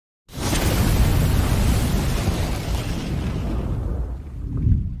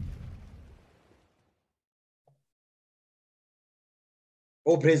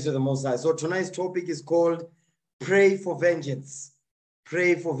Oh, praise to the Most High. So tonight's topic is called Pray for Vengeance.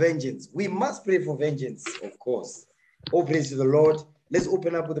 Pray for vengeance. We must pray for vengeance, of course. Oh, praise to the Lord. Let's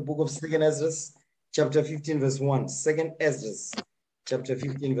open up with the book of 2nd Ezra, chapter 15, verse 1. 2nd Ezra, chapter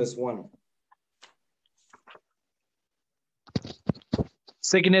 15, verse 1.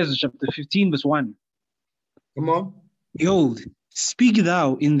 2nd Ezra chapter 15, verse 1. Come on. Behold, speak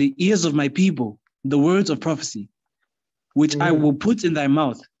thou in the ears of my people the words of prophecy, which I will put in thy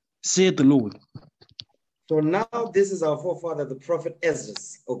mouth, saith the Lord. So now this is our forefather, the prophet Ezra,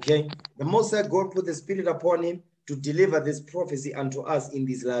 okay? The Most High God put the Spirit upon him to deliver this prophecy unto us in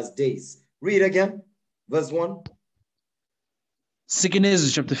these last days. Read again, verse 1. 2nd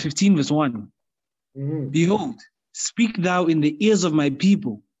Ezra chapter 15, verse 1. Behold, speak thou in the ears of my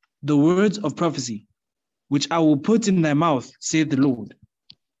people the words of prophecy, which I will put in thy mouth, saith the Lord.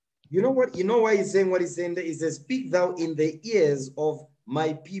 You know what? You know why he's saying what he's saying there? He says, speak thou in the ears of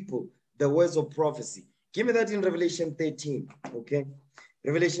my people the words of prophecy. Give me that in Revelation 13, okay?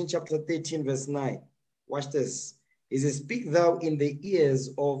 Revelation chapter 13, verse 9. Watch this. He says, speak thou in the ears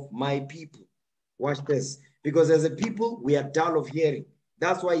of my people. Watch this. Because as a people, we are dull of hearing.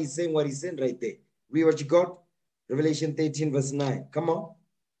 That's why he's saying what he's saying right there. Read what you got. Revelation 13, verse 9. Come on.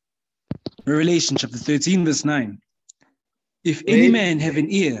 Revelation chapter 13, verse 9. If any man have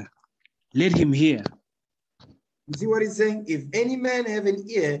an ear, let him hear. You see what he's saying? If any man have an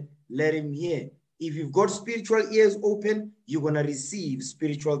ear, let him hear. If you've got spiritual ears open, you're going to receive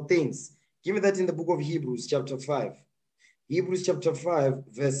spiritual things. Give me that in the book of Hebrews, chapter 5. Hebrews, chapter 5,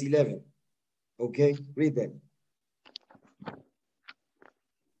 verse 11. Okay, read that.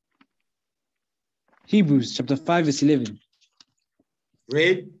 Hebrews, chapter 5, verse 11.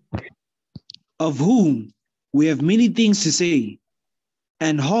 Read. Of whom we have many things to say,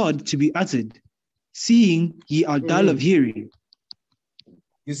 and hard to be uttered, seeing ye are dull of hearing.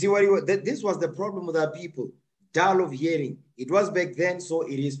 You see what this was the problem with our people, dull of hearing. It was back then, so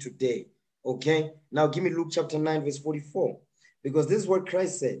it is today. Okay, now give me Luke chapter 9, verse 44, because this is what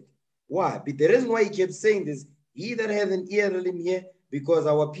Christ said. Why? But the reason why he kept saying this, he that hath an ear, let him hear, because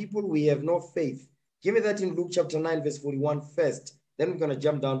our people, we have no faith. Give me that in Luke chapter 9, verse 41 first. Then we're going to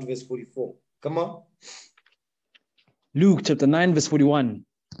jump down to verse 44. Come on. Luke chapter 9, verse 41.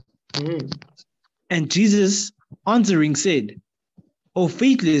 And Jesus answering said, O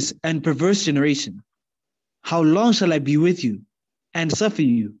faithless and perverse generation, how long shall I be with you and suffer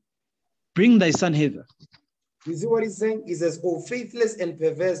you? Bring thy son hither. You see what he's saying? He says, O faithless and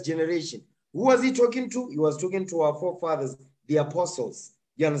perverse generation. Who was he talking to? He was talking to our forefathers, the apostles.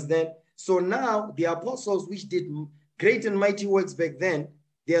 You understand? So now the apostles, which did great and mighty works back then,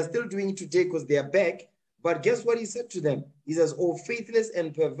 they are still doing it today because they are back. But guess what he said to them? He says, O faithless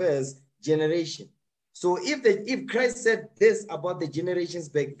and perverse generation. So if Christ said this about the generations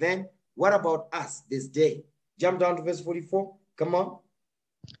back then, what about us this day? Jump down to verse 44. Come on.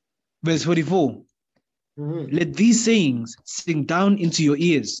 Verse 44. Let these sayings sink down into your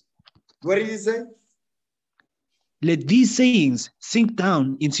ears. What did he say? Let these sayings sink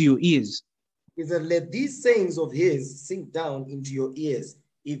down into your ears. He said, let these sayings of his sink down into your ears.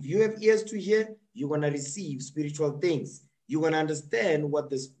 If you have ears to hear, you're going to receive spiritual things. You're going to understand what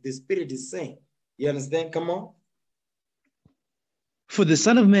the Spirit is saying. You understand? Come on. For the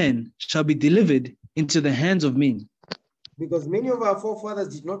Son of Man shall be delivered into the hands of men. Because many of our forefathers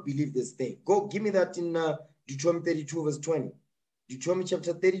did not believe this thing. Go, give me that in Deuteronomy 32, verse 20. Deuteronomy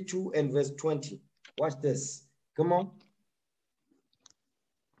chapter 32 and verse 20. Watch this. Come on.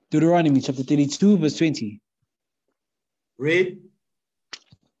 Deuteronomy chapter 32, verse 20. Read.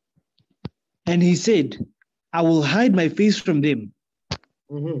 And he said, I will hide my face from them.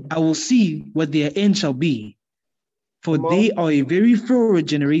 I will see what their end shall be. For they are a very froward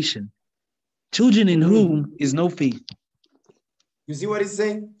generation, children in whom is no faith. You see what he's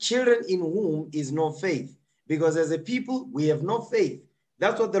saying? Children in whom is no faith. Because as a people, we have no faith.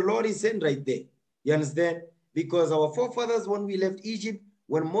 That's what the Lord is saying right there. You understand? Because our forefathers, when we left Egypt,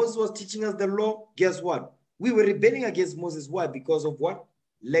 when Moses was teaching us the law, guess what? We were rebelling against Moses. Why? Because of what?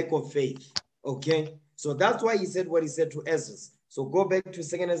 Lack of faith. Okay? So that's why he said what he said to Ezra. So go back to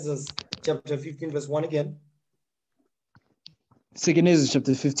 2nd Ezra chapter 15, verse 1 again. 2nd Ezra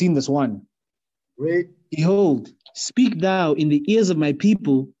chapter 15, verse 1. Read. Behold, speak thou in the ears of my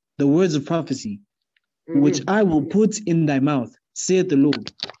people the words of prophecy, which I will put in thy mouth, saith the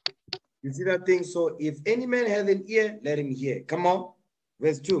Lord. You see that thing? So if any man hath an ear, let him hear. Come on.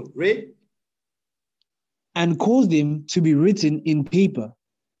 Verse 2. Read. And cause them to be written in paper,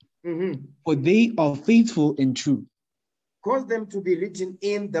 for they are faithful and true. Cause them to be written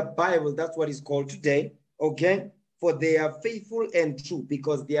in the Bible. That's what is called today. Okay? for they are faithful and true,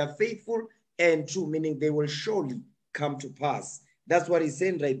 because they are faithful and true, meaning they will surely come to pass. That's what he's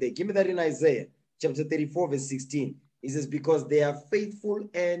saying right there. Give me that in Isaiah chapter 34, verse 16. He says, because they are faithful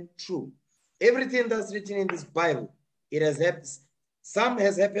and true. Everything that's written in this Bible, it has happened. Some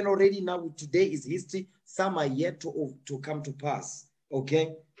has happened already. Now today is history. Some are yet to come to pass.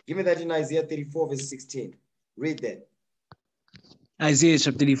 Okay? Give me that in Isaiah 34, verse 16. Read that. Isaiah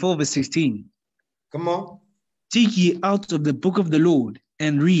chapter 34, verse 16. Come on. Take ye out of the book of the Lord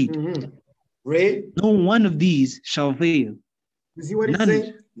and read. Read. No one of these shall fail. You see what he's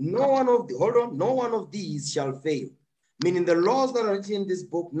saying? No one of these shall fail. Meaning the laws that are written in this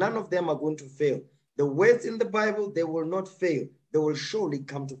book, none of them are going to fail. The words in the Bible, they will not fail. They will surely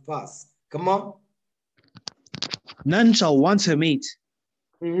come to pass. Come on. None shall want her mate.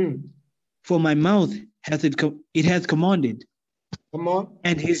 For my mouth it hath commanded. Come on.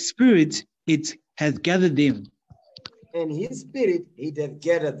 And his spirit it hath gathered them. And his spirit it hath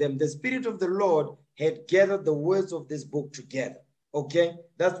gathered them. The spirit of the Lord had gathered the words of this book together. Okay?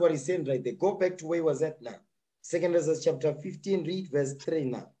 That's what he's saying right there. Go back to where he was at now. 2 Ezra chapter 15, read verse 3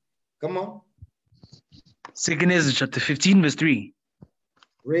 now. Come on. 2 Ezra chapter 15, verse 3.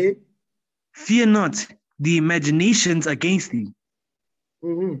 Read. Fear not the imaginations against thee.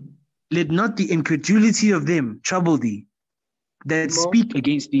 Let not the incredulity of them trouble thee that speak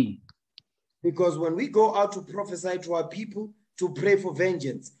against thee. Because when we go out to prophesy to our people, to pray for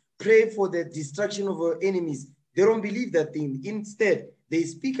vengeance, pray for the destruction of our enemies, they don't believe that thing. Instead, they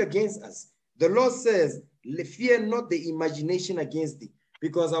speak against us. The Lord says, fear not the imagination against thee.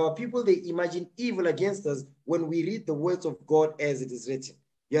 Because our people, they imagine evil against us when we read the words of God as it is written.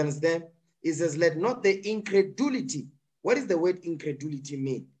 You understand? It says, let not the incredulity. What does the word incredulity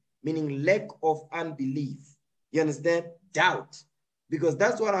mean? Meaning lack of unbelief. You understand? Doubt. Because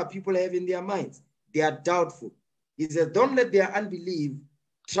that's what our people have in their minds. They are doubtful. He says, don't let their unbelief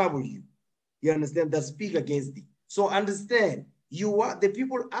trouble you. You understand? That speak against thee. So understand, the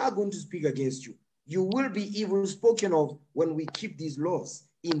people are going to speak against you. You will be evil spoken of when we keep these laws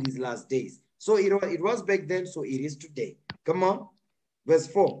in these last days. So it was back then, so it is today. Come on. Verse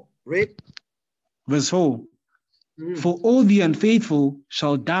 4. Read. Verse 4. For all the unfaithful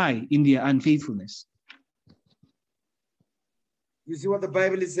shall die in their unfaithfulness. You see what the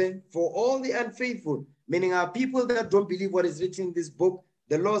Bible is saying? For all the unfaithful, meaning our people that don't believe what is written in this book,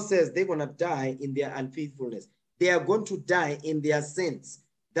 the Lord says they're going to die in their unfaithfulness. They are going to die in their sins.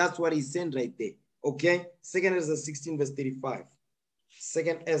 That's what he's saying right there. Okay? 2 Ezra 16, verse 35.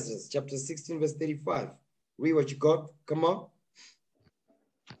 2 Ezra chapter 16, verse 35. Read what you got. Come on.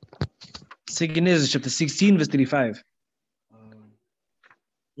 2 Ezra chapter 16, verse 35.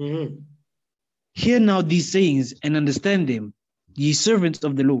 Hear now these sayings and understand them, ye servants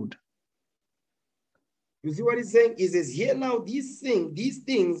of the Lord. You see what he's saying? He says, hear now these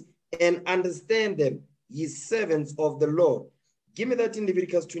things and understand them, ye servants of the Lord. Give me that in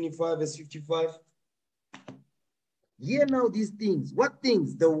Leviticus 25, verse 55. Hear now these things. What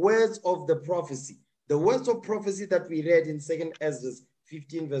things? The words of the prophecy. The words of prophecy that we read in 2 Ezra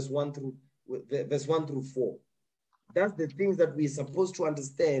 15, verse 1 through 4. That's the things that we're supposed to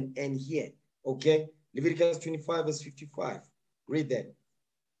understand and hear. Okay? Leviticus 25, verse 55. Read that.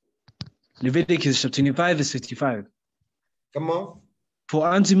 Leviticus 25, verse 55. Come on. For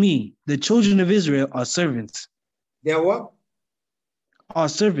unto me, the children of Israel are servants. They are what? Are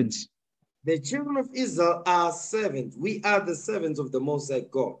servants. The children of Israel are servants. We are the servants of the Most High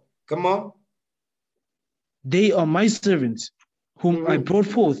God. Come on. They are my servants, whom I brought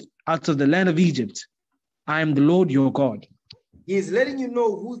forth out of the land of Egypt. I am the Lord your God. He is letting you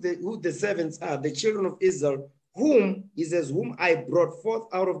know who the servants are, the children of Israel, whom, he says, whom I brought forth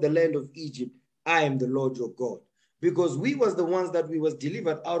out of the land of Egypt. I am the Lord your God. Because we was the ones that we was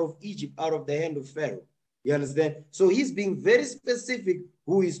delivered out of Egypt, out of the hand of Pharaoh. You understand? So he's being very specific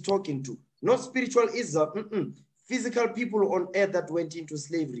who he's talking to. Not spiritual Israel, physical people on earth that went into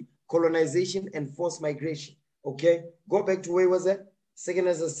slavery, colonization, and forced migration. Okay? Go back to where was that? 2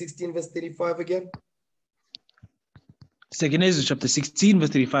 Ezra 16, verse 35 again. 2 Ezra chapter 16, verse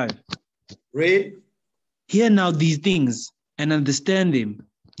 35. Read. Hear now these things and understand them,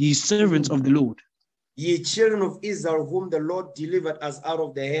 ye servants of the Lord. Ye children of Israel, whom the Lord delivered us out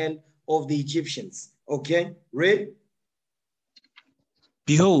of the hand of the Egyptians. Okay? Read.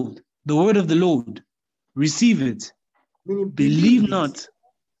 Behold, the word of the Lord, receive it. Meaning, believe not.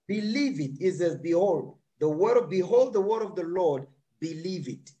 Believe it. It says, behold, the word of the Lord, believe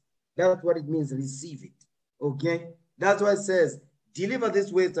it. That's what it means, receive it. Okay? That's why it says, deliver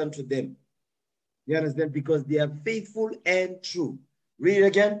these words unto them. You understand? Because they are faithful and true. Read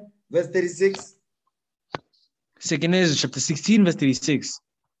again, verse 36. 2 Ezra chapter 16, verse 36.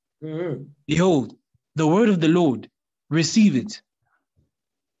 Mm-hmm. Behold, the word of the Lord, receive it.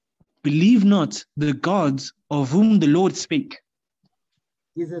 Believe not the gods of whom the Lord spake.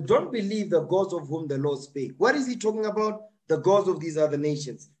 He says, don't believe the gods of whom the Lord spake. What is he talking about? The gods of these other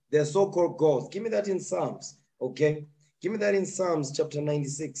nations. They're so-called gods. Give me that in Psalms, okay? Give me that in Psalms chapter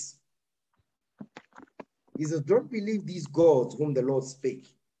 96. He says, don't believe these gods whom the Lord spake.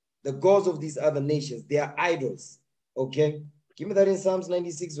 The gods of these other nations, they are idols, okay? Give me that in Psalms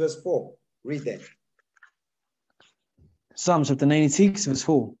 96 verse 4. Read that. Psalm chapter 96, verse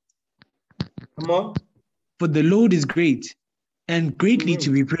 4. Come on. For the Lord is great and greatly to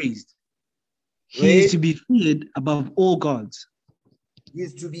be praised. He is to be feared above all gods. He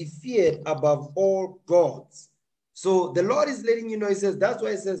is to be feared above all gods. So the Lord is letting you know, he says, that's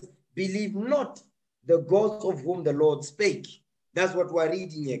why he says, believe not the gods of whom the Lord spake. That's what we're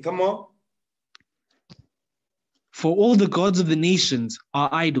reading here. Come on. For all the gods of the nations are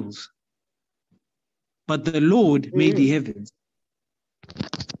idols, but the Lord made the heavens.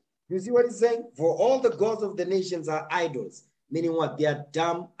 You see what he's saying? For all the gods of the nations are idols. Meaning what? They are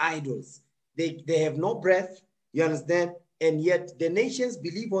dumb idols. They have no breath, you understand? And yet the nations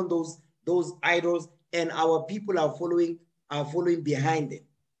believe on those idols, and our people are following behind them.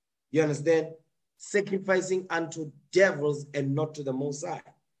 You understand? Sacrificing unto devils and not to the Most High.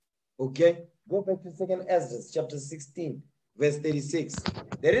 Okay? Go back to 2 Ezra chapter 16, verse 36.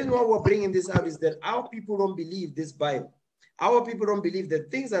 The reason why we're bringing this out is that our people don't believe this Bible. Our people don't believe the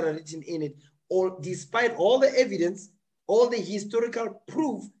things that are written in it, or despite all the evidence, all the historical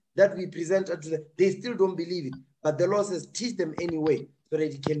proof that we present to them, they still don't believe it. But the Lord says, teach them anyway, so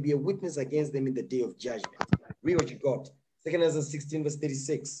that it can be a witness against them in the day of judgment. Read what you got. 2 Ezra 16, verse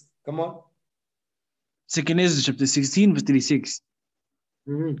 36. Come on. 2 Ezra chapter 16, verse 36.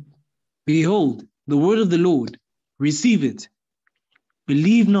 Mm-hmm. Behold, the word of the Lord, receive it.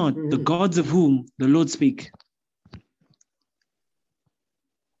 Believe not the gods of whom the Lord spake.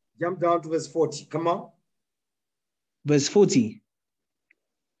 Jump down to verse 40. Come on. Verse 40.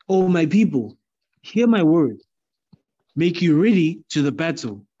 O my people, hear my word. Make you ready to the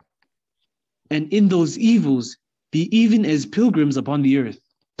battle. And in those evils, be even as pilgrims upon the earth.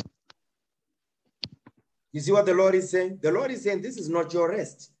 You see what the Lord is saying? The Lord is saying, this is not your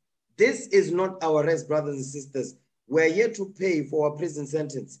rest. This is not our rest, brothers and sisters. We're here to pay for our prison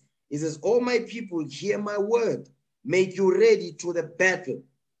sentence. He says, all my people, hear my word. Make you ready to the battle.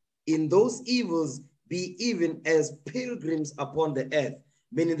 In those evils, be even as pilgrims upon the earth.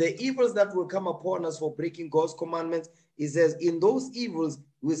 Meaning the evils that will come upon us for breaking God's commandments. He says, in those evils,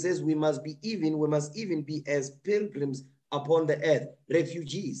 he says we must even be as pilgrims upon the earth,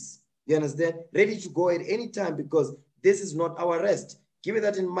 refugees. You understand? Ready to go at any time, because this is not our rest. Give me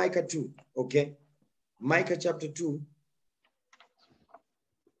that in Micah 2, okay? Micah chapter 2.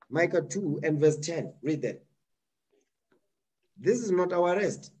 Micah 2 and verse 10. Read that. This is not our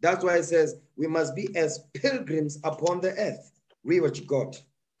rest. That's why it says we must be as pilgrims upon the earth. Read what you got.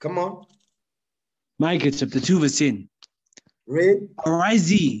 Come on. Micah chapter 2, verse 10. Read.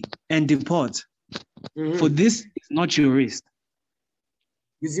 Arise ye and depart, for this is not your rest.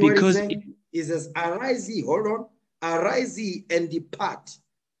 You see what he's saying? He says, arise ye, hold on. Arise ye and depart.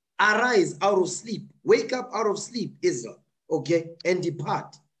 Arise out of sleep. Wake up out of sleep, Israel. Okay? And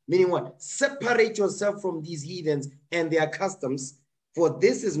depart. Meaning what? Separate yourself from these heathens and their customs, for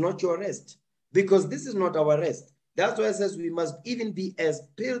this is not your rest. Because this is not our rest. That's why it says we must even be as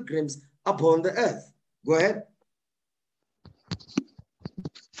pilgrims upon the earth. Go ahead.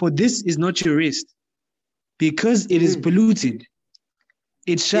 For this is not your rest, because it is polluted.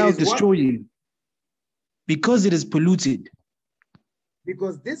 It shall destroy you, because it is polluted.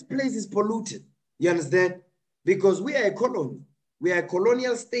 Because this place is polluted. You understand? Because we are a colony. We are a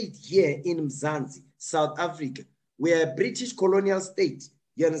colonial state here in Mzansi, South Africa. We are a British colonial state.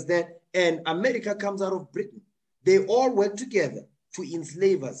 You understand? And America comes out of Britain. They all work together to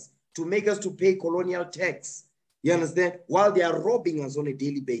enslave us, to make us to pay colonial tax. You understand? While they are robbing us on a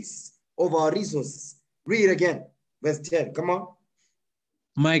daily basis of our resources. Read it again. Verse 10. Come on.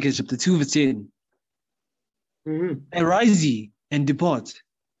 Micah chapter 2, verse 10. Arise ye and depart,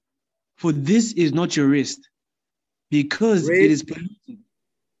 for this is not your rest, because it is polluted.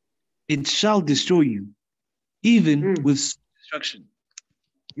 It shall destroy you, even with destruction.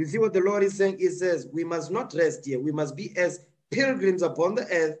 You see what the Lord is saying? He says, we must not rest here. We must be as pilgrims upon the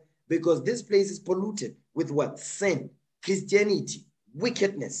earth, because this place is polluted with what? Sin, Christianity,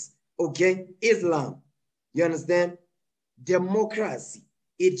 wickedness, okay? Islam, you understand? Democracy.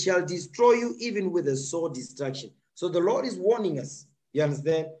 It shall destroy you even with a sword destruction. So the Lord is warning us. You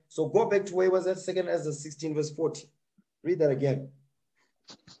understand? So go back to where was that? 2 Ezra 16 verse 40. Read that again.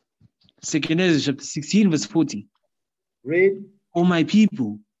 2 Ezra chapter 16 verse 40. Read. O my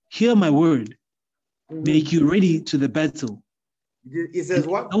people, hear my word. Make you ready to the battle. It says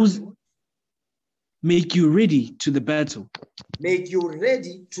what? Make you ready to the battle. Make you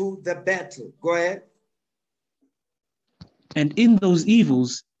ready to the battle. Go ahead. And in those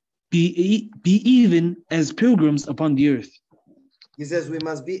evils, be even as pilgrims upon the earth. He says we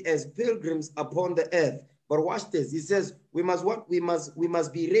must be as pilgrims upon the earth. But watch this. He says we must what? We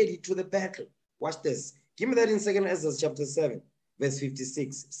must be ready to the battle. Watch this. Give me that in 2 Ezra chapter 7, verse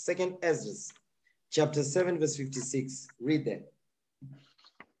 56. 2 Ezra chapter 7, verse 56. Read that.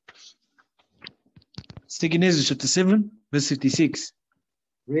 2 Ezra chapter 7, verse 56.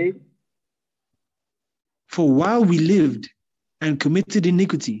 Read. For while we lived and committed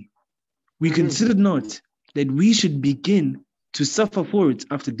iniquity, we considered not that we should begin to suffer for it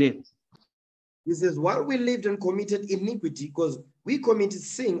after death. He says, while we lived and committed iniquity, because we committed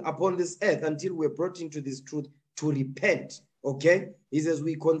sin upon this earth until we were brought into this truth to repent. Okay? He says,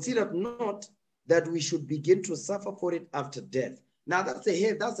 we considered not that we should begin to suffer for it after death. Now that's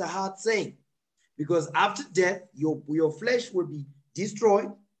a hard saying. Because after death, your flesh will be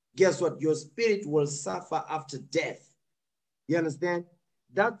destroyed. Guess what? Your spirit will suffer after death. You understand?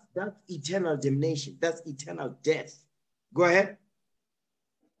 That's eternal damnation. That's eternal death. Go ahead.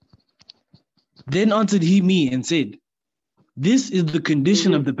 Then answered he me and said, this is the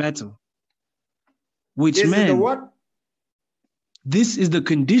condition of the battle. Which this man? Is the what? This is the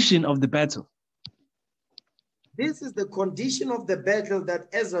condition of the battle. This is the condition of the battle that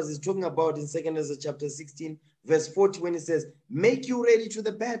Ezra is talking about in 2 Ezra chapter 16, verse 40, when it says, make you ready to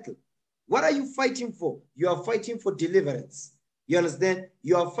the battle. What are you fighting for? You are fighting for deliverance. You understand?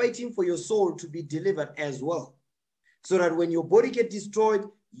 You are fighting for your soul to be delivered as well. So that when your body gets destroyed,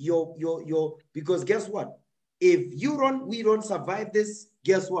 because guess what? If we don't survive this,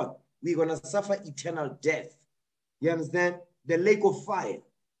 guess what? We're going to suffer eternal death. You understand? The lake of fire.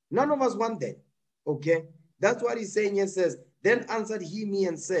 None of us want that. Okay? That's what he's saying here. Says, then answered he me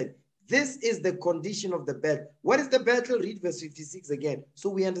and said, this is the condition of the battle. What is the battle? Read verse 56 again, so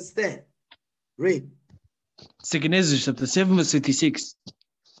we understand. Read. 2 Ezra chapter 7, verse 56.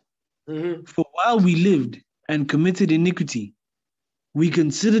 For while we lived and committed iniquity, we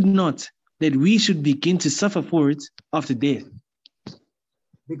considered not that we should begin to suffer for it after death.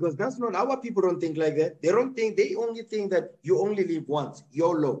 Because that's not, our people don't think like that. They only think that you only live once,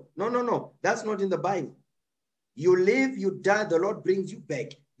 YOLO. No. That's not in the Bible. You live, you die, the Lord brings you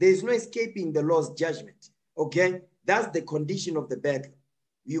back. There is no escaping the Lord's judgment. Okay? That's the condition of the battle.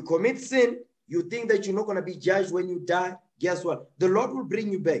 You commit sin, you think that you're not going to be judged when you die. Guess what? The Lord will bring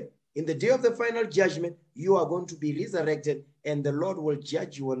you back. In the day of the final judgment, you are going to be resurrected and the Lord will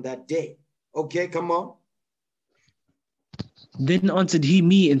judge you on that day. Okay, come on. Then answered he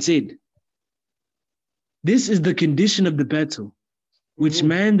me and said, this is the condition of the battle, which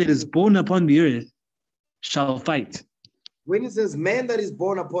man that is born upon the earth shall fight. When it says man that is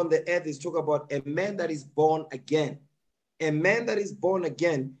born upon the earth, is talking about a man that is born again. A man that is born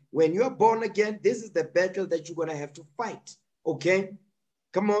again. When you are born again, this is the battle that you're going to have to fight. Okay?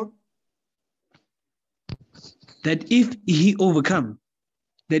 Come on. That if he be overcome.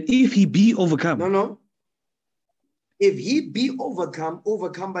 No. If he be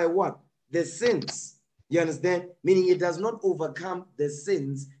overcome by what? The sins. You understand? Meaning it does not overcome the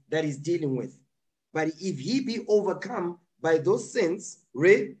sins that he's dealing with. But if he be overcome by those sins,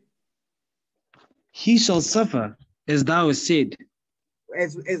 read. He shall suffer, as thou hast said.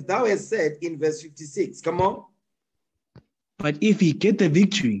 As thou hast said in verse 56. Come on. But if he get the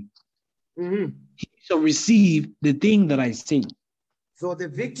victory, he shall receive the thing that I say. So the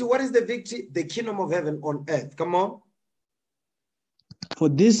victory, what is the victory? The kingdom of heaven on earth. Come on. For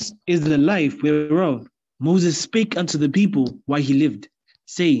this is the life whereof Moses spake unto the people while he lived,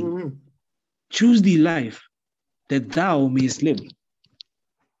 saying, choose thee life, that thou mayest live.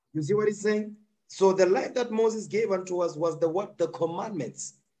 You see what he's saying? So the life that Moses gave unto us was the what? The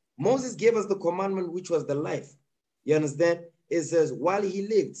commandments. Moses gave us the commandment, which was the life. You understand? It says, while he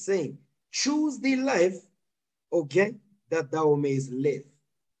lived, saying, choose thee life, okay, that thou mayest live.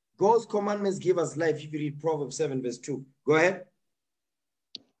 God's commandments give us life. If you read Proverbs 7, verse 2. Go ahead.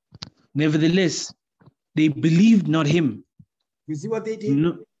 Nevertheless, they believed not him. You see what they did?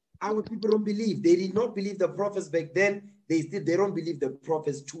 No. Our people don't believe. They did not believe the prophets back then. They don't believe the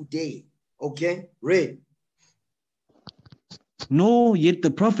prophets today. Okay? Read. No, yet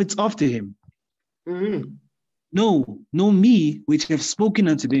the prophets after him. No, me, which have spoken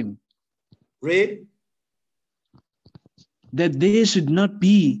unto them. Read. that there should not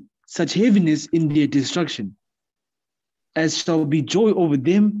be such heaviness in their destruction, as shall be joy over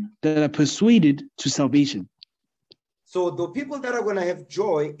them that are persuaded to salvation. So the people that are going to have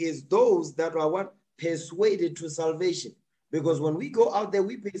joy is those that are what? Persuaded to salvation. Because when we go out there,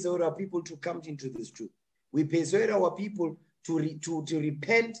 we persuade our people to come into this truth. We persuade our people to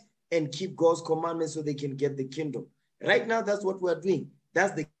repent and keep God's commandments so they can get the kingdom. Right now, that's what we're doing.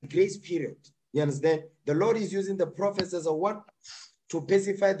 That's the grace period. You understand? The Lord is using the prophets as a what? To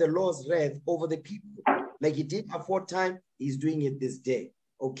pacify the Lord's wrath over the people. Like he did aforetime, he's doing it this day.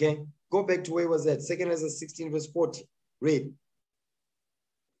 Okay? Go back to where was that? 2 Ezra 16 verse 40. Read.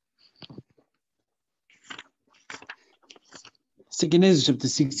 Second Ezra chapter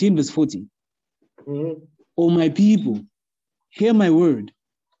 16 verse 40. O my people, hear my word.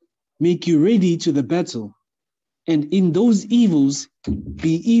 Make you ready to the battle, and in those evils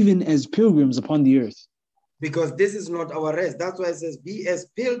be even as pilgrims upon the earth. Because this is not our rest. That's why it says, be as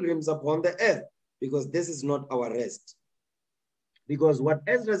pilgrims upon the earth, because this is not our rest. Because what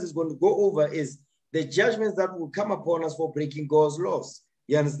Ezra is going to go over is the judgments that will come upon us for breaking God's laws.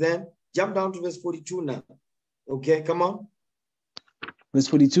 You understand? Jump down to verse 42 now. Okay, come on. Verse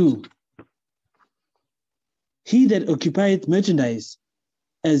 42. He that occupieth merchandise,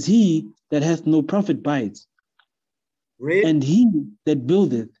 as he that hath no profit by it. Read. And he that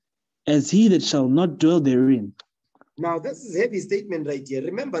buildeth, as he that shall not dwell therein. Now, this is a heavy statement right here.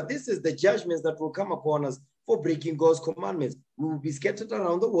 Remember, this is the judgments that will come upon us for breaking God's commandments. We will be scattered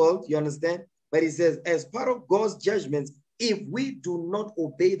around the world, you understand? But he says, as part of God's judgments, if we do not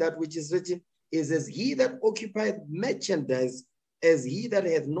obey that which is written, it says, he that occupieth merchandise, as he that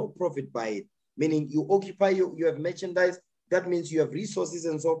hath no profit by it. Meaning you occupy, you have merchandise, that means you have resources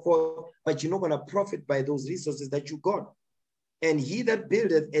and so forth, but you're not going to profit by those resources that you got. And he that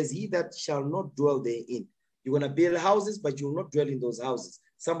buildeth, as he that shall not dwell therein. You're going to build houses, but you will not dwell in those houses.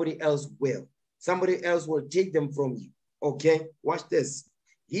 Somebody else will. Somebody else will take them from you. Okay, watch this.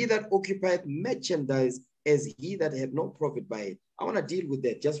 He that occupieth merchandise, as he that had no profit by it. I want to deal with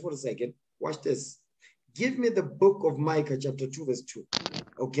that just for a second. Watch this. Give me the book of Micah chapter 2 verse 2.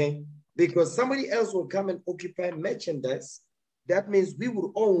 Okay, because somebody else will come and occupy merchandise. That means we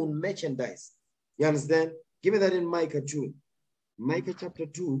will own merchandise. You understand? Give me that in Micah 2. Micah chapter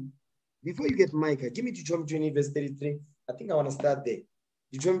 2. Before you get Micah, give me Deuteronomy 20 verse 33. I think I want to start there.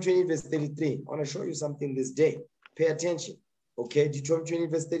 Deuteronomy 20 verse 33. I want to show you something this day. Pay attention. Okay, Deuteronomy 20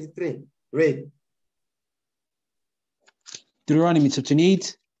 verse 33. Read. Deuteronomy chapter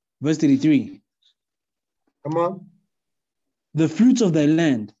 28 verse 33. Come on. The fruits of thy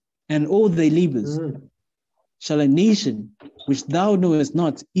land and all thy labors shall a nation which thou knowest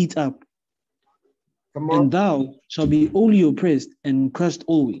not eat up. Come on. And thou shalt be only oppressed and crushed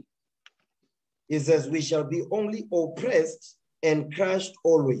always. It says, we shall be only oppressed and crushed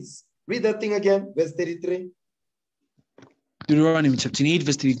always. Read that thing again, verse 33. Deuteronomy chapter 8,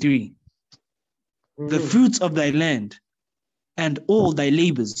 verse 33. The fruits of thy land and all thy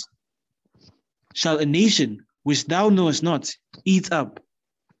labors shall a nation which thou knowest not eat up,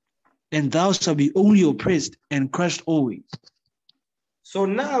 and thou shalt be only oppressed and crushed always. So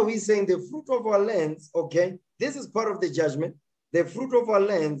now he's saying the fruit of our lands, okay, this is part of the judgment. The fruit of our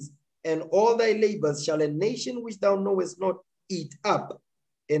lands and all thy labors shall a nation which thou knowest not eat up,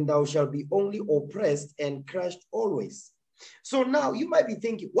 and thou shalt be only oppressed and crushed always. So now you might be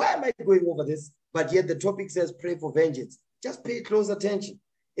thinking, why am I going over this? But yet the topic says pray for vengeance. Just pay close attention.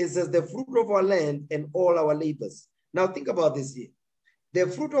 It says the fruit of our land and all our labors. Now think about this here. The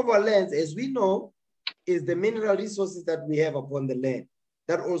fruit of our lands, as we know, is the mineral resources that we have upon the land.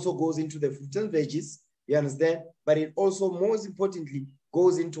 That also goes into the fruits and veggies, you understand? But it also, most importantly,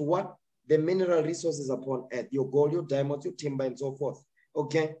 goes into what? The mineral resources upon earth, your gold, your diamonds, your timber, and so forth,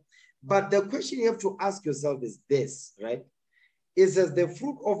 okay? But the question you have to ask yourself is this, right? It says the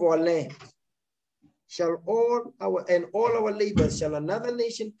fruit of our land shall all our labors shall another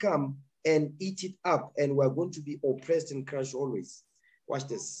nation come and eat it up, and we're going to be oppressed and crushed always. Watch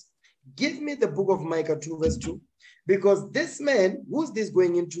this. Give me the book of Micah 2 verse 2, because this man, who's this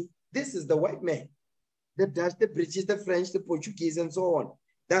going into? This is the white man. The Dutch, the British, the French, the Portuguese, and so on.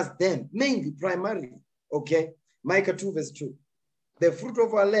 That's them, mainly, primarily, okay? Micah 2 verse 2. The fruit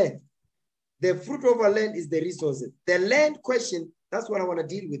of our land. The fruit of our land is the resources. The land question, that's what I want to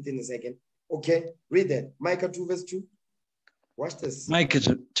deal with in a second. Okay, read that. Micah 2 verse 2. Watch this.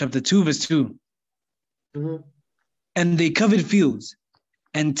 Micah chapter 2 verse 2. And they covet fields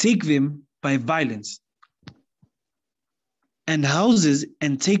and take them by violence, and houses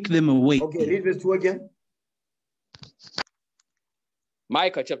and take them away. Okay, read verse 2 again.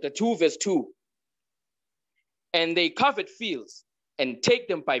 Micah chapter 2 verse 2. And they covet fields and take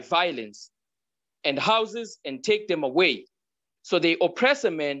them by violence, and houses and take them away. So they oppress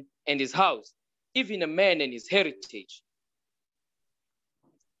a man and his house, even a man and his heritage.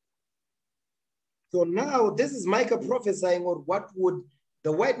 So now this is Micah prophesying on what would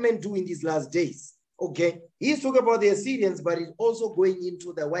the white men do in these last days. Okay, he's talking about the Assyrians, but he's also going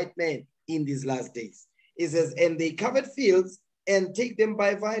into the white men in these last days. He says, and they covet fields and take them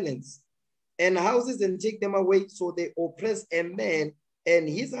by violence, and houses and take them away. So they oppress a man and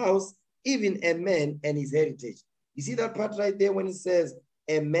his house, even a man and his heritage. You see that part right there when it says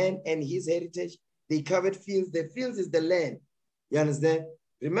a man and his heritage? They covet fields. The fields is the land. You understand?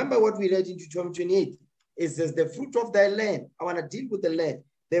 Remember what we read in Deuteronomy 28. It says the fruit of thy land. I want to deal with the land.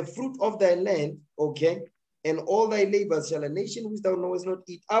 The fruit of thy land, okay, and all thy labors shall a nation which thou knowest not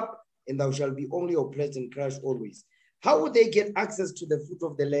eat up, and thou shalt be only oppressed and crushed always. How would they get access to the fruit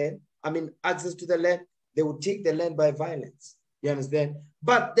of the land? Access to the land, they would take the land by violence. You understand?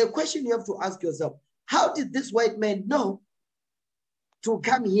 But the question you have to ask yourself, how did this white man know to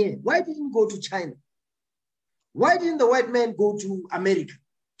come here? Why didn't he go to China? Why didn't the white man go to America,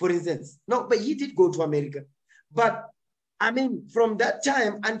 for instance? No, but he did go to America. But from that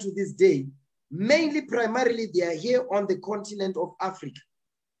time unto this day, primarily, they are here on the continent of Africa.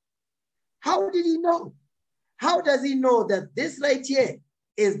 How did he know? How does he know that this right here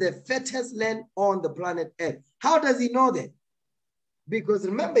is the fattest land on the planet Earth? How does he know that? Because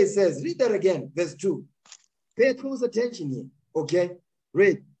remember, it says, read that again, verse 2. Pay close attention here, okay?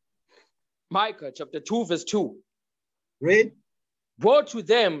 Read. Micah chapter 2, verse 2. Read. Woe to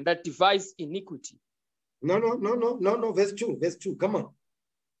them that devise iniquity. No, verse 2, come on.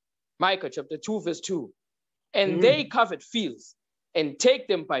 Micah chapter 2, verse 2. And they covet fields and take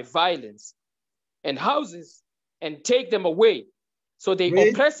them by violence, and houses and take them away. So they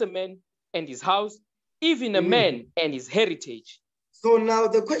oppress a man and his house, even a man and his heritage. So now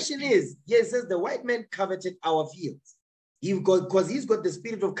the question is, yes, it says the white man coveted our fields. Because he's got the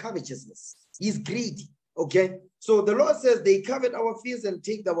spirit of covetousness. He's greedy, okay? So the Lord says they covet our fields and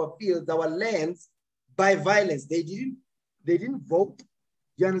take our fields, our lands, by violence. They didn't vote.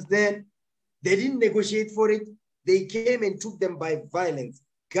 You understand? They didn't negotiate for it. They came and took them by violence,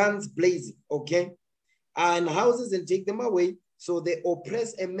 guns blazing, okay? And houses and take them away. So they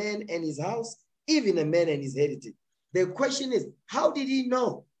oppress a man and his house, even a man and his heritage. The question is, how did he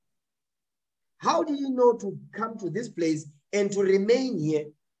know? How did he know to come to this place and to remain here,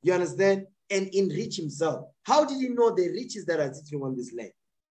 you understand, and enrich himself? How did he know the riches that are sitting on this land?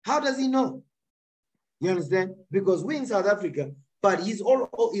 How does he know? You understand? Because we're in South Africa, but he's all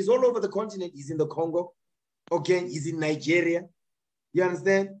over the continent. He's in the Congo, okay? He's in Nigeria, you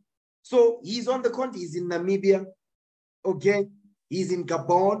understand? So he's on the continent. He's in Namibia, okay? He's in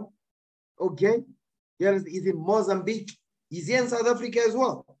Gabon, okay? You understand? He's in Mozambique. He's here in South Africa as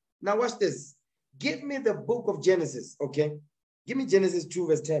well. Now watch this. Give me the book of Genesis, okay? Give me Genesis 2,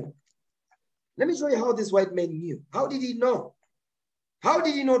 verse 10. Let me show you how this white man knew. How did he know? How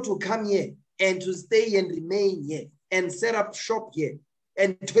did he know to come here and to stay and remain here and set up shop here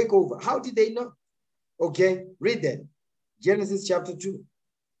and take over? How did they know? Okay, read that. Genesis chapter 2.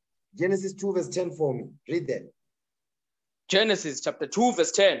 Genesis 2, verse 10 for me. Read that. Genesis chapter 2,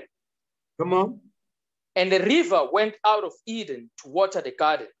 verse 10. Come on. And the river went out of Eden to water the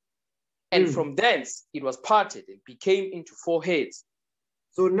garden. And from thence it was parted and became into 4 heads.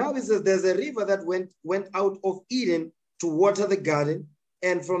 So now it says there's a river that went out of Eden to water the garden,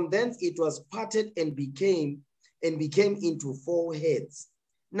 and from thence it was parted and became into 4 heads.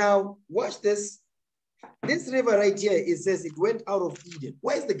 Now watch this. This river right here, it says it went out of Eden.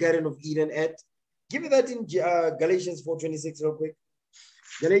 Where is the Garden of Eden at? Give me that in Galatians 4:26 real quick.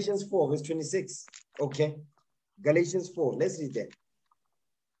 Galatians 4, verse 26. Okay. Galatians 4. Let's read that.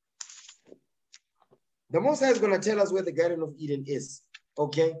 The Most High is going to tell us where the Garden of Eden is.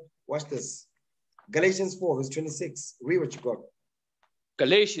 Okay, watch this. Galatians 4, verse 26. Read what you got.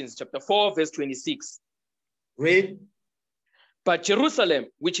 Galatians chapter 4, verse 26. Read. But Jerusalem,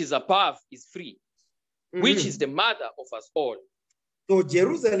 which is above, is free, which is the mother of us all. So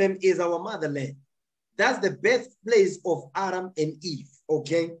Jerusalem is our motherland. That's the birthplace of Adam and Eve,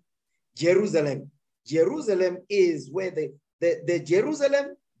 okay? Jerusalem. Jerusalem is where the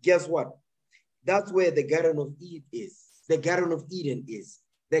Jerusalem, guess what? That's where the Garden of Eden is. The Garden of Eden is.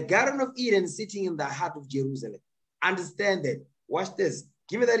 The Garden of Eden sitting in the heart of Jerusalem. Understand that. Watch this.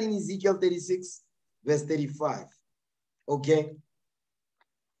 Give me that in Ezekiel 36, verse 35. Okay.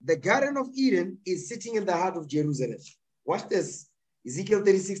 The Garden of Eden is sitting in the heart of Jerusalem. Watch this. Ezekiel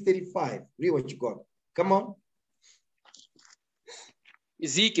 36, 35. Read what you got. Come on.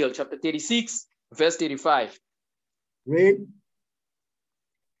 Ezekiel chapter 36, verse 35. Read.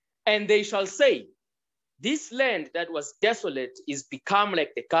 And they shall say, this land that was desolate is become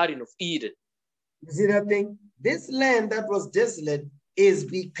like the Garden of Eden. You see that thing? This land that was desolate is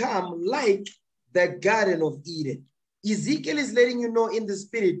become like the Garden of Eden. Ezekiel is letting you know in the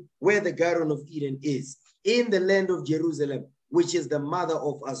spirit where the Garden of Eden is, in the land of Jerusalem, which is the mother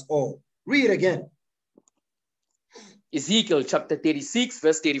of us all. Read again. Ezekiel chapter 36,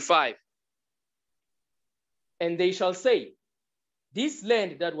 verse 35. And they shall say, this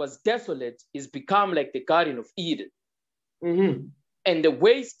land that was desolate is become like the Garden of Eden. And the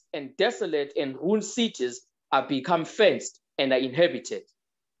waste and desolate and ruined cities are become fenced and are inhabited.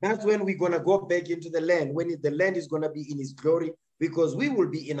 That's when we're going to go back into the land, when the land is going to be in its glory, because we will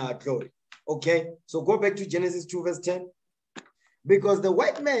be in our glory. Okay? So go back to Genesis 2, verse 10. Because the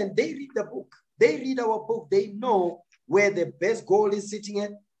white man, they read the book. They read our book. They know where the best gold is sitting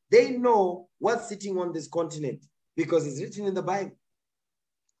at. They know what's sitting on this continent because it's written in the Bible.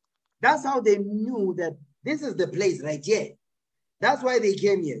 That's how they knew that this is the place right here. That's why they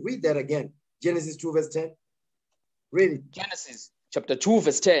came here. Read that again. Genesis 2, verse 10. Read it. Genesis chapter 2,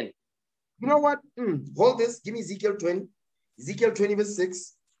 verse 10. You know what? Hold this. Give me Ezekiel 20. Ezekiel 20, verse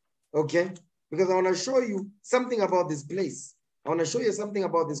 6. Okay? Because I want to show you something about this place. I want to show you something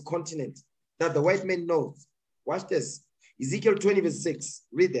about this continent that the white man knows. Watch this. Ezekiel 20, verse 6.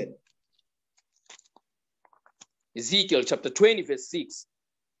 Read that. Ezekiel chapter 20, verse 6.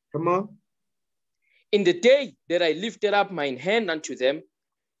 Come on. In the day that I lifted up mine hand unto them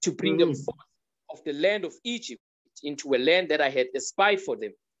to bring them forth of the land of Egypt into a land that I had espied for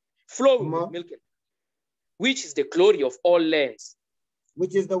them, flowing with milk and honey, which is the glory of all lands.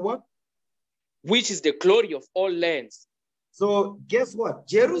 Which is the what? Which is the glory of all lands. So guess what?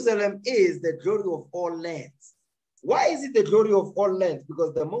 Jerusalem is the glory of all lands. Why is it the glory of all lands?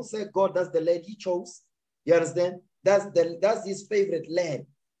 Because the Most High God, that's the land he chose. You understand? That's his favorite land.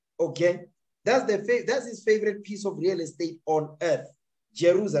 Okay? That's his favorite piece of real estate on earth.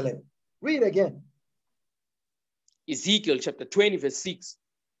 Jerusalem. Read again. Ezekiel chapter 20, verse 6.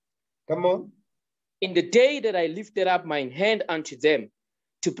 Come on. In the day that I lifted up mine hand unto them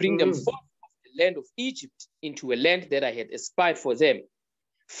to bring them forth of the land of Egypt into a land that I had espied for them,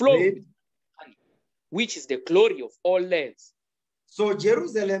 flowing with honey, which is the glory of all lands. So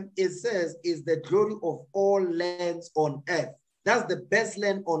Jerusalem, it says, is the glory of all lands on earth. That's the best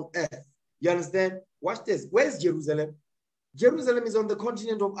land on earth. You understand? Watch this. Where's Jerusalem? Jerusalem is on the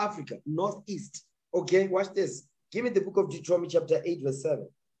continent of Africa, northeast. Okay, watch this. Give me the book of Deuteronomy chapter 8, verse 7.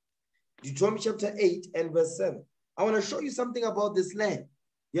 Deuteronomy chapter 8 and verse 7. I want to show you something about this land.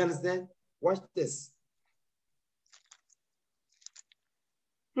 You understand? Watch this.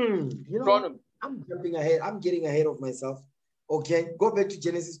 You know, I'm jumping ahead. I'm getting ahead of myself. Okay, go back to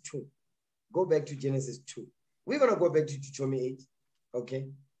Genesis 2. Go back to Genesis 2. We're going to go back to Deuteronomy 8. Okay.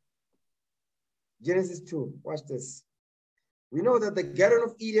 Genesis 2. Watch this. We know that the Garden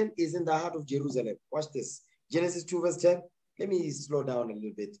of Eden is in the heart of Jerusalem. Watch this. Genesis 2, verse 10. Let me slow down a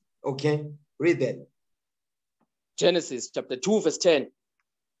little bit. Okay. Read that. Genesis chapter 2, verse 10.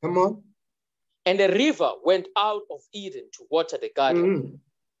 Come on. And a river went out of Eden to water the garden.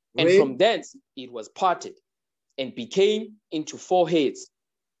 And from thence it was parted and became into 4 heads.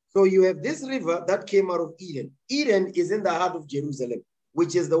 So you have this river that came out of Eden. Eden is in the heart of Jerusalem,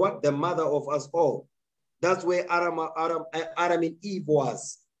 which is the what? The mother of us all. That's where Adam and Eve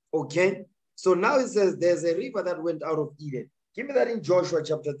was. Okay? So now it says there's a river that went out of Eden. Give me that in Joshua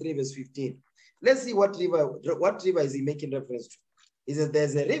chapter 3, verse 15. Let's see what river is he making reference to. He says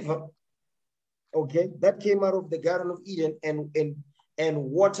there's a river, okay, that came out of the Garden of Eden and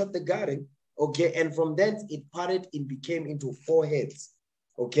watered the garden, okay, and from thence it parted and became into 4 heads.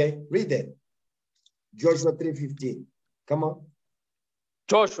 Okay, read that. Joshua 3:15. Come on.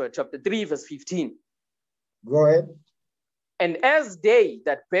 Joshua chapter 3, verse 15. Go ahead. And as they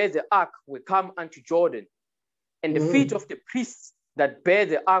that bear the ark were come unto Jordan, and the feet of the priests that bear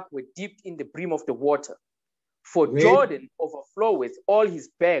the ark were dipped in the brim of the water, for Jordan overfloweth all his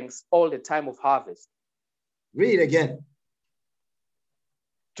banks all the time of harvest. Read again.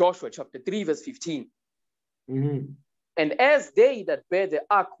 Joshua chapter 3, verse 15. And as they that bear the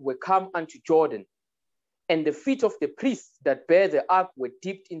ark were come unto Jordan, and the feet of the priests that bear the ark were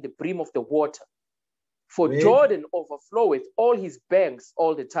dipped in the brim of the water, for Jordan overfloweth all his banks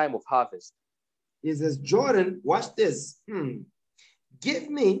all the time of harvest. He says, Jordan, watch this. Give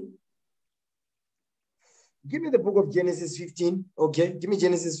me the book of Genesis 15, okay? Give me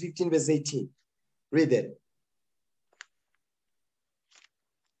Genesis 15, verse 18. Read that.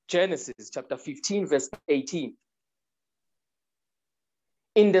 Genesis chapter 15, verse 18.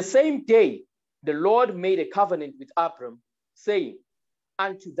 In the same day the Lord made a covenant with Abram, saying,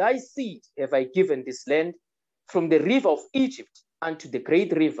 unto thy seed have I given this land, from the river of Egypt unto the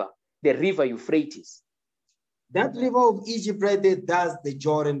great river, the river Euphrates. That river of Egypt right there, that's the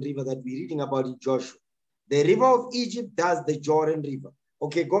Jordan River that we're reading about in Joshua. The river of Egypt, that's the Jordan River.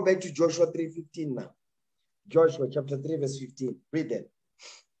 Okay, go back to Joshua 3:15 now. Joshua chapter 3, verse 15. Read that.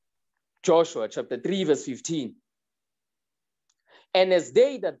 Joshua chapter 3, verse 15. And as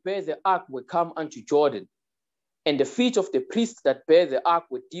they that bear the ark were come unto Jordan, and the feet of the priests that bear the ark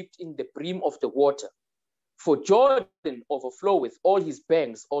were dipped in the brim of the water, for Jordan overfloweth all his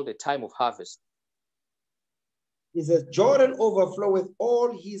banks all the time of harvest. It says, Jordan overfloweth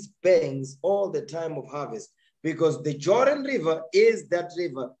all his banks all the time of harvest, because the Jordan River is that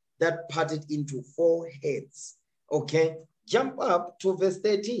river that parted into 4 heads. Okay, jump up to verse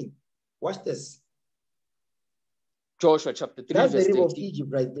 13. Watch this. Joshua chapter 3, that's verse the river 13. of Egypt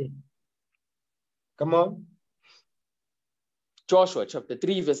right there. Come on. Joshua chapter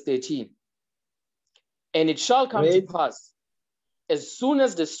 3, verse 13. And it shall come to pass, as soon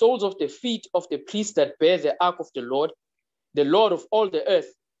as the soles of the feet of the priests that bear the ark of the Lord of all the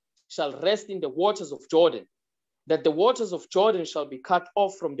earth, shall rest in the waters of Jordan, that the waters of Jordan shall be cut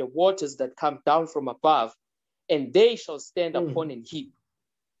off from the waters that come down from above, and they shall stand upon an heap.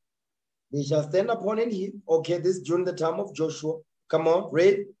 They shall stand upon an heap. Okay, this is during the time of Joshua. Come on,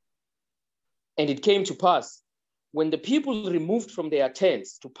 read. And it came to pass, when the people removed from their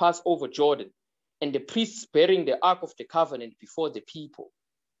tents to pass over Jordan, and the priests bearing the ark of the covenant before the people.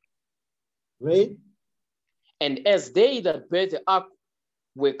 Read. And as they that bear the ark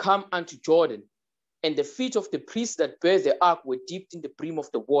were come unto Jordan, and the feet of the priests that bear the ark were dipped in the brim of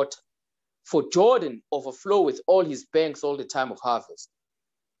the water, for Jordan overfloweth all his banks all the time of harvest.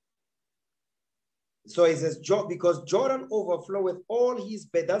 So it says, because Jordan overfloweth all his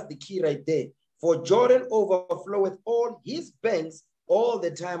banks, that's the key right there. For Jordan overfloweth all his banks all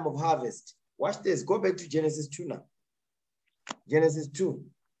the time of harvest. Watch this. Go back to Genesis 2 now. Genesis 2.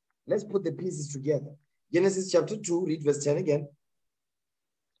 Let's put the pieces together. Genesis chapter 2, read verse 10 again.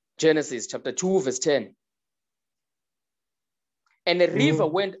 Genesis chapter 2, verse 10. And a river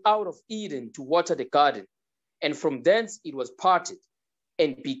went out of Eden to water the garden, and from thence it was parted,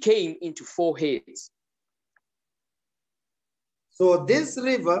 and became into 4 heads. So this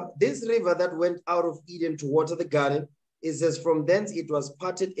river that went out of Eden to water the garden, it says from thence it was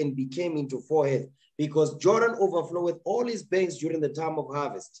parted and became into 4 heads, because Jordan overfloweth all his banks during the time of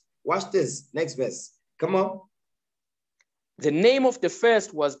harvest. Watch this, next verse. Come on. The name of the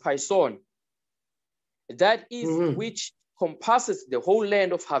first was Pison, that is which compasses the whole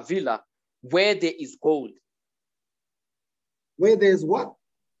land of Havilah, where there is gold. Where there is what?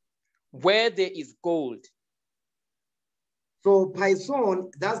 Where there is gold. So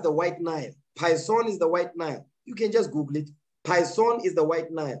Pison, that's the White Nile. Pison is the White Nile. You can just Google it. Pison is the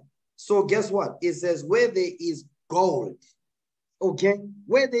White Nile. So guess what? It says where there is gold. Okay?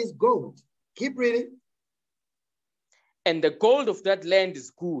 Where there is gold. Keep reading. And the gold of that land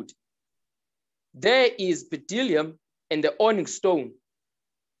is good. There is bdellium and the onyx stone.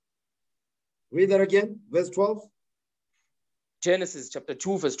 Read that again, verse 12. Genesis chapter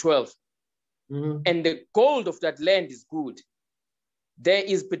 2, verse 12. And the gold of that land is good. There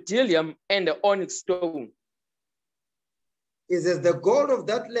is bdellium and the onyx stone. It says the gold of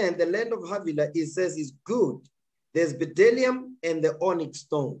that land, the land of Havilah, it says is good. There's bdellium and the onyx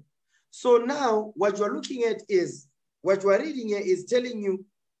stone. So now what you're looking at is, what you are reading here is telling you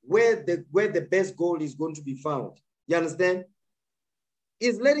where the best gold is going to be found. You understand?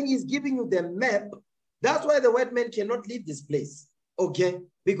 It's giving you the map. That's why the white man cannot leave this place. Okay?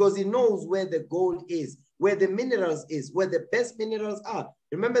 Because he knows where the gold is, where the minerals is, where the best minerals are.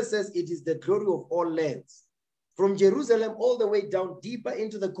 Remember, it says it is the glory of all lands. From Jerusalem all the way down deeper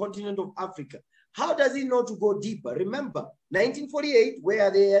into the continent of Africa. How does he know to go deeper? Remember, 1948, where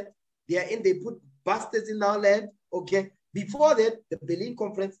are they at? They put bastards in our land. Okay. Before that, the Berlin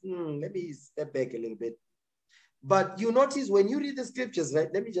Conference, let me step back a little bit. But you notice when you read the scriptures, right?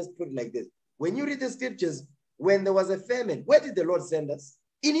 Let me just put it like this. When you read the scriptures, when there was a famine, where did the Lord send us?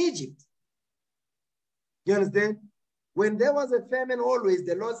 In Egypt. You understand? When there was a famine, always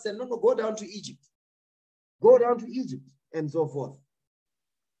the Lord said, no, go down to Egypt. Go down to Egypt and so forth.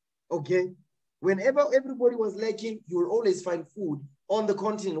 Okay? Whenever everybody was lacking, you will always find food on the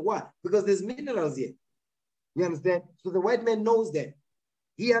continent. Why? Because there's minerals here. You understand? So the white man knows that.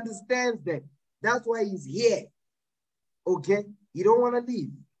 He understands that. That's why he's here. Okay? You don't want to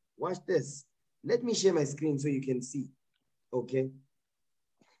leave. Watch this. Let me share my screen so you can see. Okay?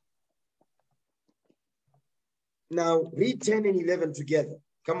 Now, read 10 and 11 together.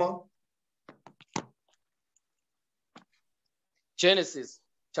 Come on. Genesis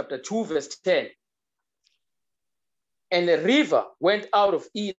chapter 2, verse 10. And the river went out of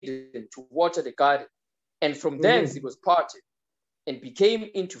Eden to water the garden, and from thence it was parted and became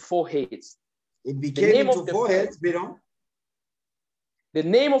into 4 heads. It became into 4 heads, Biron. The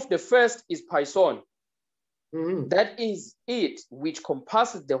name of the first is Pison. That is it which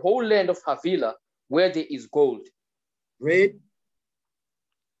compasses the whole land of Havilah, where there is gold. Great.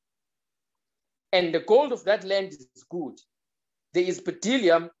 And the gold of that land is good. There is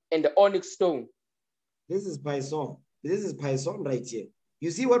bdellium and the onyx stone. This is Pison. This is Pison right here. You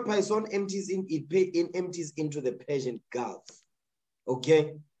see what Pison empties in? It empties into the Persian Gulf.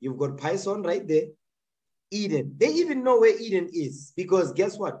 Okay, you've got Pison right there. Eden. They even know where Eden is, because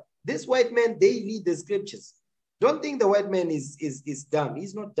guess what? This white man, they read the scriptures. Don't think the white man is dumb.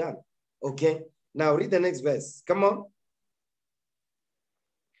 He's not dumb. Okay, now read the next verse. Come on.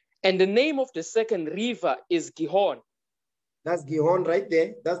 And the name of the second river is Gihon. That's Gihon right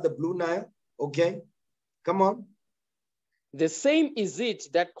there. That's the Blue Nile. Okay, come on. The same is it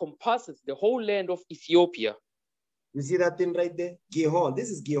that compasses the whole land of Ethiopia. You see that thing right there? Gihon. This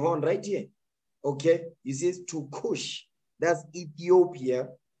is Gihon right here. Okay, you see it's to Cush. That's Ethiopia.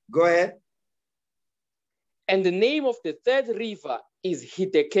 Go ahead. And the name of the third river is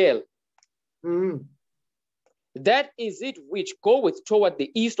Hiddekel. That is it which goeth toward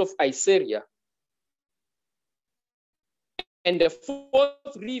the east of Assyria. And the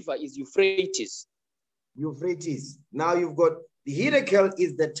fourth river is Euphrates. Euphrates. Now you've got the Hiddekel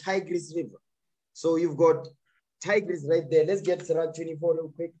is the Tigris River. So you've got Tigris right there. Let's get Sirach 24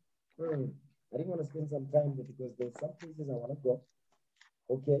 real quick. I didn't want to spend some time there because there's some places I want to go.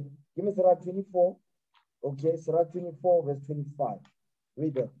 Okay, give me Sirach 24. Okay, Sirach 24, verse 25.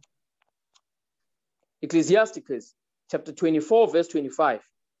 Read that. Ecclesiasticus chapter 24, verse 25.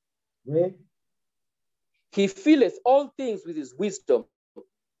 Read. He filleth all things with his wisdom,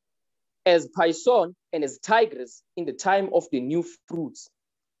 as Pison and as Tigris in the time of the new fruits.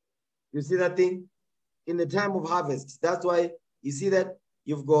 You see that thing? In the time of harvest. That's why you see that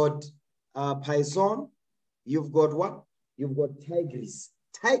you've got Pison, you've got what? You've got Tigris.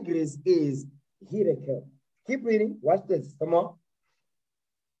 Tigris is Hiddekel. Keep reading. Watch this. Come on.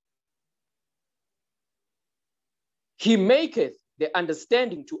 He maketh the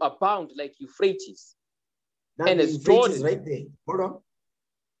understanding to abound like Euphrates. That's and the as Euphrates Jordan. right there. Hold on.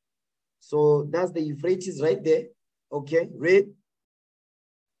 So that's the Euphrates right there. Okay, read.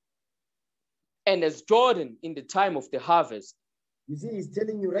 And as Jordan in the time of the harvest. You see, he's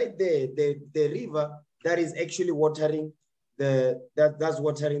telling you right there, the river that is actually watering that's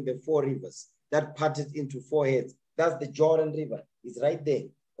watering the 4 rivers that parted into 4 heads. That's the Jordan River. It's right there.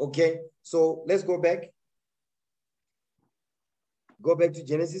 Okay, so let's go back. Go back to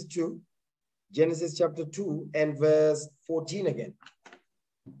Genesis 2. Genesis chapter 2 and verse 14 again.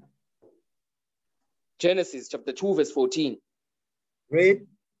 Genesis chapter 2, verse 14. Read.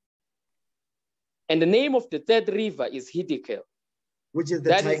 And the name of the third river is Hiddekel. Which is the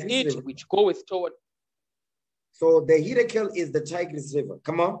that Tigris is it River. which goeth toward. So the Hiddekel is the Tigris River.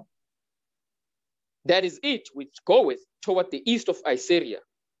 Come on. That is it which goeth toward the east of Assyria.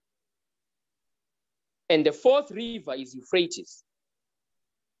 And the fourth river is Euphrates.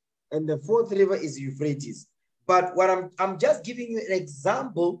 And the fourth river is Euphrates. But what I'm just giving you an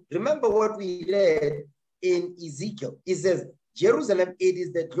example. Remember what we read in Ezekiel. It says, Jerusalem, it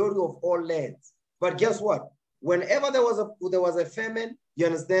is the glory of all lands. But guess what? Whenever there was a famine, you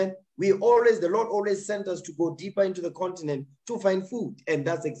understand, the Lord always sent us to go deeper into the continent to find food. And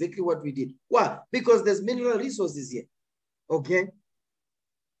that's exactly what we did. Why? Because there's mineral resources here. Okay?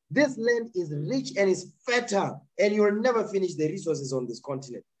 This land is rich and is fertile, and you'll never finish the resources on this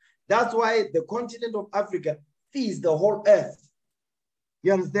continent. That's why the continent of Africa feeds the whole earth.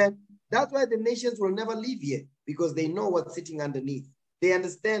 You understand? That's why the nations will never leave here, because they know what's sitting underneath. They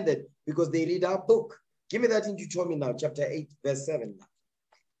understand that because they read our book. Give me that in Deuteronomy now, chapter 8, verse 7.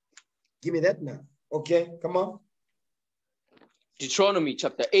 Give me that now. Okay, come on. Deuteronomy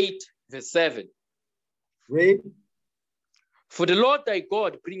chapter 8, verse 7. Read. For the Lord thy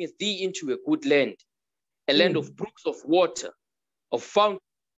God bringeth thee into a good land, a land of brooks of water, of fountains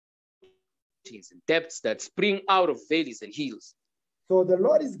and depths that spring out of valleys and hills. So the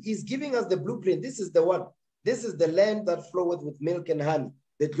Lord is giving us the blueprint. This is the one. This is the land that floweth with milk and honey,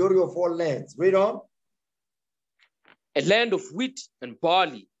 the glory of all lands. Read on. A land of wheat and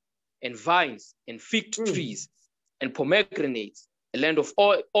barley and vines and fig trees and pomegranates, a land of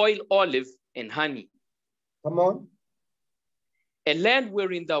oil, olive, and honey. Come on. A land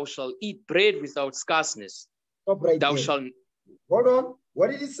wherein thou shalt eat bread without scarceness. Stop right thou there. shalt. Hold on.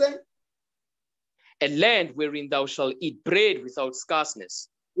 What did he say? a land wherein thou shalt eat bread without scarceness.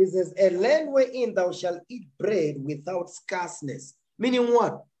 It says, a land wherein thou shalt eat bread without scarceness. Meaning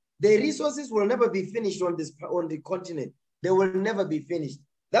what? The resources will never be finished on the continent. They will never be finished.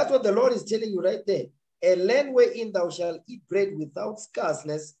 That's what the Lord is telling you right there. A land wherein thou shalt eat bread without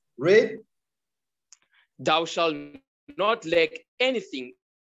scarceness. Read. Thou shalt not lack anything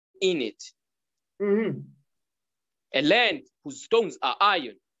in it. A land whose stones are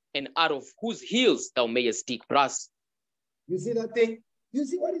iron, and out of whose hills thou mayest dig brass. You see that thing? You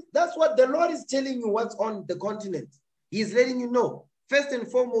see what? That's what the Lord is telling you what's on the continent. He's letting you know. First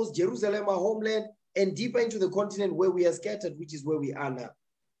and foremost, Jerusalem, our homeland, and deeper into the continent where we are scattered, which is where we are now.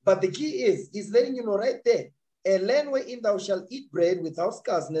 But the key is, he's letting you know right there, a land wherein thou shalt eat bread without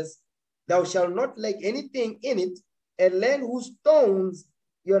scarceness, thou shalt not lack anything in it, a land whose stones,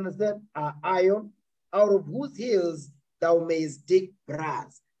 you understand, are iron, out of whose hills thou mayest dig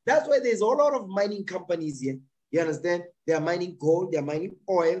brass. That's why there's a lot of mining companies here. You understand? They are mining gold, they are mining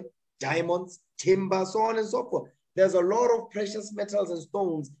oil, diamonds, timber, so on and so forth. There's a lot of precious metals and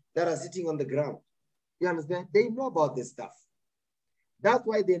stones that are sitting on the ground. You understand? They know about this stuff. That's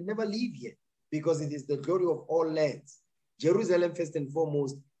why they never leave here, because it is the glory of all lands. Jerusalem first and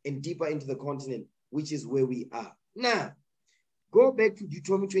foremost, and deeper into the continent, which is where we are. Now, go back to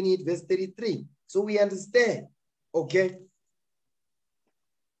Deuteronomy 28, verse 33. So we understand, okay?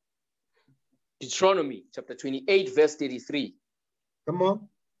 Deuteronomy chapter 28, verse 33. Come on.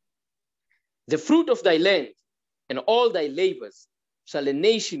 The fruit of thy land and all thy labors shall a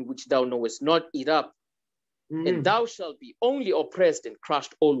nation which thou knowest not eat up, and thou shalt be only oppressed and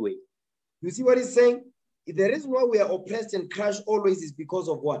crushed always. You see what he's saying? The reason why we are oppressed and crushed always is because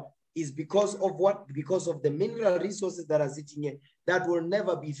of what? Is because of what? Because of the mineral resources that are sitting here that will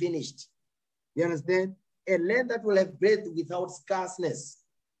never be finished. You understand? A land that will have bread without scarceness.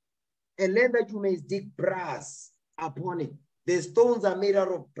 A land that you may dig brass upon it. The stones are made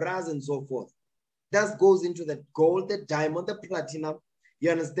out of brass and so forth. That goes into the gold, the diamond, the platinum.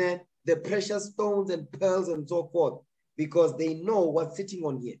 You understand? The precious stones and pearls and so forth. Because they know what's sitting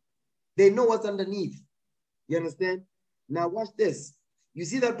on here. They know what's underneath. You understand? Now watch this. You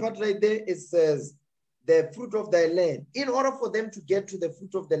see that part right there? It says, the fruit of thy land. In order for them to get to the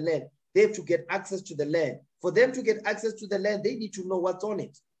fruit of the land, they have to get access to the land. For them to get access to the land, they need to know what's on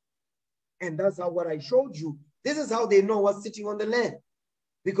it. And that's how what I showed you. This is how they know what's sitting on the land.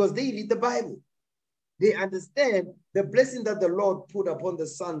 Because they read the Bible. They understand the blessing that the Lord put upon the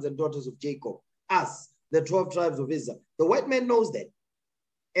sons and daughters of Jacob. Us, the 12 tribes of Israel. The white man knows that.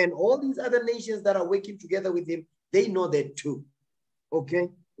 And all these other nations that are working together with him, they know that too. Okay,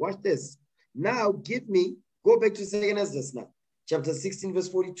 watch this. Now go back to 2nd Ezra now. Chapter 16, verse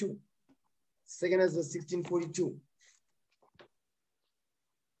 42. 2nd Ezra 16, 42.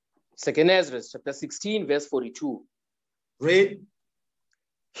 2nd Ezra chapter 16, verse 42. Read.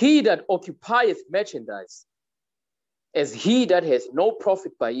 He that occupieth merchandise, as he that hath no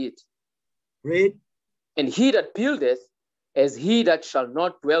profit by it. Read. And he that buildeth, as he that shall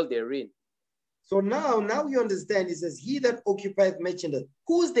not dwell therein. So now you understand. It says, he that occupieth merchandise.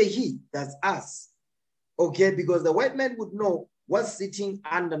 Who's the he? That's us. Okay, because the white man would know what's sitting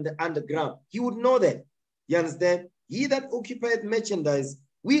under the underground. He would know that. You understand? He that occupieth merchandise,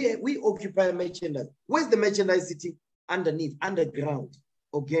 we occupy merchandise. Where's the merchandise sitting? Underneath, underground.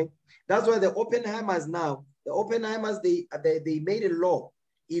 Okay, that's why the Oppenheimers now, they made a law.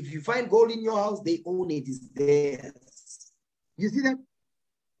 If you find gold in your house, they own it. It's theirs. You see that?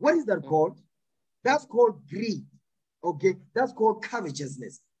 What is that called? That's called greed. Okay, that's called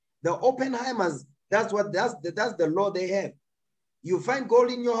covetousness. The Oppenheimers, that's the law they have. You find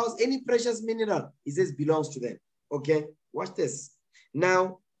gold in your house, any precious mineral, it says belongs to them. Okay, watch this.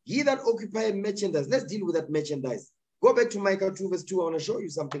 Now, he that occupies merchandise, let's deal with that merchandise. Go back to Micah 2 verse 2. I want to show you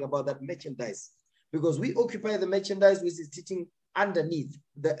something about that merchandise. Because we occupy the merchandise which is sitting underneath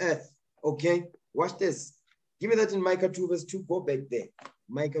the earth. Okay, watch this. Give me that in Micah 2 verse 2. Go back there.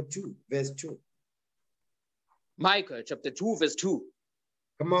 Micah 2 verse 2. Micah chapter 2 verse 2.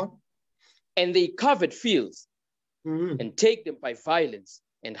 Come on. And they covered fields and take them by violence,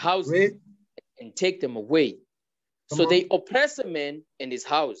 and houses and take them away. So they oppress a man and his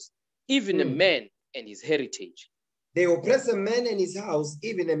house, even a man and his heritage. They oppress a man and his house,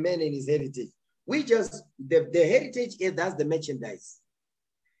 even a man and his heritage. The heritage is, that's the merchandise.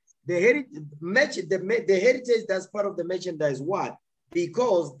 The heritage, that's part of the merchandise. Why?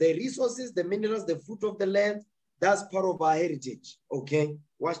 Because the resources, the minerals, the fruit of the land, that's part of our heritage. Okay,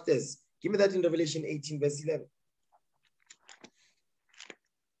 watch this. Give me that in Revelation 18 verse 11.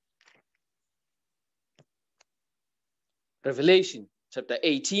 Revelation chapter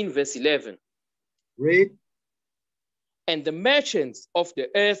 18 verse 11. Read. And the merchants of the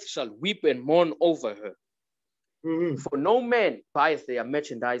earth shall weep and mourn over her. For no man buys their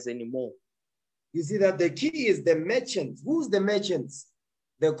merchandise anymore. You see that the key is the merchants. Who's the merchants?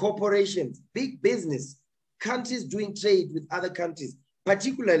 The corporations, big business, countries doing trade with other countries,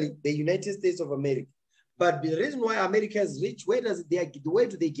 particularly the United States of America. But the reason why America is rich, where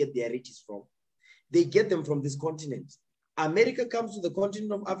do they get their riches from? They get them from this continent. America comes to the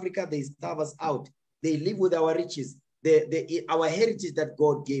continent of Africa, they starve us out. They live with our riches, our heritage that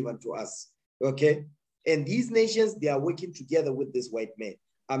God gave unto us, okay? And these nations, they are working together with this white man,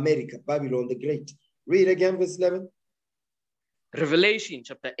 America, Babylon the Great. Read again, verse 11. Revelation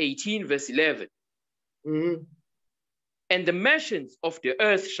chapter 18, verse 11. And the merchants of the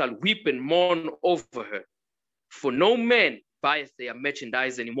earth shall weep and mourn over her, for no man buys their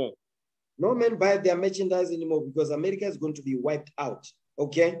merchandise anymore. No man buys their merchandise anymore because America is going to be wiped out,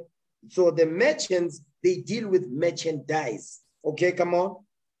 okay? So the merchants, they deal with merchandise, okay? Come on.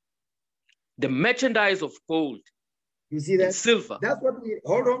 The merchandise of gold. You see that? And silver. That's what we,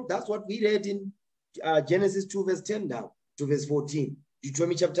 hold on, that's what we read in Genesis 2, verse 10 down to verse 14.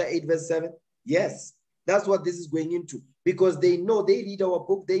 Deuteronomy chapter 8, verse 7. Yes, that's what this is going into. Because they know, they read our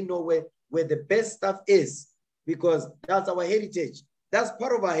book, they know where the best stuff is. Because that's our heritage. That's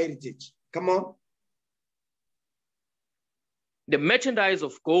part of our heritage. Come on. The merchandise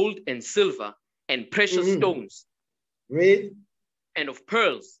of gold and silver and precious stones. Read. And of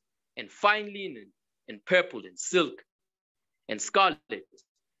pearls and fine linen and purple and silk and scarlet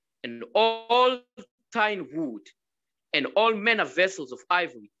and all fine wood and all manner of vessels of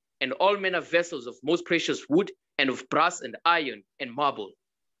ivory and all manner of vessels of most precious wood and of brass and iron and marble.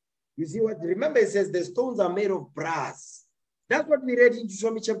 You see what? Remember, it says the stones are made of brass. That's what we read in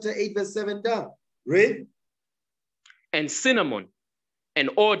Deuteronomy chapter 8, verse 7 down. Read. And cinnamon and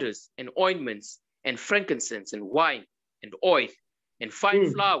odors and ointments and frankincense and wine and oil and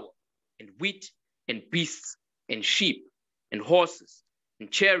fine flour and wheat and beasts and sheep and horses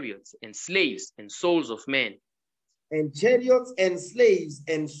and chariots and slaves and souls of men. And chariots and slaves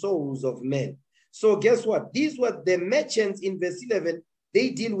and souls of men. So guess what? These were the merchants in verse 11. They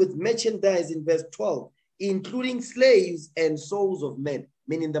deal with merchandise in verse 12, including slaves and souls of men,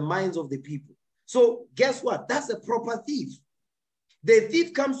 meaning the minds of the people. So guess what? That's a proper thief. The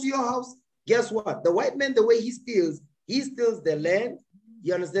thief comes to your house. Guess what? The white man, the way he steals the land.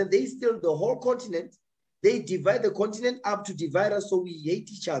 You understand? They steal the whole continent. They divide the continent up to divide us so we hate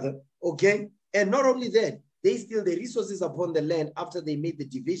each other, okay? And not only that, they steal the resources upon the land after they made the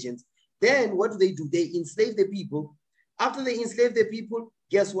divisions. Then what do? They enslave the people. After they enslave the people,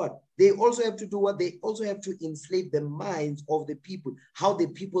 guess what? They also have to do what? They also have to enslave the minds of the people, how the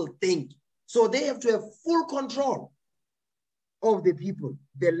people think. So they have to have full control of the people,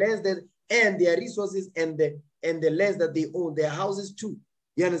 the lands that, and their resources and the lands that they own, their houses too.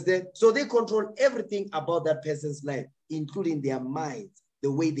 You understand? So they control everything about that person's life, including their minds,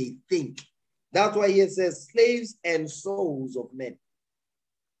 the way they think. That's why he says slaves and souls of men.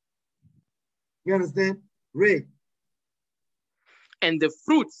 You understand? Read. And the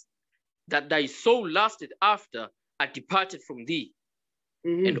fruits that thy soul lusted after are departed from thee.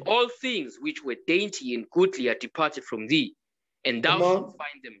 And all things which were dainty and goodly are departed from thee. And thou shalt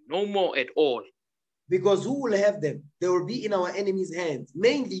find them no more at all. Because who will have them? They will be in our enemies' hands.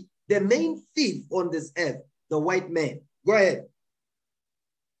 Mainly, the main thief on this earth, the white man. Go ahead.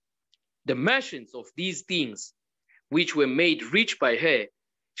 The merchants of these things, which were made rich by her,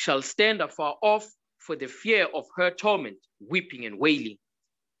 shall stand afar off for the fear of her torment, weeping and wailing.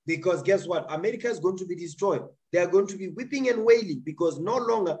 Because guess what? America is going to be destroyed. They are going to be weeping and wailing because no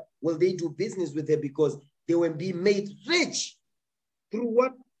longer will they do business with her because they will be made rich. Through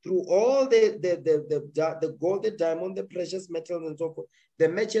what? Through all the gold, the diamond, the precious metals and so forth. The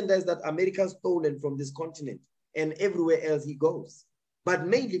merchandise that America has stolen from this continent and everywhere else he goes. But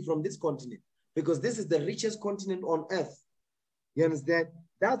mainly from this continent because this is the richest continent on earth. You understand?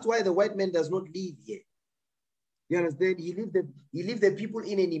 That's why the white man does not live here. You understand? He leave the people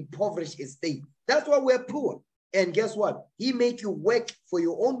in an impoverished estate. That's why we're poor. And guess what? He make you work for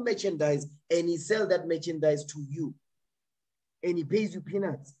your own merchandise and he sell that merchandise to you. And he pays you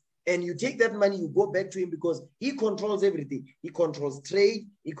peanuts. And you take that money, you go back to him because he controls everything. He controls trade,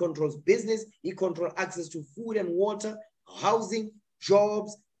 he controls business, he controls access to food and water, housing,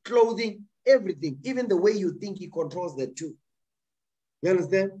 jobs, clothing, everything. Even the way you think, he controls that too. You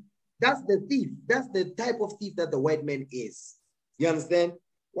understand? That's the thief. That's the type of thief that the white man is. You understand?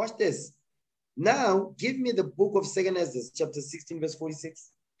 Watch this. Now, give me the book of 2 Ezra, chapter 16, verse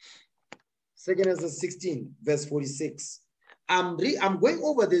 46. 2 Ezra 16, verse 46. I'm going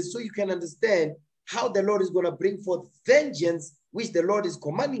over this so you can understand how the Lord is going to bring forth vengeance, which the Lord is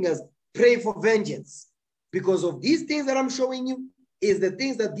commanding us, pray for vengeance. Because of these things that I'm showing you is the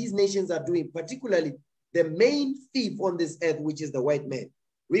things that these nations are doing, particularly the main thief on this earth, which is the white man.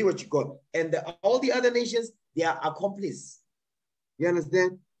 Read what you got. And all the other nations, they are accomplices. You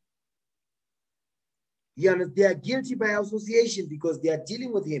understand? They are guilty by association because they are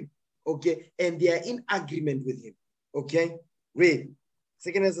dealing with him, okay? And they are in agreement with him, okay? Read.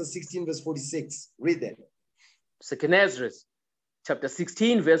 2 Ezra 16, verse 46. Read that. 2 Ezra, chapter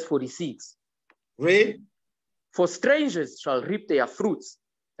 16, verse 46. Read. For strangers shall reap their fruits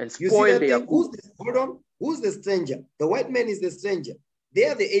and spoil their goods. Hold on. Who's the stranger? The white man is the stranger. They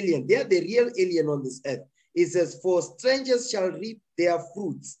are the alien. They are the real alien on this earth. It says, for strangers shall reap their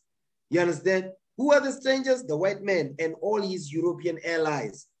fruits. You understand? Who are the strangers? The white man and all his European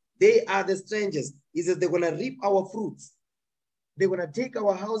allies. They are the strangers. He says they're going to reap our fruits. They're going to take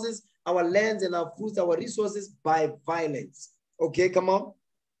our houses, our lands, and our fruits, our resources by violence. Okay, come on.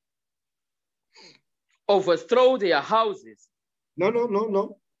 Overthrow their houses.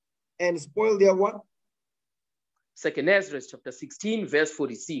 No. And spoil their what? 2 Ezra chapter 16, verse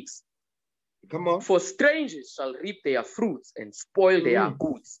 46. Come on. For strangers shall reap their fruits and spoil their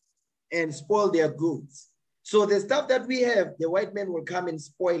goods. And spoil their goods. So the stuff that we have, the white man will come and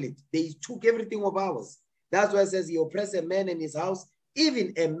spoil it. They took everything of ours. That's why it says he oppressed a man and his house,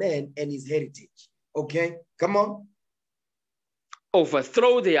 even a man and his heritage. Okay, come on.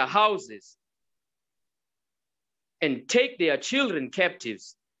 Overthrow their houses and take their children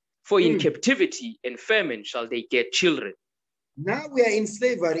captives. For in captivity and famine shall they get children. Now we are in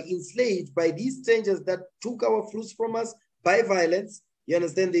slavery, enslaved by these strangers that took our fruits from us by violence. You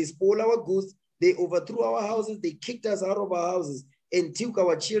understand? They stole our goods. They overthrew our houses. They kicked us out of our houses and took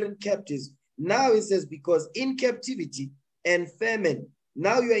our children captives. Now it says, because in captivity and famine,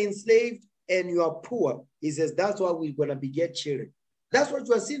 now you are enslaved and you are poor. He says, that's why we're going to beget children. That's what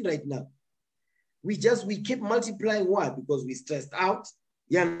you are seeing right now. We keep multiplying. Why? Because we're stressed out.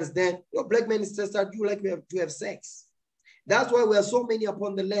 You understand? Your black man is stressed out. You like to have sex. That's why we are so many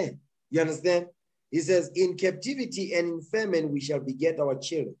upon the land. You understand? He says, in captivity and in famine, we shall beget our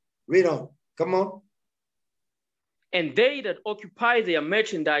children. Read on. Come on. And they that occupy their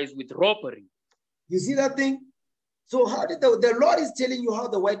merchandise with robbery. You see that thing? So how did the Lord is telling you how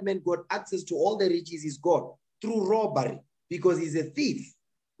the white man got access to all the riches he's got? Through robbery, because he's a thief.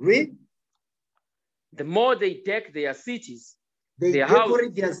 Read. The more they deck their cities, they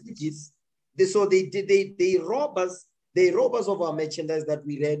decorate their cities. They rob us. They rob us of our merchandise that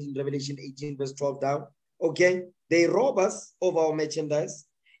we read in Revelation 18, verse 12 down. Okay, they rob us of our merchandise,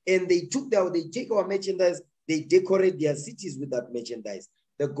 and they take our merchandise. They decorate their cities with that merchandise.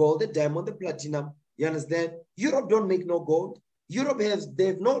 The gold, the diamond, the platinum. You understand? Europe don't make no gold. Europe they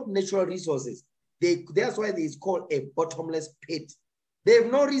have no natural resources. That's why it's called a bottomless pit. They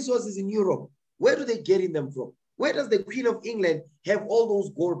have no resources in Europe. Where do they get them from? Where does the Queen of England have all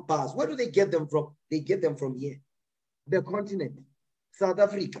those gold bars? Where do they get them from? They get them from here. The continent, South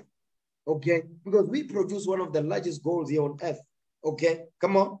Africa, okay? Because we produce one of the largest golds here on earth, okay?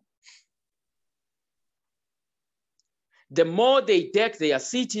 Come on. The more they deck their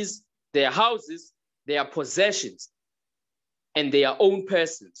cities, their houses, their possessions, and their own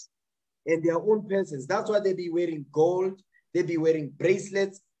persons. And their own persons. That's why they be wearing gold, they be wearing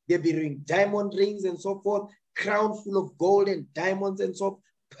bracelets, they be wearing diamond rings and so forth, crown full of gold and diamonds and so forth,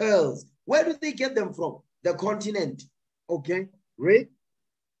 pearls. Where do they get them from? The continent. Okay, read.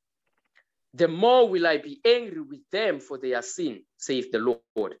 The more will I be angry with them for their sin, saith the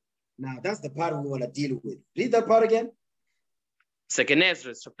Lord. Now that's the part we want to deal with. Read that part again. 2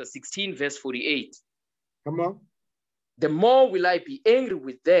 Ezra chapter 16, verse 48. Come on. The more will I be angry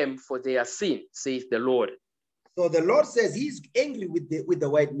with them for their sin, saith the Lord. So the Lord says he's angry with the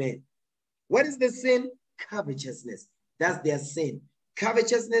white man. What is the sin? Covetousness. That's their sin.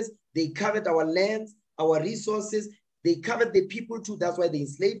 Covetousness, they covet our lands, our resources. They covet the people too. That's why they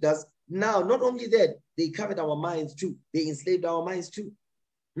enslaved us. Now, not only that, they covet our minds too. They enslaved our minds too.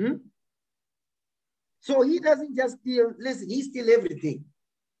 So he doesn't just steal, listen, he steals everything.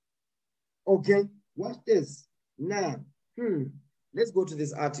 Okay, watch this. Now, let's go to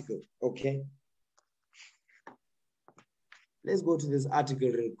this article, okay? Let's go to this article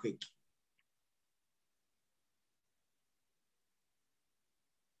real quick.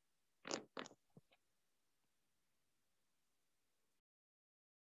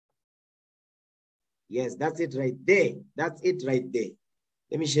 Yes, that's it right there. That's it right there.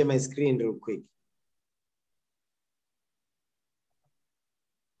 Let me share my screen real quick.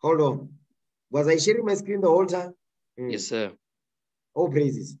 Hold on. Was I sharing my screen the whole time? Yes, sir. Oh,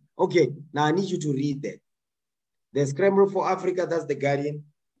 praises. Okay, now I need you to read that. The Scramble for Africa, that's the Guardian.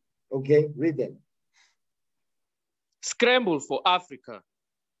 Okay, read that. Scramble for Africa.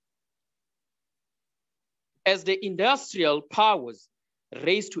 As the industrial powers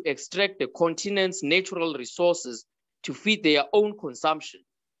race to extract the continent's natural resources to feed their own consumption,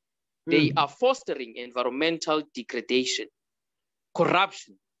 they are fostering environmental degradation,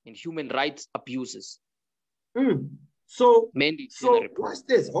 corruption, and human rights abuses. So watch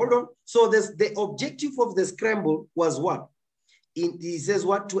this. Hold on. So the objective of the scramble was what? He says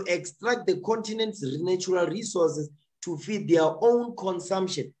what? To extract the continent's natural resources to feed their own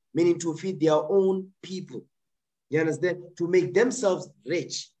consumption, meaning to feed their own people. You understand? To make themselves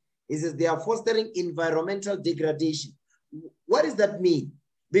rich. He says they are fostering environmental degradation. What does that mean?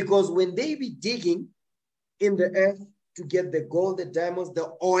 Because when they be digging in the earth to get the gold, the diamonds,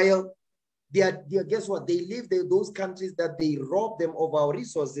 the oil, they are guess what? They leave those countries that they rob them of our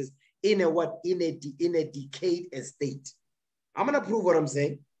resources in a decayed state. I'm gonna prove what I'm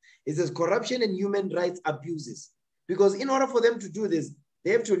saying. It says corruption and human rights abuses. Because in order for them to do this,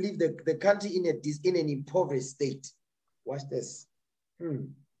 they have to leave the country in an impoverished state. Watch this.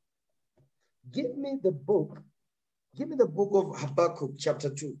 Give me the book of Habakkuk chapter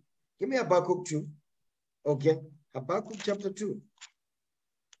 2. Give me Habakkuk 2. Okay, Habakkuk chapter 2.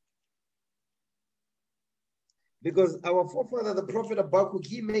 Because our forefather, the prophet Habakkuk,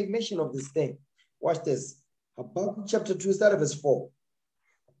 he made mention of this thing. Watch this. Habakkuk chapter 2, start at verse 4.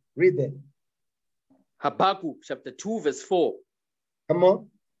 Read that. Habakkuk chapter 2, verse 4. Come on.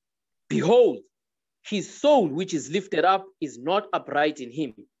 Behold, his soul which is lifted up is not upright in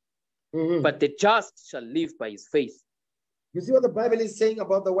him, but the just shall live by his faith. You see what the Bible is saying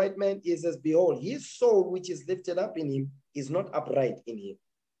about the white man? It says, behold, his soul which is lifted up in him is not upright in him.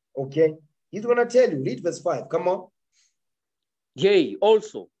 Okay? He's going to tell you. Read verse 5. Come on. Yea,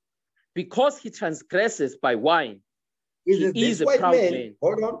 also, because he transgresses by wine, he is a proud man.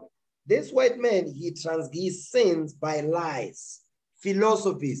 Hold on. This white man, he sins by lies,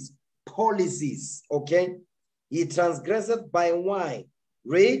 philosophies, policies, okay? He transgresseth by wine.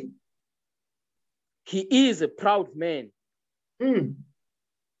 Read. He is a proud man.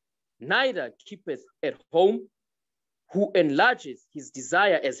 Neither keepeth at home, who enlarges his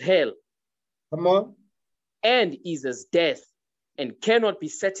desire as hell. Come on. And is as death, and cannot be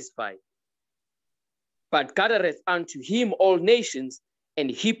satisfied. But gathereth unto him all nations, and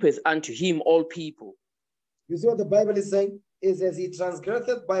heapeth unto him all people. You see what the Bible is saying? It says he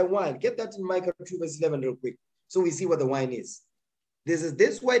transgresseth by wine. Get that in Micah 2 verse 11 real quick. So we see what the wine is.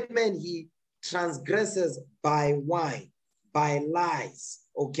 This white man, he transgresses by wine, by lies.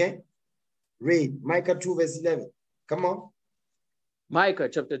 Okay? Read Micah 2 verse 11. Come on. Micah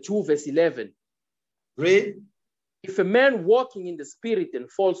chapter 2 verse 11. Read. If a man walking in the spirit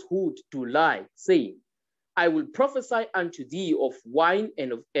and falsehood do lie, saying, I will prophesy unto thee of wine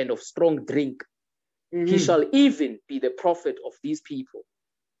and of strong drink, he shall even be the prophet of these people.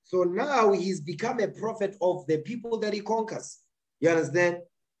 So now he's become a prophet of the people that he conquers. You understand?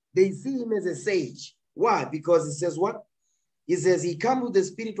 They see him as a sage. Why? Because it says what? He says he comes with the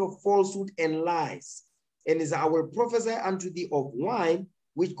spirit of falsehood and lies. And is I will prophesy unto thee of wine,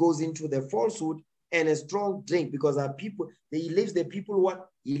 which goes into the falsehood, and a strong drink, because our people, he leaves the people what?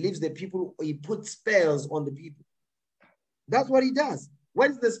 He leaves the people, he puts spells on the people. That's what he does. What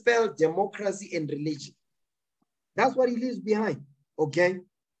is the spell? Democracy and religion. That's what he leaves behind, okay?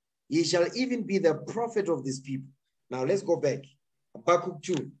 He shall even be the prophet of these people. Now let's go back. Habakkuk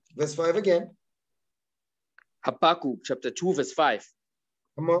 2, verse 5 again. Habakkuk chapter 2, verse 5.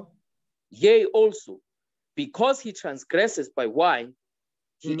 Come on. Yea, also, because he transgresses by wine,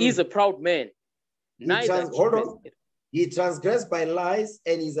 he is a proud man. Hold on. He transgressed by lies,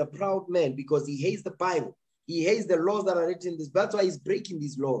 and he's a proud man because he hates the Bible. He hates the laws that are written in this. That's why he's breaking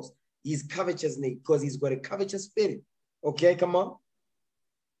these laws. He's covetous because he's got a covetous spirit. Okay, come on.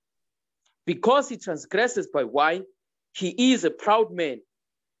 Because he transgresses by wine, he is a proud man,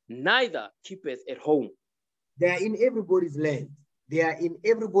 neither keepeth at home. They are in everybody's land. They are in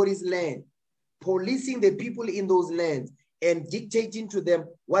everybody's land, policing the people in those lands and dictating to them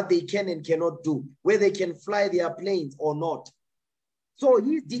what they can and cannot do, where they can fly their planes or not. So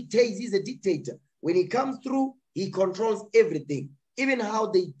he dictates, he's a dictator. When he comes through, he controls everything, even how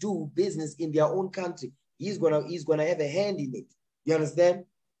they do business in their own country. He's gonna have a hand in it. You understand?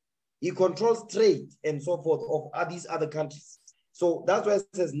 He controls trade and so forth of these other countries. So that's why it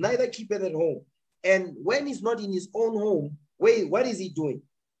says, neither keepeth at home. And when he's not in his own home, wait, what is he doing?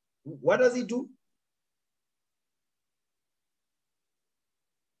 What does he do?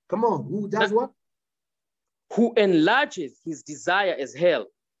 Come on, who does what? Who enlarges his desire as hell.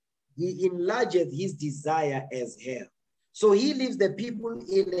 he enlargeth his desire as hell. So he leaves the people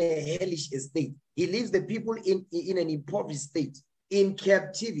in a hellish state. He leaves the people in an impoverished state, in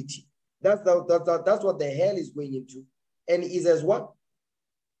captivity. That's what the hell is going into. And is as what?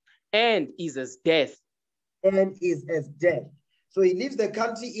 And is as death. And is as death. So he leaves the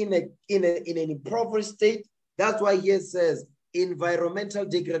country in an impoverished state. That's why he says environmental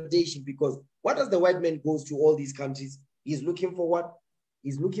degradation, because what does the white man goes to all these countries? He's looking for what?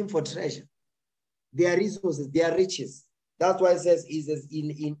 He's looking for treasure. Their resources, their riches. That's why it says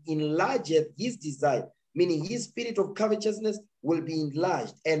enlargeth his desire, meaning his spirit of covetousness will be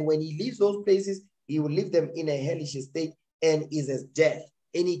enlarged. And when he leaves those places, he will leave them in a hellish state and is as death.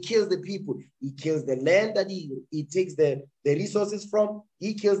 And he kills the people. He kills the land that he takes the resources from.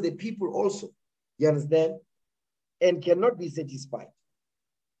 He kills the people also. You understand? And cannot be satisfied.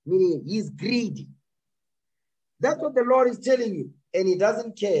 Meaning he's greedy. That's what the Lord is telling you. And he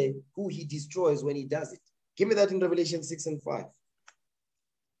doesn't care who he destroys when he does it. Give me that in Revelation 6 and 5.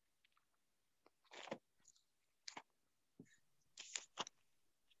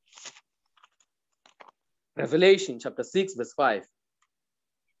 Revelation chapter 6, verse 5.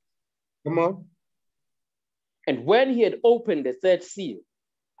 Come on. And when he had opened the third seal,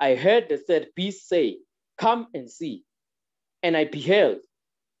 I heard the third beast say, "Come and see." And I beheld,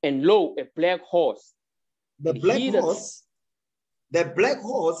 and lo, a black horse. The black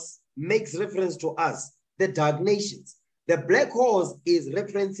horse makes reference to us, the dark nations. The black horse is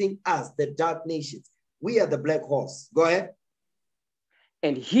referencing us, the dark nations. We are the black horse. Go ahead.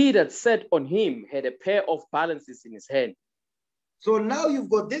 And he that sat on him had a pair of balances in his hand. So now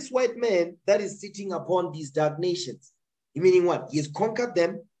you've got this white man that is sitting upon these dark nations. Meaning what? He's conquered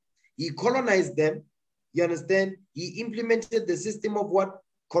them. He colonized them. You understand? He implemented the system of what?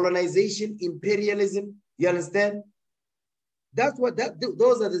 Colonization, imperialism. You understand? That's what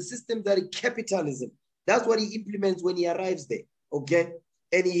those are the systems that are capitalism. That's what he implements when he arrives there. Okay?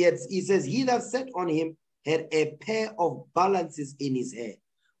 And he says, he that sat on him had a pair of balances in his hand.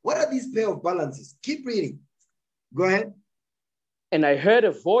 What are these pair of balances? Keep reading. Go ahead. And I heard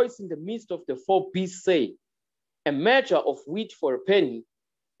a voice in the midst of the four beasts say, a measure of wheat for a penny,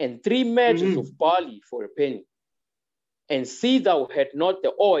 and 3 measures of barley for a penny. And see thou had not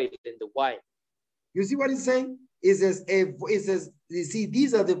the oil and the wine. You see what he's saying? It says, you see,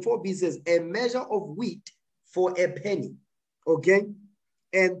 these are the 4 beasts, a measure of wheat for a penny. Okay?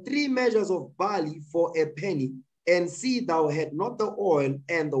 And 3 measures of barley for a penny. And see thou had not the oil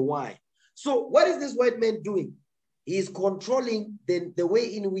and the wine. So what is this white man doing? He's controlling the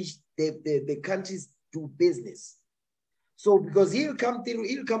way in which the countries do business. So because he'll come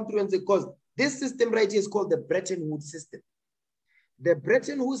through and say, because this system right here is called the Bretton Woods system. The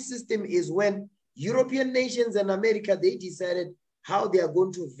Bretton Woods system is when European nations and America, they decided how they are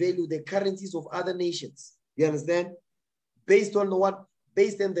going to value the currencies of other nations. You understand? Based on what?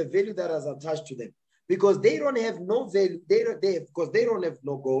 Based on the value that is attached to them. Because they don't have no value, because they don't have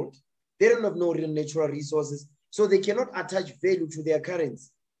no gold, they don't have no real natural resources, so they cannot attach value to their currency.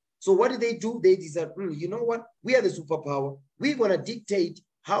 So what do? They decide, you know what? We are the superpower. We're going to dictate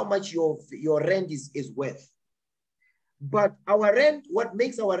how much your rent is worth. But our rent, what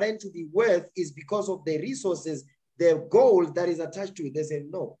makes our rent to be worth is because of the resources, the gold that is attached to it. They say,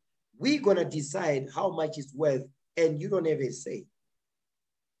 no, we're going to decide how much it's worth, and you don't have a say.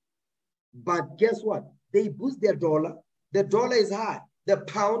 But guess what? They boost their dollar. The dollar is high. The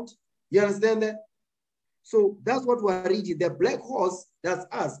pound, you understand that? So that's what we're reading. The black horse, that's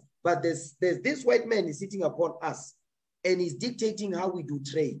us. But there's this white man is sitting upon us, and he's dictating how we do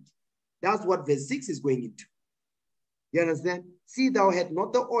trade. That's what verse 6 is going into. You understand? See, thou had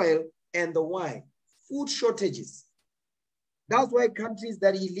not the oil and the wine, food shortages. That's why countries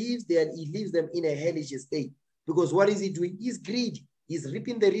that he leaves them in a hellish state. Because what is he doing? He's greedy. He's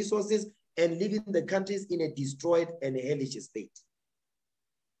reaping the resources and leaving the countries in a destroyed and a hellish state.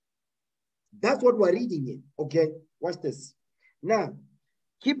 That's what we're reading here. Okay, watch this. Now,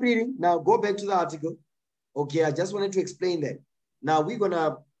 keep reading. Now, go back to the article. Okay, I just wanted to explain that. Now, we're going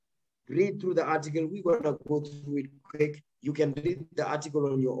to read through the article. We're going to go through it quick. You can read the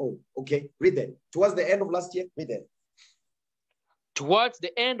article on your own. Okay, read that. Towards the end of last year, read that. Towards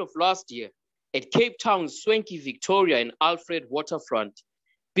the end of last year, at Cape Town's swanky Victoria and Alfred waterfront,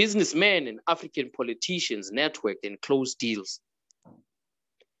 businessmen and African politicians networked and closed deals.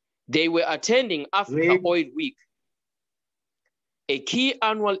 They were attending Africa Oil Week, a key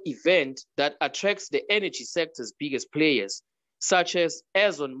annual event that attracts the energy sector's biggest players, such as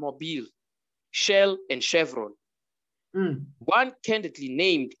ExxonMobil, Shell, and Chevron. One candidly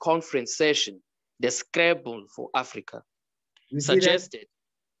named conference session, the Scrabble for Africa, suggested.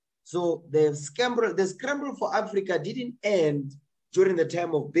 So the scramble for Africa didn't end during the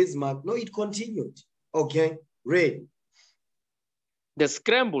time of Bismarck. No, it continued. Okay, read. The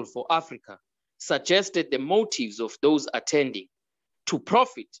scramble for Africa suggested the motives of those attending to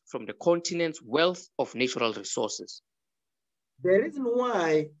profit from the continent's wealth of natural resources. The reason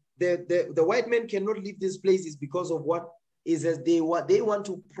why the white men cannot leave this place is because of what is as they want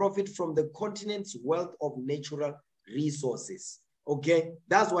to profit from the continent's wealth of natural resources. Okay,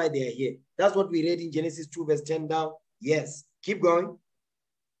 that's why they are here. That's what we read in Genesis 2 verse 10 down. Yes, keep going.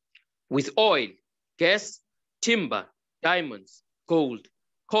 With oil, gas, timber, diamonds, gold,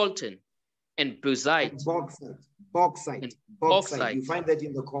 coltan, and bauxite. And bauxite. You find that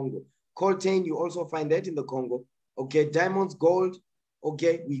in the Congo. Coltan, you also find that in the Congo. Okay, diamonds, gold.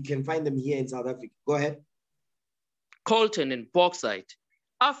 Okay, we can find them here in South Africa. Go ahead. Coltan and bauxite.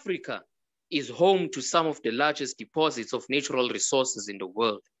 Africa is home to some of the largest deposits of natural resources in the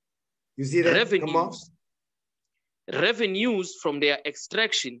world. You see that? Revenues from their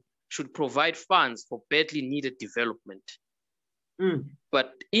extraction should provide funds for badly needed development,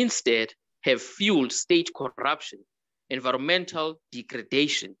 but instead have fueled state corruption, environmental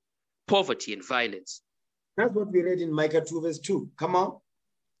degradation, poverty, and violence. That's what we read in Micah 2 verse 2. Come on.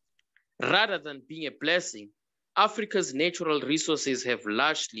 Rather than being a blessing, Africa's natural resources have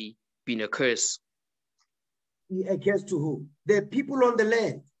largely been a curse. A curse to who? The people on the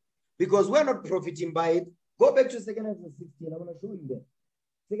land. Because we're not profiting by it. Go back to 2 Ezra 16. I want to show you that.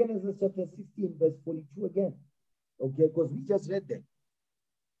 2 Ezra chapter 16 verse 42 again. Okay, because we just read that.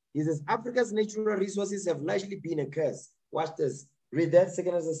 It says, Africa's natural resources have largely been a curse. Watch this. Read that, 2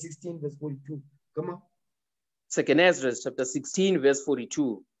 Ezra 16 verse 42. Come on. 2 Ezra chapter 16 verse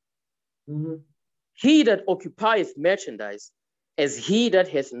 42. He that occupieth merchandise as he that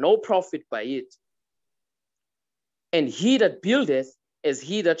hath no profit by it, and he that buildeth as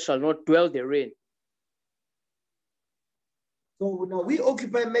he that shall not dwell therein. So now we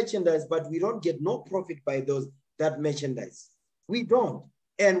occupy merchandise, but we don't get no profit by that merchandise. We don't.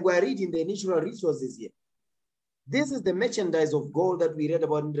 And we're reading the natural resources here. This is the merchandise of gold that we read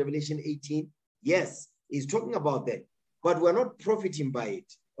about in Revelation 18. Yes, he's talking about that. But we're not profiting by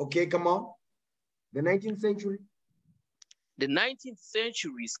it. Okay, come on. The 19th century. The 19th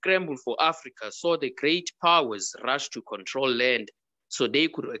century scramble for Africa saw the great powers rush to control land so they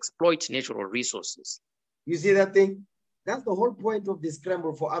could exploit natural resources. You see that thing? That's the whole point of the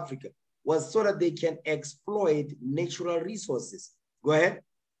scramble for Africa, was so that they can exploit natural resources. Go ahead.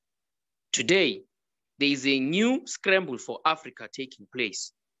 Today, there is a new scramble for Africa taking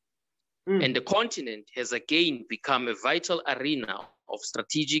place. And the continent has again become a vital arena of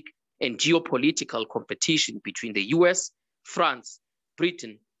strategic and geopolitical competition between the US, France,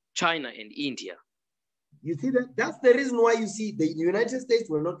 Britain, China, and India. You see that? That's the reason why you see the United States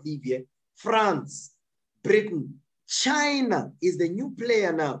will not leave here. France, Britain, China is the new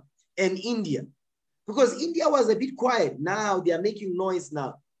player now, and India. Because India was a bit quiet. Now they are making noise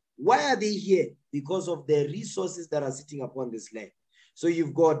now. Why are they here? Because of the resources that are sitting upon this land. So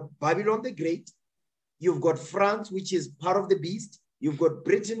you've got Babylon the Great. You've got France, which is part of the beast. You've got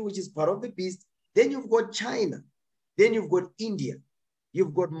Britain, which is part of the beast. Then you've got China. Then you've got India.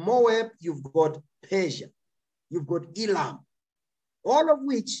 You've got Moab. You've got Persia. You've got Elam. All of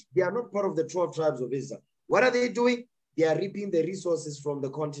which, they are not part of the 12 tribes of Israel. What are they doing? They are reaping the resources from the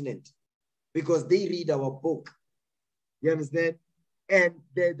continent because they read our book. You understand? And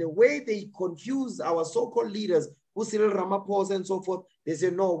the way they confuse our so-called leaders, who Cyril Ramaphosa and so forth, they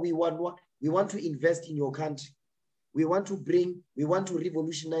say, no, we want to invest in your country. We want to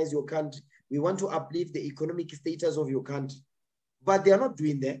revolutionize your country. We want to uplift the economic status of your country. But they are not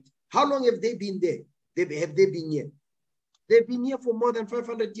doing that. How long have they been there? Have they been here? They've been here for more than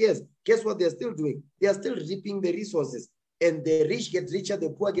 500 years. Guess what they're still doing? They are still reaping the resources. And the rich get richer,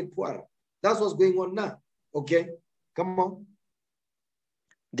 the poor get poorer. That's what's going on now. Okay? Come on.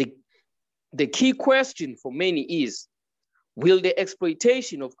 The key question for many is, will the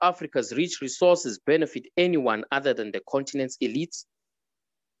exploitation of Africa's rich resources benefit anyone other than the continent's elites?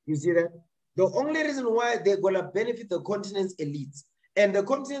 You see that? The only reason why they're going to benefit the continent's elites, and the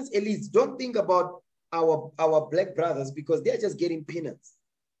continent's elites, don't think about our black brothers because they're just getting peanuts.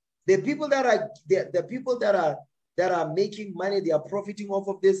 The people that are making money, they are profiting off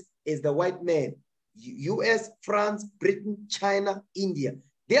of this is the white man. US, France, Britain, China, India.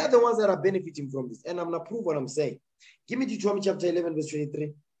 They are the ones that are benefiting from this. And I'm going to prove what I'm saying. Give me Deuteronomy chapter 11, verse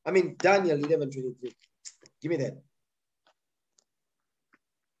 23. I mean, Daniel 11, 23. Give me that.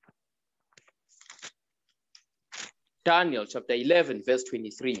 Daniel chapter 11, verse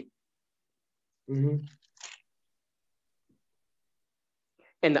 23.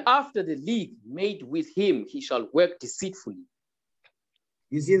 And after the league made with him, he shall work deceitfully.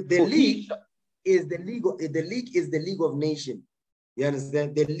 You see, the league is the league of nations. You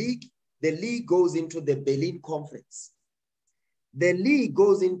understand? The league goes into the Berlin Conference. The league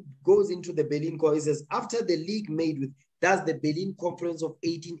goes into the Berlin Conference. It says after the league made with, that's the Berlin Conference of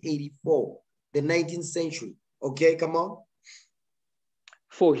 1884, the 19th century. Okay, come on.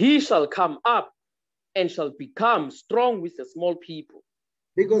 For he shall come up and shall become strong with the small people.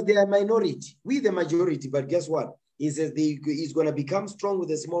 Because they are minority, we the majority, but guess what? He says he's going to become strong with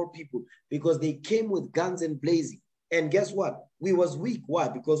the small people because they came with guns and blazing. And guess what? We was weak. Why?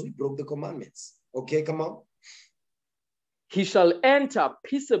 Because we broke the commandments. Okay, come on. He shall enter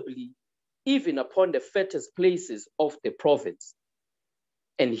peaceably even upon the fattest places of the province.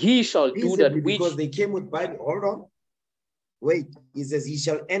 And he shall do that which... Because they came with Bible. Hold on. Wait, he says he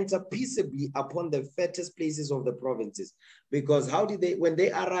shall enter peaceably upon the fattest places of the provinces. Because how did they, when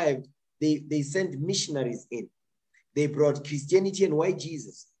they arrived, they sent missionaries in. They brought Christianity and white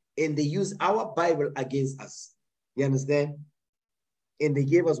Jesus. And they used our Bible against us. You understand? And they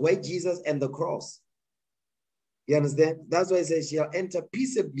gave us white Jesus and the cross. You understand? That's why it says shall enter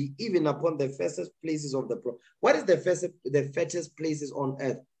peaceably even upon the fattest places of the province. What is the fattest places on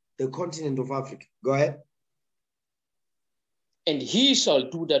earth? The continent of Africa. Go ahead. And he shall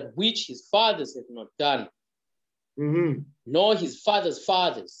do that which his fathers have not done, nor his fathers'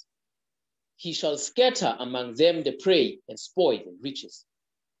 fathers. He shall scatter among them the prey and spoil the riches.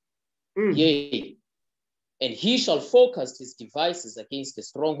 Yea, and he shall focus his devices against the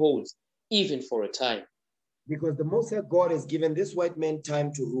strongholds, even for a time. Because the Most High God has given this white man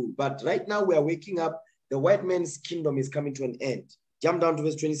time to rule. But right now we are waking up. The white man's kingdom is coming to an end. Jump down to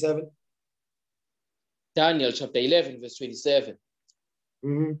verse 27. Daniel chapter 11, verse 27.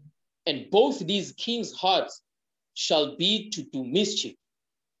 And both these kings' hearts shall be to do mischief,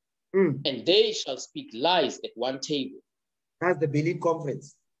 and they shall speak lies at one table. That's the Berlin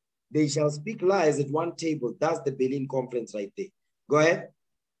Conference. They shall speak lies at one table. That's the Berlin Conference right there. Go ahead.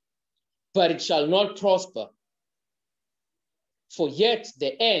 But it shall not prosper, for yet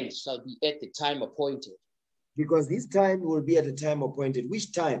the end shall be at the time appointed. Because this time will be at the time appointed.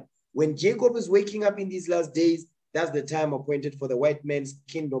 Which time? When Jacob is waking up in these last days, that's the time appointed for the white man's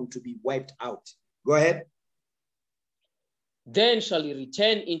kingdom to be wiped out. Go ahead. Then shall he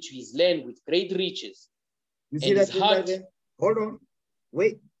return into his land with great riches. You see that thing right there? Hold on.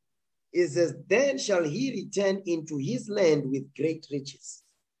 Wait. It says, then shall he return into his land with great riches.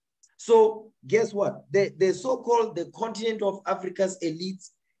 So guess what? The so-called the continent of Africa's elites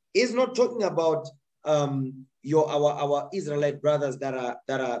is not talking about our Israelite brothers that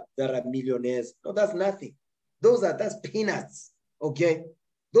are millionaires. No, that's nothing. That's peanuts. Okay,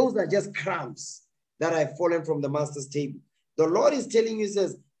 those are just crumbs that have fallen from the master's table. The Lord is telling you,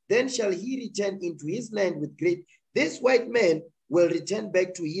 says, then shall he return into his land with great. This white man will return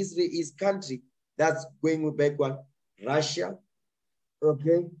back to his country. That's going back what? Russia.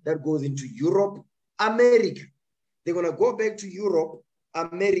 Okay, that goes into Europe, America. They're gonna go back to Europe,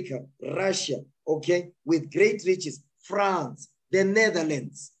 America, Russia, okay, with great riches. France, the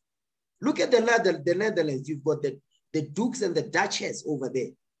Netherlands. Look at the Netherlands. You've got the dukes and the duchess over there.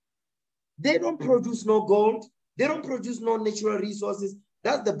 They don't produce no gold. They don't produce no natural resources.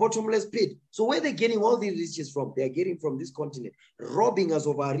 That's the bottomless pit. So where they're getting all these riches from? They're getting from this continent, robbing us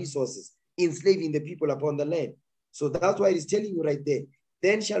of our resources, enslaving the people upon the land. So that's why it is telling you right there.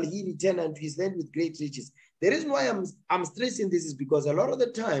 Then shall he return unto his land with great riches. The reason why I'm stressing this is because a lot of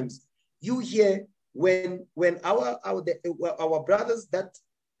the times you hear when our brothers that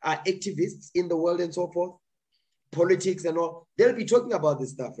are activists in the world and so forth, politics and all, they'll be talking about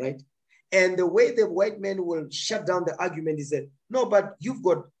this stuff, right? And the way the white man will shut down the argument is that, no, but you've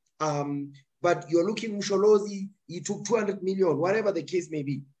got, but you're looking, Msholozi, he took 200 million, whatever the case may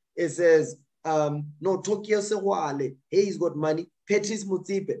be. It says, no, Tokyo Sewale, hey, he's got money. Patrice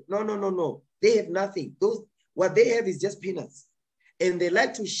Mutsipe, no. They have nothing. What they have is just peanuts. And they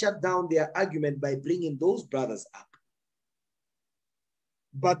like to shut down their argument by bringing those brothers up.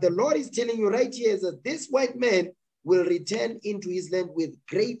 But the Lord is telling you right here is that this white man will return into his land with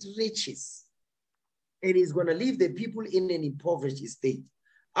great riches. And he's going to leave the people in an impoverished state.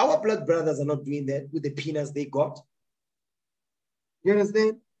 Our black brothers are not doing that with the peanuts they got. You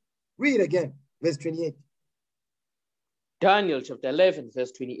understand? Read again, verse 28. Daniel chapter 11,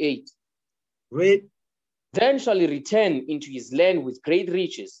 verse 28. Read. Then shall he return into his land with great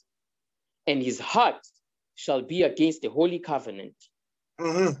riches, and his heart shall be against the holy covenant.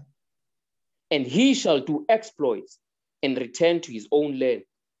 And he shall do exploits and return to his own land.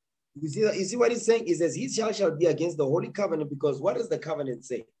 You see what he's saying? He says, his shall be against the holy covenant, because what does the covenant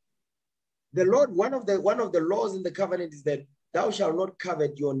say? The Lord, one of the laws in the covenant is that thou shalt not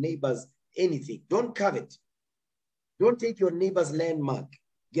covet your neighbor's anything. Don't covet. Don't take your neighbor's landmark.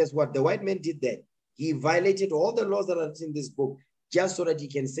 Guess what? The white man did that. He violated all the laws that are in this book just so that he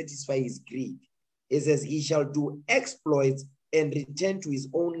can satisfy his greed. It says he shall do exploits and return to his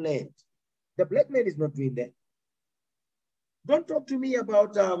own land. The black man is not doing that. Don't talk to me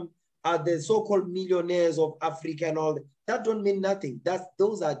about the so-called millionaires of Africa and all that. That don't mean nothing. That's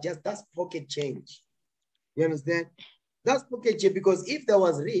pocket change. You understand? That's pocket change, because if there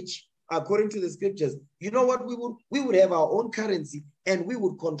was rich, according to the scriptures, you know what? We would have our own currency and we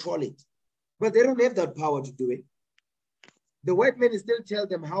would control it. But they don't have that power to do it. The white men still tell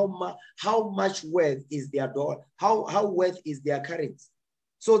them how much worth is their dollar, how worth is their currency.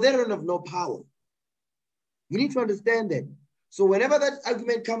 So they don't have no power. You need to understand that. So whenever that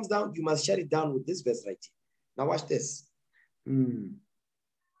argument comes down, you must shut it down with this verse right here. Now watch this.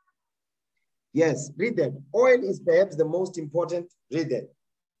 Yes, read that. Oil is perhaps the most important. Read that.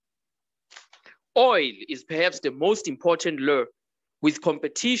 Oil is perhaps the most important lure, with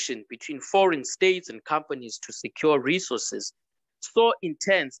competition between foreign states and companies to secure resources so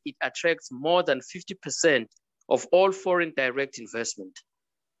intense it attracts more than 50% of all foreign direct investment.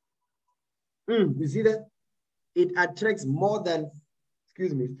 You see that? It attracts more than,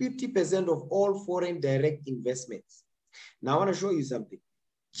 50% of all foreign direct investments. Now I want to show you something.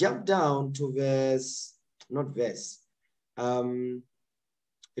 Jump down to read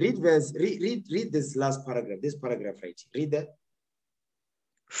this last paragraph, this paragraph right here. Read that.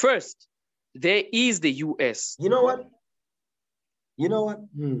 First, there is the US. You know what? You know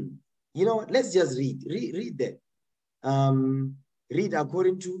what? Let's just read that. Read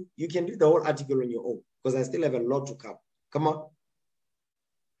according to, you can read the whole article on your own, because I still have a lot to cover. Come on.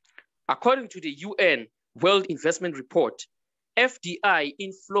 According to the UN World Investment Report, FDI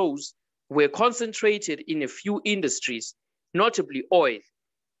inflows were concentrated in a few industries, notably oil,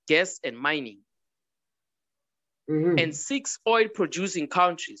 gas, and mining. And 6 oil-producing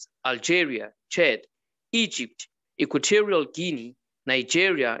countries, Algeria, Chad, Egypt, Equatorial Guinea,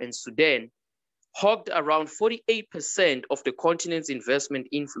 Nigeria, and Sudan, hogged around 48% of the continent's investment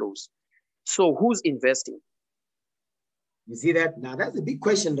inflows. So who's investing? You see that? Now that's a big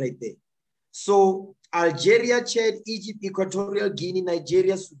question right there. So Algeria, Chad, Egypt, Equatorial Guinea,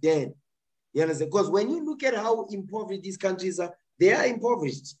 Nigeria, Sudan. You understand? Because when you look at how impoverished these countries are, they are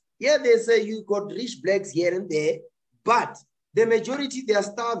impoverished. Yeah, they say you got rich blacks here and there, but the majority, they are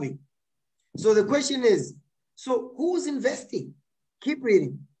starving. So the question is, so who's investing? Keep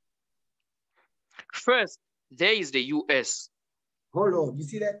reading. First, there is the US. Hold on, you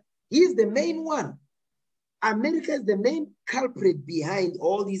see that? He's the main one. America is the main culprit behind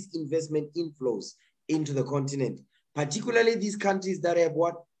all these investment inflows into the continent, particularly these countries that have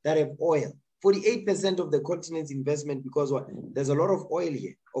what? That have oil. 48% of the continent's investment, because what? There's a lot of oil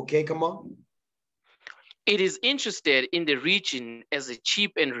here. Okay, come on. It is interested in the region as a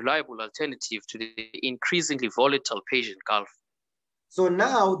cheap and reliable alternative to the increasingly volatile Persian Gulf. So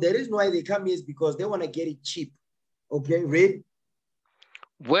now the reason why they come here is because they want to get it cheap. Okay, read.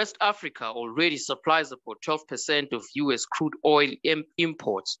 West Africa already supplies about 12% of US crude oil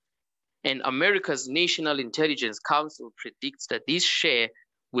imports, and America's National Intelligence Council predicts that this share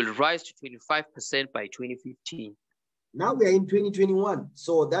will rise to 25% by 2015. Now we are in 2021,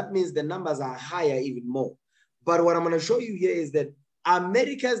 so that means the numbers are higher even more. But what I'm going to show you here is that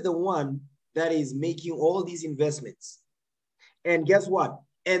America is the one that is making all these investments. And guess what?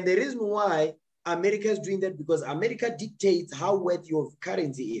 And the reason why America is doing that, because America dictates how worth your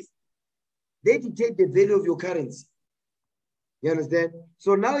currency is. They dictate the value of your currency. You understand?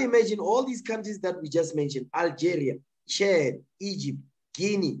 So now imagine all these countries that we just mentioned: Algeria, Chad, Egypt,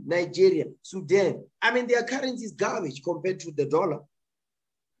 Guinea, Nigeria, Sudan. I mean, their currency is garbage compared to the dollar.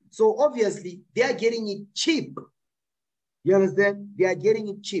 So obviously, they are getting it cheap. You understand? They are getting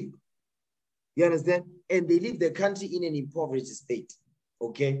it cheap. You understand? And they leave the country in an impoverished state.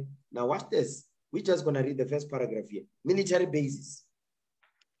 Okay? Now watch this. We're just going to read the first paragraph here. Military bases.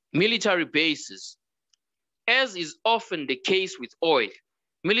 Military bases. As is often the case with oil,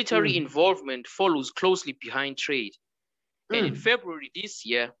 military involvement follows closely behind trade. And in February this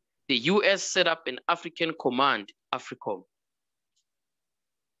year, the US set up an African command, AFRICOM.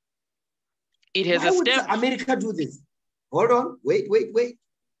 It has established... Why would America do this? Hold on, wait.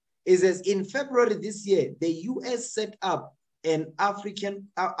 It says in February this year, the US set up an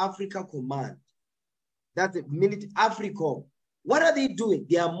Africa command. That's a military AFRICOM. What are they doing?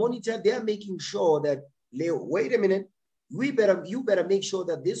 They are monitoring, they are making sure that, wait a minute, you better make sure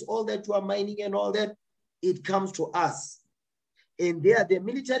that this, all that you are mining and all that, it comes to us. And the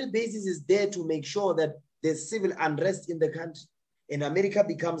military basis is there to make sure that there's civil unrest in the country. And America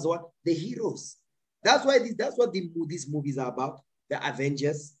becomes what? The heroes. That's what these movies are about, the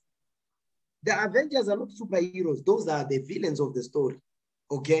Avengers. The Avengers are not superheroes. Those are the villains of the story,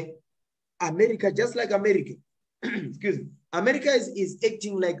 okay? America, just like America, excuse me, America is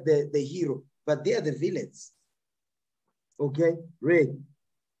acting like the hero, but they are the villains, okay? Read.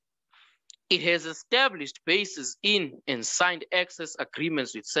 It has established bases in and signed access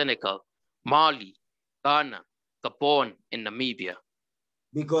agreements with Senegal, Mali, Ghana, Gabon, and Namibia.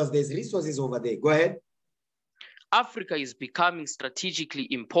 Because there's resources over there. Go ahead. Africa is becoming strategically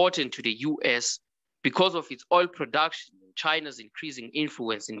important to the US because of its oil production and China's increasing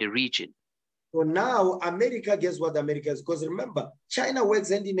influence in the region. So now America, guess what America is? Because remember, China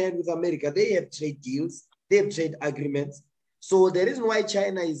works hand in hand with America. They have trade deals. They have trade agreements. So the reason why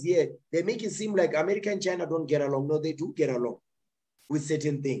China is here, they make it seem like America and China don't get along. No, they do get along with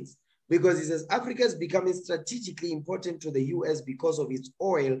certain things. Because it says Africa is becoming strategically important to the US because of its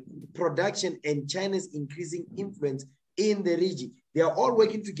oil production and China's increasing influence in the region. They are all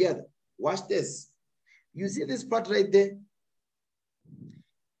working together. Watch this. You see this part right there?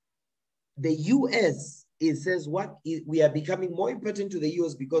 The US, it says what? We are becoming more important to the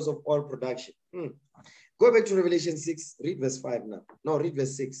US because of oil production. Go back to Revelation 6, read verse 5 now. No, read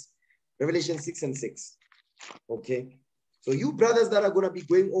verse 6. Revelation 6 and 6. Okay. So you brothers that are going to be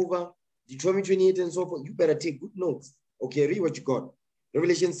going over Deuteronomy 28 and so forth, you better take good notes. Okay, read what you got.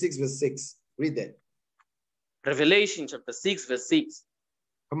 Revelation 6 verse 6. Read that. Revelation chapter 6 verse 6.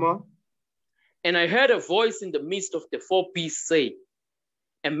 Come on. And I heard a voice in the midst of the four beasts say,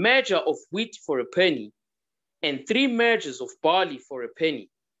 a measure of wheat for a penny, and 3 measures of barley for a penny.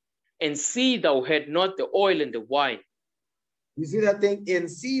 And see thou had not the oil and the wine. You see that thing?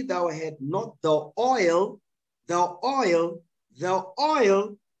 And see thou had not the oil,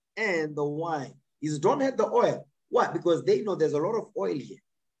 and the wine. You don't have the oil. Why? Because they know there's a lot of oil here.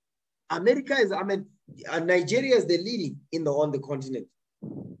 America is, Nigeria is the leading on the continent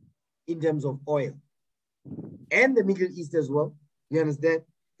in terms of oil. And the Middle East as well. You understand?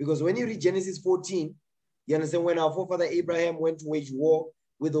 Because when you read Genesis 14, you understand when our forefather Abraham went to wage war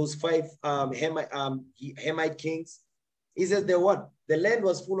with those 5 Hamite kings, he says the land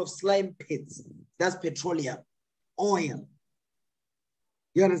was full of slime pits. That's petroleum, oil.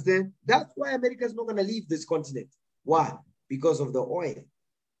 You understand? That's why America is not going to leave this continent. Why? Because of the oil.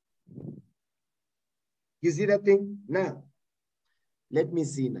 You see that thing? Now, let me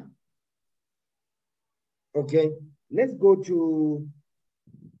see now. Okay, let's go to...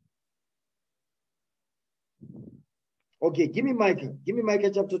 Okay, give me Micah. Give me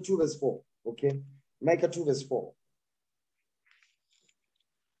Micah chapter 2 verse 4. Okay, Micah 2 verse 4.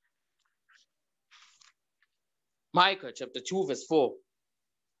 Micah chapter 2 verse 4.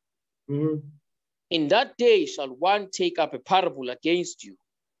 In that day shall one take up a parable against you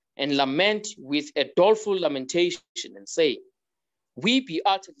and lament with a doleful lamentation and say, we be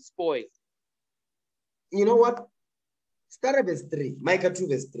utterly spoiled. You know what? Start at verse 3. Micah 2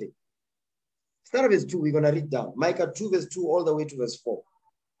 verse 3. Start at verse 2. We're going to read down. Micah 2 verse 2 all the way to verse 4.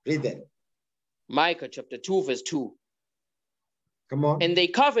 Read that. Micah chapter 2 verse 2. Come on. And they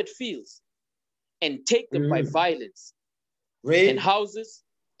covered fields and take them by violence. Read. And houses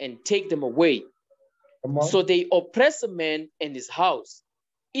and take them away. Come on. So they oppress a man and his house,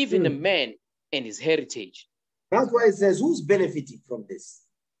 even a man and his heritage. That's why it says, who's benefiting from this?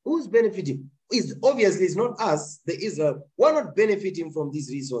 Who's benefiting? Obviously, it's not us, the Israel. We're not benefiting from these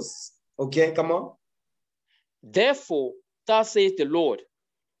resources. Okay, come on. Therefore, thus saith the Lord,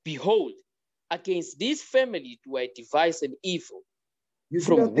 behold, against this family do I devise an evil,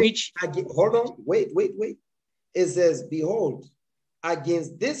 from which... Hold on, wait. It says, behold,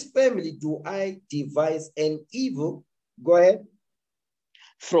 against this family do I devise an evil. Go ahead.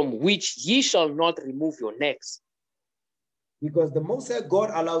 From which ye shall not remove your necks. Because the Most High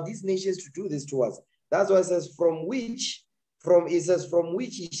God allowed these nations to do this to us. That's why it says, from which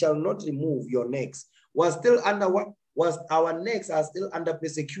ye shall not remove your necks. Was still under what? Was our necks are still under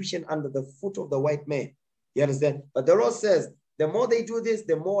persecution under the foot of the white man. You understand? But the Lord says, the more they do this,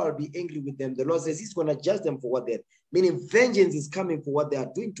 the more I'll be angry with them. The Lord says he's going to judge them for what they're, meaning vengeance is coming for what they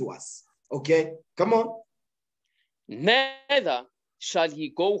are doing to us. Okay, come on. Neither shall he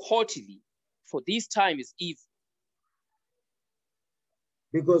go haughtily, for this time is evil.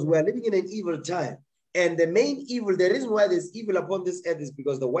 Because we are living in an evil time. And the main evil, the reason why there's evil upon this earth is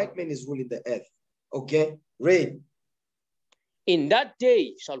because the white man is ruling the earth. Okay, read. In that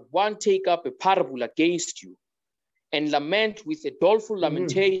day shall one take up a parable against you and lament with a doleful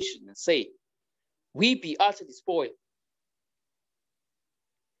lamentation and say, we be utterly spoiled.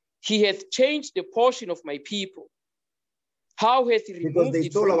 He hath changed the portion of my people. How hath he removed because they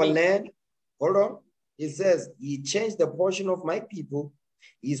it stole from our me? land. Hold on. It says, he changed the portion of my people.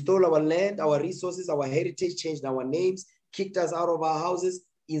 He stole our land, our resources, our heritage, changed our names, kicked us out of our houses,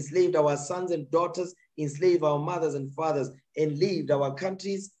 enslaved our sons and daughters, enslaved our mothers and fathers, and lived our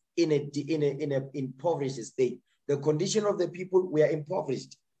countries in an impoverished state. The condition of the people were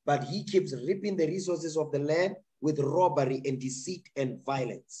impoverished, but he keeps reaping the resources of the land with robbery and deceit and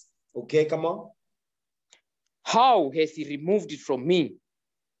violence. Okay, come on. How hath he removed it from me?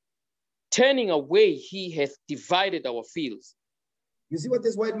 Turning away, he hath divided our fields. You see what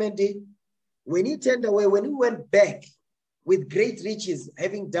this white man did? When he turned away, when he went back with great riches,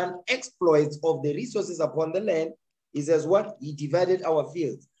 having done exploits of the resources upon the land, he says what? He divided our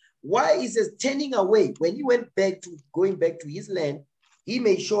fields. Why? He says turning away. When he went back to going back to his land, he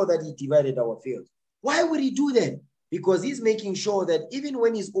made sure that he divided our fields. Why would he do that? Because he's making sure that even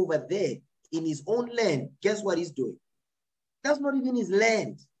when he's over there in his own land, guess what he's doing? That's not even his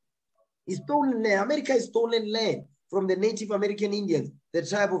land. He's stolen land. America is stolen land from the Native American Indians, the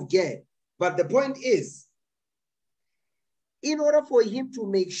tribe of Gad. But the point is, in order for him to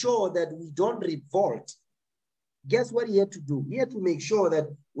make sure that we don't revolt, guess what he had to do? He had to make sure that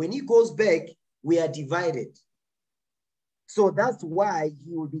when he goes back, we are divided. So that's why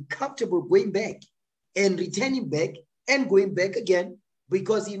he will be comfortable going back and returning back and going back again,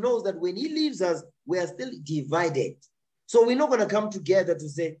 because he knows that when he leaves us, we are still divided. So we're not going to come together to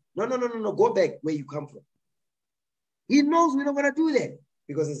say, no, go back where you come from. He knows we're not going to do that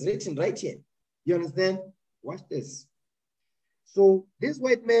because it's written right here. You understand? Watch this. So this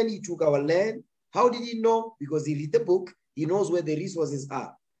white man, he took our land. How did he know? Because he read the book. He knows where the resources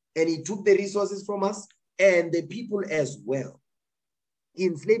are. And he took the resources from us and the people as well. He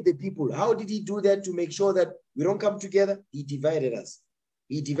enslaved the people. How did he do that to make sure that we don't come together? He divided us.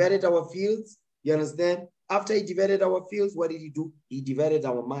 He divided our fields. You understand? After he divided our fields, what did he do? He divided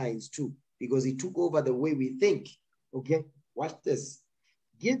our minds too, because he took over the way we think. Okay, watch this.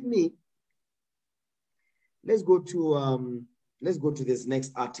 Give me, let's go to this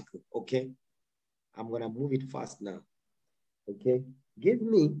next article, okay? I'm gonna move it fast now. Okay, give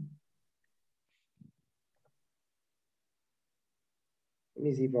me, let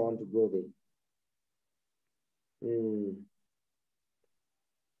me see if I want to go there.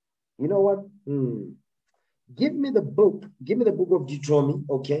 You know what? Give me the book of Deuteronomy,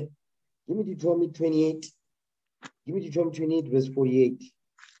 okay? Give me Deuteronomy 28. Give me Deuteronomy 28, verse 48.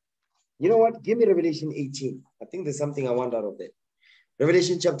 You know what? Give me Revelation 18. I think there's something I want out of that.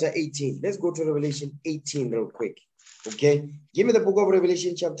 Revelation chapter 18. Let's go to Revelation 18 real quick, okay? Give me the book of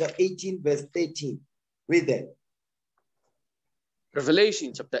Revelation chapter 18, verse 13. Read that.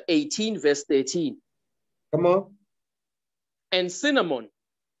 Revelation chapter 18, verse 13. Come on. And cinnamon,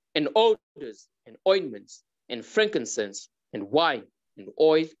 and odors, and ointments, and frankincense, and wine, and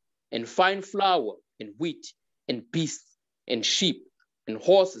oil, and fine flour, and wheat, and beasts, and sheep, and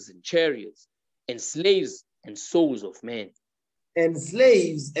horses, and chariots, and slaves, and souls of men. And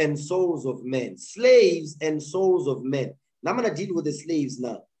slaves and souls of men. Slaves and souls of men. Now I'm going to deal with the slaves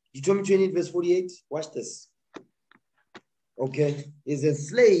now. Deuteronomy 28, verse 48. Watch this. Okay. It says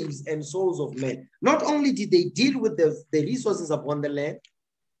slaves and souls of men. Not only did they deal with the resources upon the land,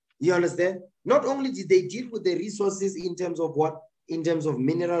 you understand? Not only did they deal with the resources in terms of what? In terms of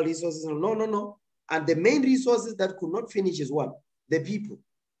mineral resources. No. And the main resources that could not finish is what? The people.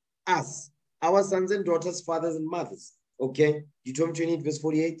 Us. Our sons and daughters, fathers and mothers. Okay? Deuteronomy 28, verse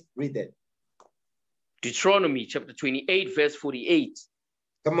 48. Read that. Deuteronomy chapter 28, verse 48.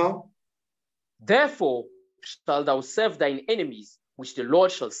 Come on. Therefore shalt thou serve thine enemies, which the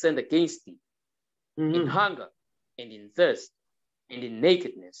Lord shall send against thee, in hunger, and in thirst, and in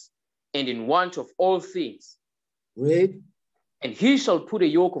nakedness, and in want of all things. Read. And he shall put a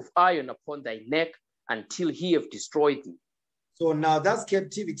yoke of iron upon thy neck until he have destroyed thee. So now that's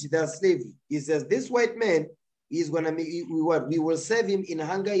captivity, that's slavery. He says this white man is going to make what? We will serve him in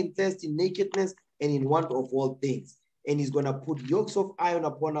hunger, in thirst, in nakedness, and in want of all things. And he's going to put yokes of iron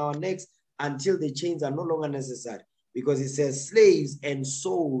upon our necks until the chains are no longer necessary. Because he says slaves and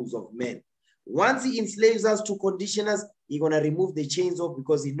souls of men. Once he enslaves us to condition us, he's going to remove the chains off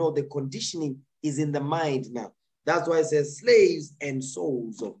because he knows the conditioning is in the mind now. That's why it says slaves and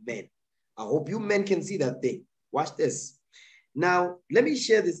souls of men. I hope you men can see that thing. Watch this. Now, let me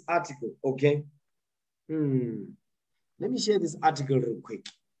share this article, okay? Let me share this article real quick.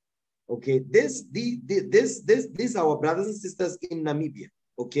 Okay, these are our brothers and sisters in Namibia,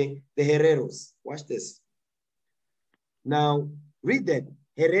 okay? The Hereros. Watch this. Now, read that.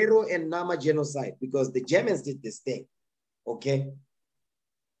 Herero and Nama genocide, because the Germans did this thing. Okay?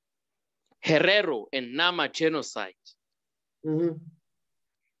 Herero and Nama genocide. Mm-hmm.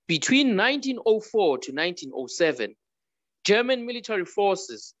 Between 1904 to 1907, German military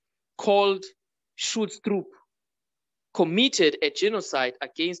forces called Schutztrupp committed a genocide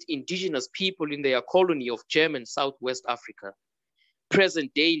against indigenous people in their colony of German Southwest Africa,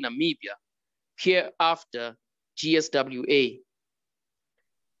 present-day Namibia, hereafter GSWA.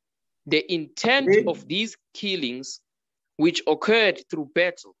 The intent of these killings, which occurred through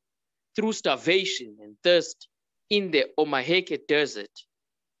battle, through starvation and thirst in the Omaheke Desert,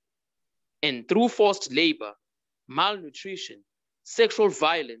 and through forced labor, malnutrition, sexual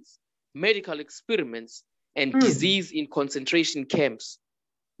violence, medical experiments, and disease in concentration camps.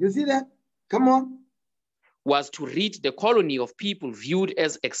 You see that? Come on. Was to rid the colony of people viewed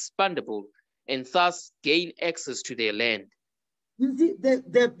as expandable and thus gain access to their land. You see,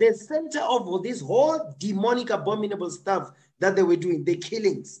 the center of all this whole demonic, abominable stuff that they were doing, the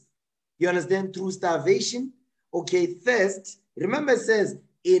killings, you understand, through starvation, okay, thirst. Remember, it says,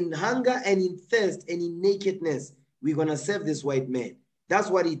 in hunger and in thirst and in nakedness, we're going to serve this white man. That's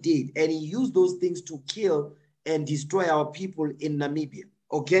what he did. And he used those things to kill and destroy our people in Namibia,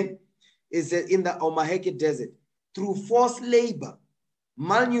 okay? It's in the Omaheke Desert. Through forced labor,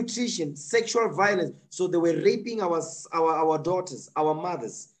 malnutrition, sexual violence. So they were raping our daughters, our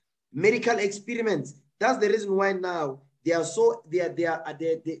mothers. Medical experiments. That's the reason why now the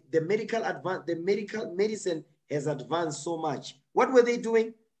medical medicine has advanced so much. What were they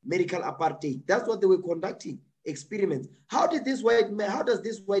doing? Medical apartheid. That's what they were conducting, experiments. How does this white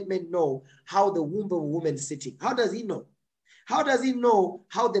man know how the womb of a woman is sitting? How does he know? How does he know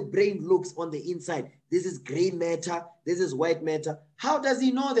how the brain looks on the inside? This is gray matter, this is white matter. How does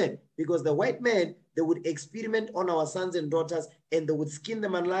he know that? Because the white man, they would experiment on our sons and daughters and they would skin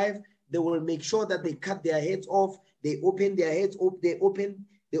them alive. They will make sure that they cut their heads off. They open their heads, they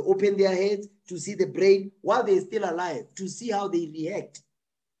open their heads to see the brain while they're still alive, to see how they react.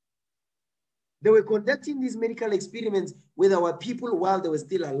 They were conducting these medical experiments with our people while they were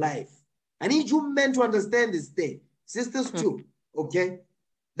still alive. I need you men to understand this thing. Sisters too, okay?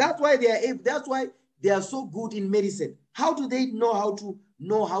 That's why they are so good in medicine. How do they know how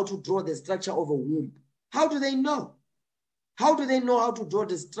to draw the structure of a womb? How do they know? How do they know how to draw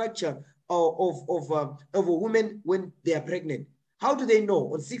the structure of a woman when they are pregnant? How do they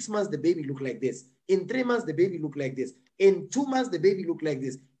know? On 6 months, the baby look like this. In 3 months, the baby look like this. In 2 months, the baby look like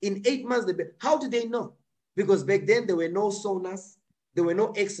this. In 8 months, how do they know? Because back then, there were no sonars. There were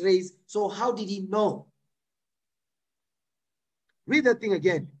no x-rays. So how did he know? Read that thing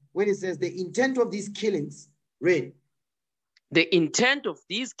again. When it says the intent of these killings, read. The intent of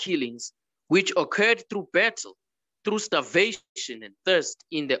these killings, which occurred through battle, through starvation and thirst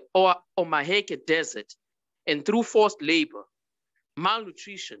in the Omaheke Desert, and through forced labor,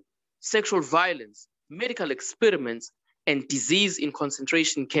 malnutrition, sexual violence, medical experiments, and disease in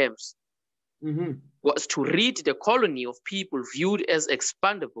concentration camps, was to rid the colony of people viewed as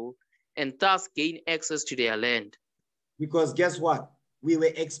expandable and thus gain access to their land. Because guess what? We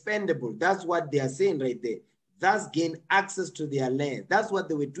were expendable. That's what they are saying right there. Thus gain access to their land. That's what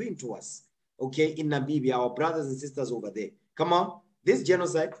they were doing to us, okay, in Namibia, our brothers and sisters over there. Come on, this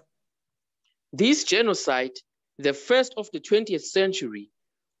genocide. This genocide, the first of the 20th century,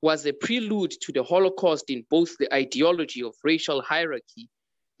 was a prelude to the Holocaust in both the ideology of racial hierarchy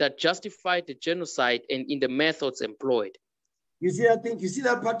that justified the genocide and in the methods employed. You see that thing? You see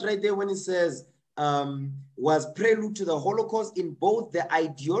that part right there when it says, was prelude to the Holocaust in both the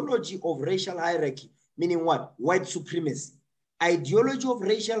ideology of racial hierarchy, meaning what? White supremacy. Ideology of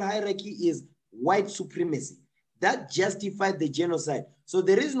racial hierarchy is white supremacy. That justified the genocide. So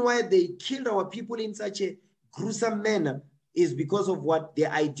the reason why they killed our people in such a gruesome manner is because of what?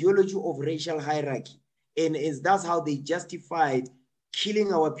 The ideology of racial hierarchy. And that's how they justified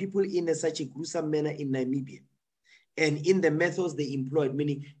killing our people in such a gruesome manner in Namibia. And in the methods they employed,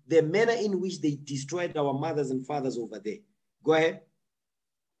 meaning the manner in which they destroyed our mothers and fathers over there. Go ahead.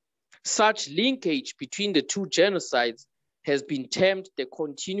 Such linkage between the two genocides has been termed the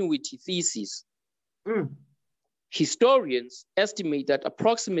continuity thesis. Historians estimate that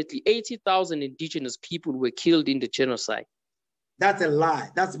approximately 80,000 indigenous people were killed in the genocide. That's a lie.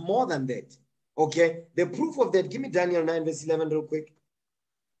 That's more than that. Okay. The proof of that, give me Daniel 9 verse 11 real quick.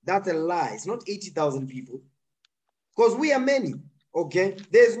 That's a lie. It's not 80,000 people. Because we are many, okay?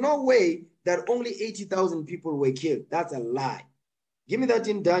 There's no way that only 80,000 people were killed. That's a lie. Give me that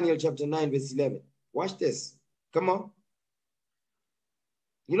in Daniel chapter 9, verse 11. Watch this. Come on.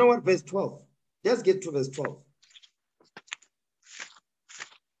 You know what? Verse 12. Let's get to verse 12.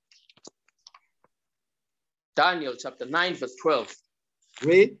 Daniel chapter 9, verse 12.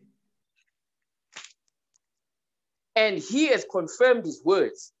 Read. And he has confirmed his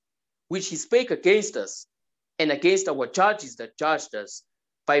words, which he spake against us, and against our judges that judged us,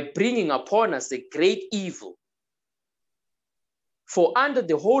 by bringing upon us a great evil. For under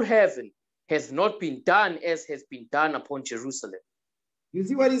the whole heaven has not been done as has been done upon Jerusalem. You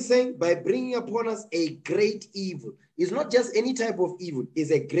see what he's saying? By bringing upon us a great evil. It's not just any type of evil,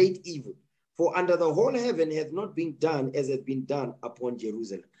 it's a great evil. For under the whole heaven has not been done as has been done upon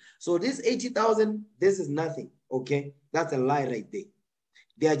Jerusalem. So this 80,000, this is nothing, okay? That's a lie right there.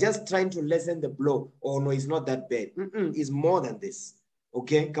 They are just trying to lessen the blow. Oh, no, it's not that bad. It's more than this,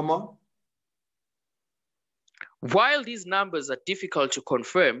 okay? Come on. While these numbers are difficult to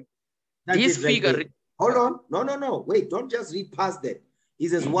confirm, this figure... Hold on. No. Wait, don't just read past that. He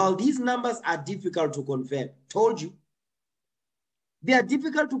says, while these numbers are difficult to confirm, told you, they are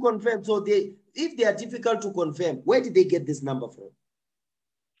difficult to confirm. So if they are difficult to confirm, where did they get this number from?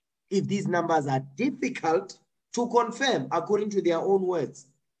 If these numbers are difficult to confirm according to their own words.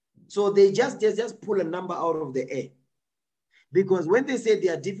 So they just pull a number out of the air. Because when they say they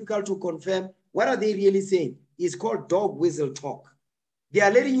are difficult to confirm, what are they really saying? It's called dog whistle talk. They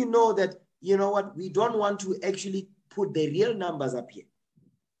are letting you know that, you know what, we don't want to actually put the real numbers up here.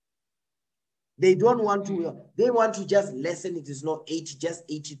 They don't want to, they want to just lessen it. It's not 80, just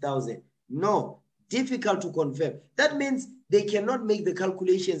 80,000. No, difficult to confirm. That means they cannot make the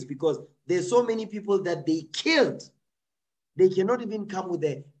calculations because there's so many people that they killed. They cannot even come with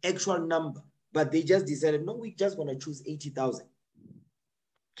the actual number, but they just decided, no, we just want to choose 80,000.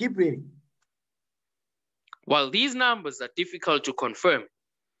 Keep reading. While these numbers are difficult to confirm,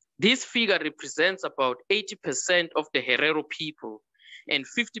 this figure represents about 80% of the Herero people and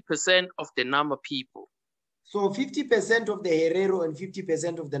 50% of the Nama people. So 50% of the Herero and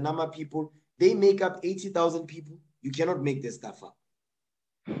 50% of the Nama people, they make up 80,000 people. You cannot make this stuff up.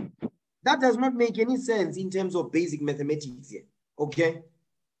 That does not make any sense in terms of basic mathematics here. Okay?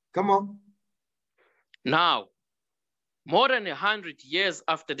 Come on. Now, more than 100 years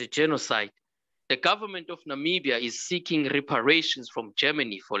after the genocide, the government of Namibia is seeking reparations from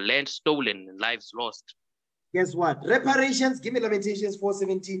Germany for land stolen and lives lost. Guess what? Reparations, give me Lamentations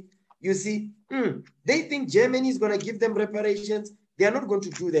 4:17. You see, they think Germany is going to give them reparations. They are not going to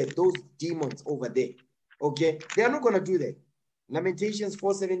do that, those demons over there. Okay? They are not going to do that. Lamentations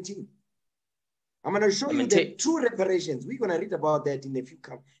 4:17. I'm going to show you the true reparations. We're going to read about that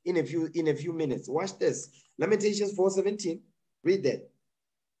in a few minutes. Watch this. Lamentations 4:17. Read that.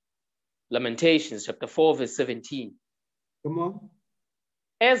 Lamentations chapter 4, verse 17. Come on.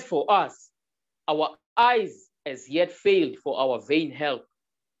 As for us, our eyes as yet failed for our vain help.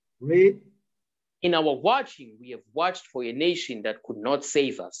 Read. In our watching, we have watched for a nation that could not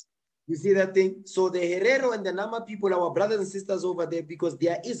save us. You see that thing? So the Herero and the Nama people, our brothers and sisters over there, because they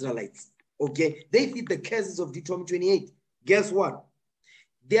are Israelites, okay? They fit the curses of Deuteronomy 28. Guess what?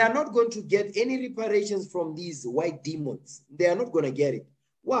 They are not going to get any reparations from these white demons. They are not going to get it.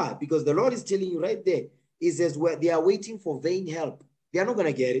 Why? Because the Lord is telling you right there. He says, well, they are waiting for vain help. They are not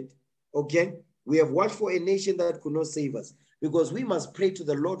going to get it, okay? We have watched for a nation that could not save us because we must pray to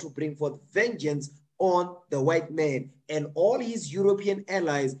the Lord to bring forth vengeance on the white man and all his European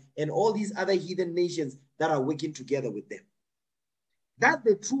allies and all these other heathen nations that are working together with them. That's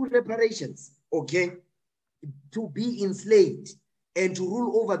the true reparations, okay? To be enslaved and to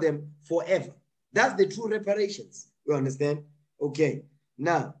rule over them forever. That's the true reparations. You understand? Okay.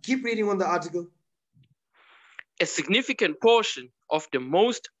 Now, keep reading on the article. A significant portion of the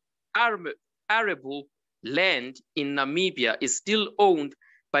most arable land in Namibia is still owned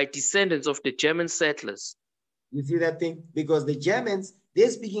by descendants of the German settlers. You see that thing? Because the Germans,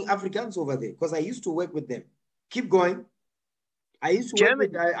 they're speaking Afrikaans over there because I used to work with them. Keep going. I used to work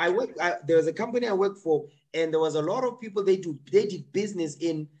with, there was a company I worked for and there was a lot of people, they did business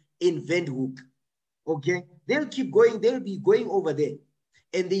in Windhoek. Okay? They'll keep going, they'll be going over there.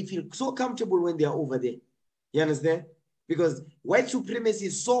 And they feel so comfortable when they're over there. You understand? Because white supremacy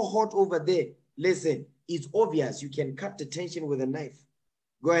is so hot over there. Listen, it's obvious. You can cut the tension with a knife.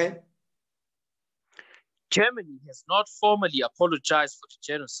 Go ahead. Germany has not formally apologized for the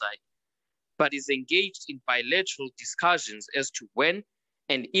genocide, but is engaged in bilateral discussions as to when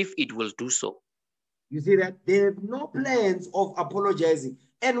and if it will do so. You see that? They have no plans of apologizing.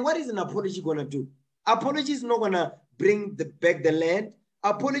 And what is an apology going to do? Apology is not going to bring back the land.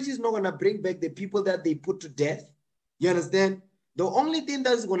 Apology is not going to bring back the people that they put to death. You understand? The only thing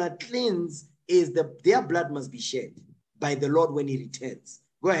that's going to cleanse is their blood must be shed by the Lord when he returns.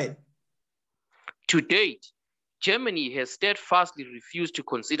 Go ahead. To date, Germany has steadfastly refused to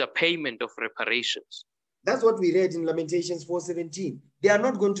consider payment of reparations. That's what we read in Lamentations 4:17. They are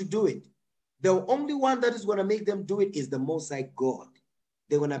not going to do it. The only one that is going to make them do it is the Most High God.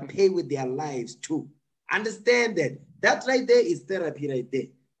 They're going to pay with their lives too. Understand that. That right there is therapy right there.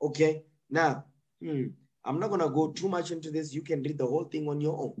 Okay? Now, I'm not going to go too much into this. You can read the whole thing on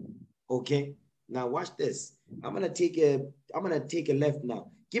your own. Okay? Now watch this. I'm going to take a left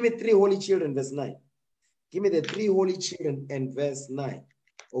now. Give me 3 holy children, verse 9. Give me the 3 holy children and verse 9.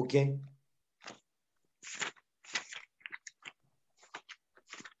 Okay?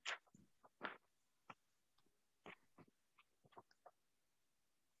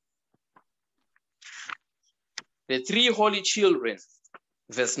 The 3 holy children,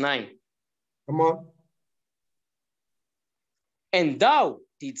 verse 9. Come on. And thou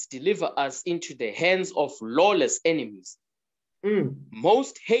didst deliver us into the hands of lawless enemies,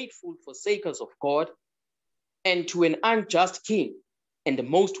 most hateful forsakers of God, and to an unjust king, and the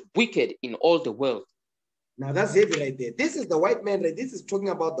most wicked in all the world. Now that's heavy right there. This is the white man, right? This is talking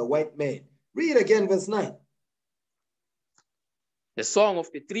about the white man. Read again, verse 9. The song of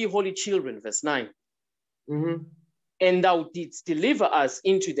the 3 holy children, verse 9. And thou didst deliver us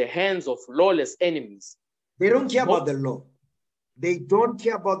into the hands of lawless enemies. They don't care about the law. They don't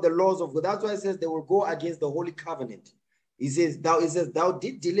care about the laws of God. That's why it says they will go against the holy covenant. It says, thou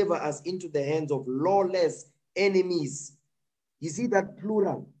did deliver us into the hands of lawless enemies. You see that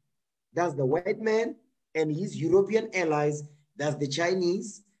plural? That's the white man and his European allies. That's the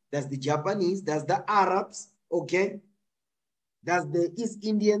Chinese. That's the Japanese. That's the Arabs. Okay? That's the East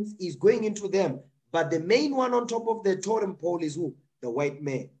Indians. Is going into them. But the main one on top of the totem pole is who? The white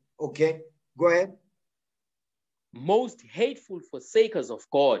man. Okay? Go ahead. Most hateful forsakers of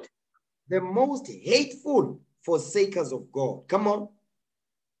God. The most hateful forsakers of God. Come on.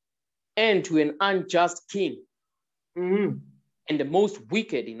 And to an unjust king. And the most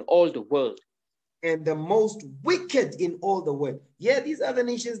wicked in all the world. And the most wicked in all the world. Yeah, these other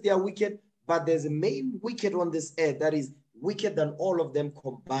nations, they are wicked, but there's a main wicked on this earth that is wicked than all of them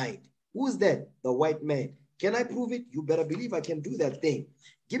combined. Who's that? The white man. Can I prove it? You better believe I can do that thing.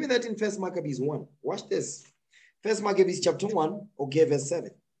 Give me that in 1 Maccabees 1. Watch this. 1 Maccabees chapter 1, okay, verse 7.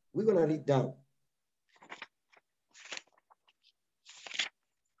 We're going to read down.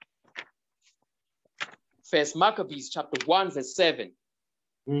 First Maccabees chapter 1, verse 7.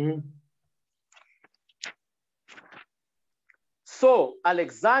 So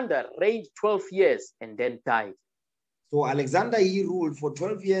Alexander reigned 12 years and then died. So Alexander, he ruled for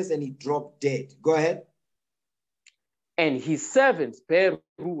 12 years and he dropped dead. Go ahead. And his servants bare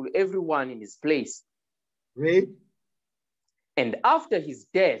rule everyone in his place. Read. And after his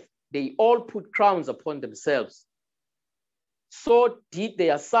death, they all put crowns upon themselves. So did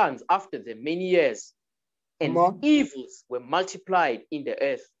their sons after them many years. And evils were multiplied in the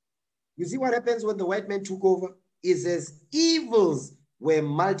earth. You see what happens when the white man took over? It says evils were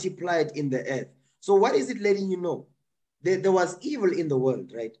multiplied in the earth. So what is it letting you know? There was evil in the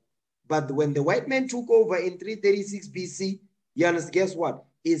world, right? But when the white man took over in 336 BC, you understand, guess what?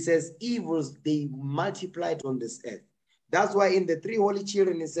 It says evils, they multiplied on this earth. That's why in the 3 holy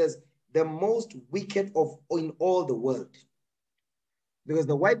children, it says the most wicked in all the world. Because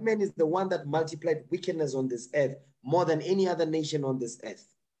the white man is the one that multiplied wickedness on this earth more than any other nation on this earth.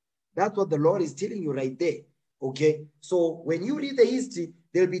 That's what the Lord is telling you right there. Okay, so when you read the history,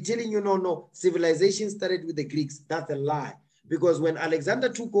 they'll be telling you, no, civilization started with the Greeks. That's a lie. Because when Alexander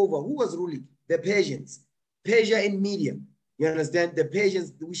took over, who was ruling? The Persians. Persia and Media. You understand? The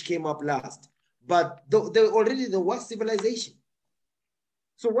Persians, which came up last. But there was civilization.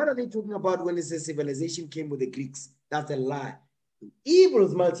 So what are they talking about when they say civilization came with the Greeks? That's a lie.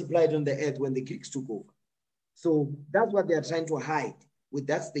 Evils multiplied on the earth when the Greeks took over. So that's what they are trying to hide with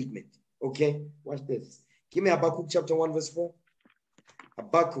that statement. Okay, watch this. Give me Habakkuk chapter 1 verse 4.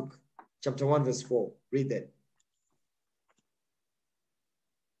 Habakkuk chapter 1 verse 4. Read that.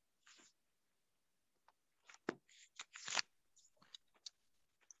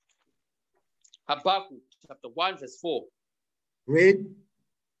 Habakkuk chapter 1 verse 4. Read.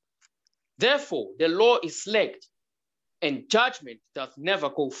 Therefore the law is slacked, and judgment doth never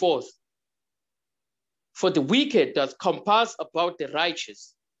go forth. For the wicked doth compass about the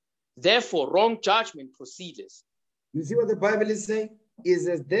righteous. Therefore wrong judgment proceedeth. You see what the Bible is saying? It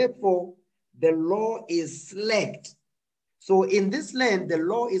says, therefore, the law is slacked. So in this land, the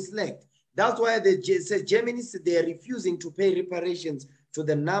law is slacked. That's why it says Germany, they are refusing to pay reparations to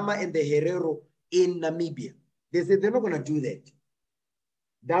the Nama and the Herero in Namibia. They said they're not going to do that.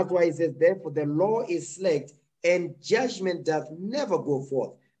 That's why it says, therefore, the law is slacked and judgment doth never go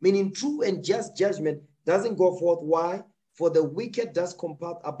forth. Meaning true and just judgment doesn't go forth. Why? For the wicked does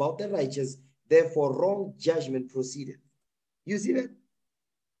compass about the righteous. therefore wrong judgment proceeded. You see that?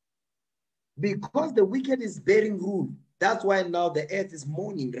 Because the wicked is bearing rule, that's why now the earth is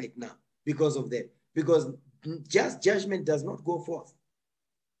mourning right now because of that. Because just judgment does not go forth.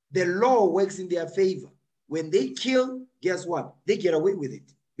 The law works in their favor. When they kill, guess what? They get away with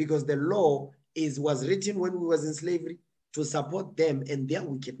it because the law was written when we was in slavery to support them and their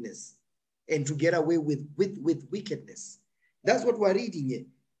wickedness and to get away with wickedness. That's what we're reading here.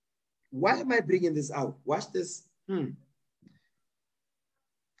 Why am I bringing this out? Watch this. Let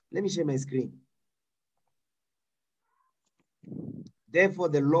me share my screen. Therefore,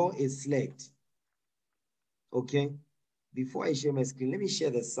 the law is slacked. Okay? Before I share my screen, let me share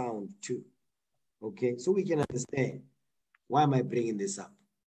the sound too. Okay? So we can understand. Why am I bringing this up?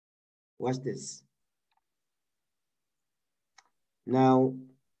 Watch this. Now,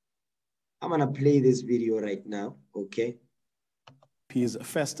 I'm going to play this video right now. Okay? He is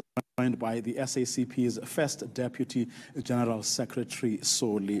first joined by the SACP's first Deputy General Secretary,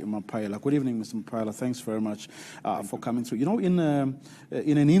 Soli Mapaila. Good evening, Mr. Mapaila. Thanks very much for coming through. You know, in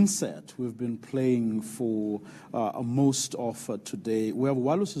an insert we've been playing for most of today, we have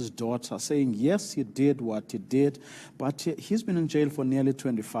Wallace's daughter saying, yes, he did what he did, but he's been in jail for nearly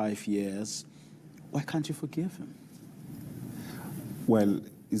 25 years. Why can't you forgive him? Well,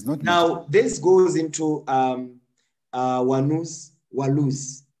 it's not... Now, this goes into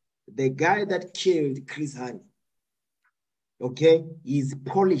Waluz, the guy that killed Chris Hani. Okay, he's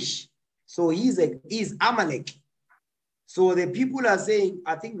Polish, so he's Amalek. So the people are saying,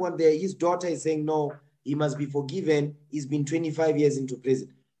 I think his daughter is saying, no, he must be forgiven. He's been 25 years into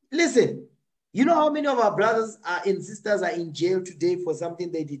prison. Listen, you know how many of our brothers and sisters are in jail today for something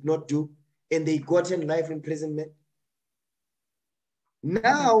they did not do, and they gotten life imprisonment?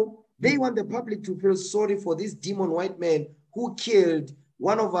 Now they want the public to feel sorry for this demon white man who killed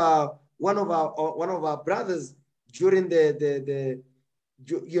one of our brothers during during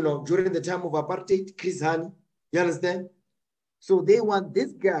the time of apartheid, Chris Hani. You understand? So they want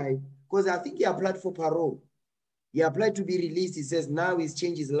this guy, because I think he applied for parole. He applied to be released. He says now he's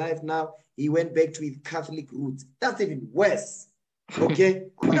changed his life. Now he went back to his Catholic roots. That's even worse. Okay?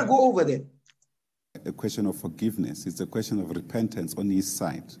 I'm gonna go over there. A question of forgiveness. It's a question of repentance on his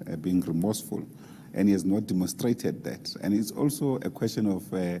side, being remorseful. And he has not demonstrated that. And it's also a question of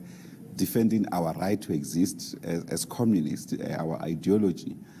defending our right to exist as communists, our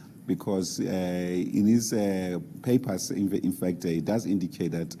ideology. Because in his papers, in fact, it does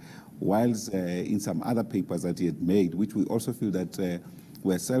indicate that whilst in some other papers that he had made, which we also feel that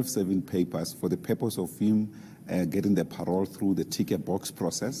were self-serving papers for the purpose of him getting the parole through the ticker box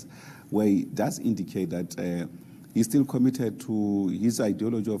process, where he does indicate that he's still committed to his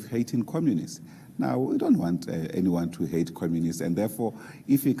ideology of hating communists. Now, we don't want anyone to hate communists, and therefore,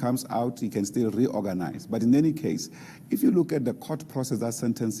 if he comes out, he can still reorganize. But in any case, if you look at the court process that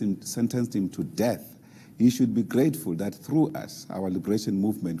sentenced him to death, he should be grateful that through us, our liberation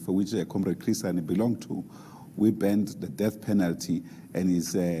movement, for which Comrade Chris Hani belonged to, we banned the death penalty, and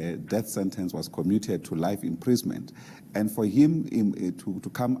his death sentence was commuted to life imprisonment. And for him to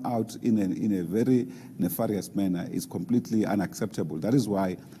come out in a very nefarious manner is completely unacceptable. That is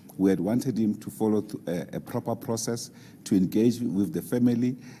why we had wanted him to follow a proper process, to engage with the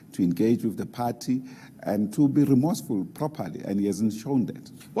family, to engage with the party, and to be remorseful properly, and he hasn't shown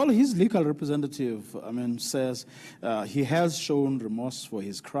that. Well, his legal representative, says he has shown remorse for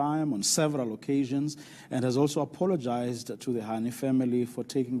his crime on several occasions and has also apologized to the Hani family for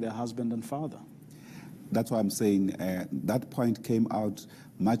taking their husband and father. That's why I'm saying that point came out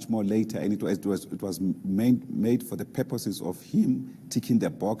much more later, and it was made for the purposes of him ticking the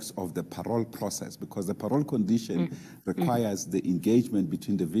box of the parole process, because the parole condition requires the engagement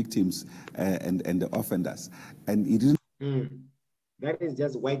between the victims and the offenders. And he didn't... That is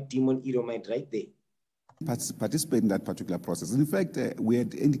just white demon Edomite right there. Participate in that particular process. In fact, we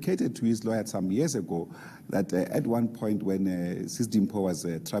had indicated to his lawyer some years ago that at one point when Sis Dimpo was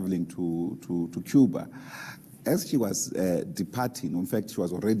traveling to Cuba, as she was departing, in fact, she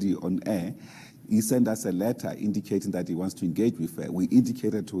was already on air, he sent us a letter indicating that he wants to engage with her. We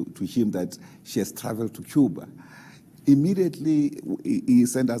indicated to him that she has traveled to Cuba. Immediately, he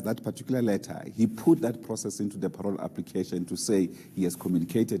sent us that particular letter. He put that process into the parole application to say he has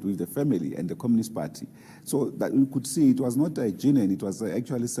communicated with the family and the Communist Party. So that we could see it was not genuine, it was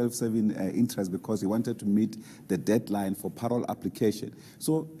actually self-serving interest, because he wanted to meet the deadline for parole application.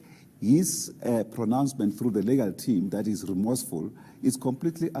 So his pronouncement through the legal team that is remorseful is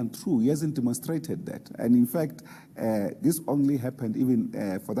completely untrue. He hasn't demonstrated that. And in fact, this only happened,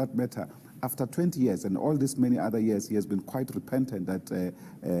 even for that matter, after 20 years and all these many other years, he has been quite repentant that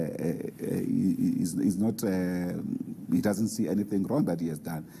he doesn't see anything wrong that he has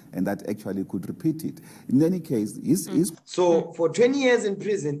done, and that actually could repeat it. In any case, so for 20 years in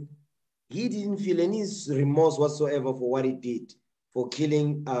prison, he didn't feel any remorse whatsoever for what he did for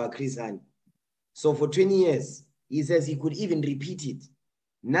killing Chris Hani. So for 20 years, he says he could even repeat it.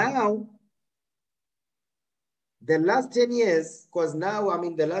 Now, the last 10 years, because now, I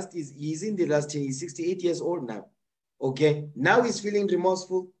mean, he's in the last 10, he's 68 years old now. Okay, now he's feeling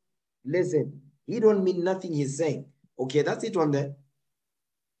remorseful. Listen, he don't mean nothing he's saying. Okay, that's it on there.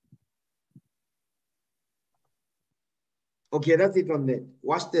 Okay, that's it on there.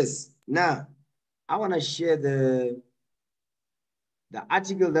 Watch this. Now, I want to share the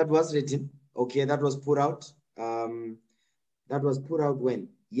article that was written. Okay, that was put out. That was put out when?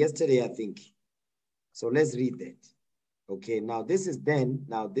 Yesterday, I think. So let's read that. Okay, now this is then,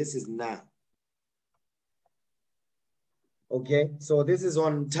 now this is now. Okay, so this is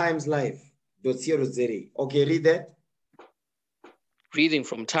on timeslive.co.za. Okay, read that. Reading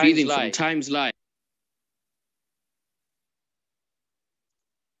from Times Live.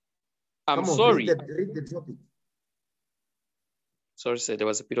 I'm sorry. Read the topic. Sorry, sir, there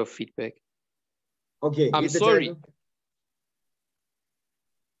was a bit of feedback. Okay, I'm sorry.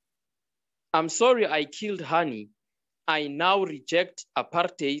 I'm sorry I killed Hani. I now reject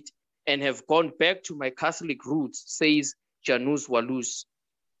apartheid and have gone back to my Catholic roots, says Janus Walus.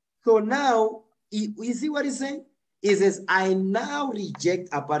 So now, you see what he's saying? He says, I now reject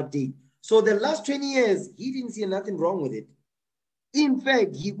apartheid. So the last 20 years, he didn't see nothing wrong with it. In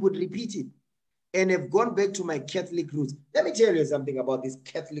fact, he could repeat it and have gone back to my Catholic roots. Let me tell you something about this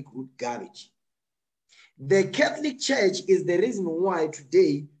Catholic root garbage. The Catholic Church is the reason why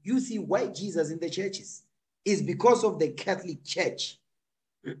today you see white Jesus in the churches. It's because of the Catholic Church.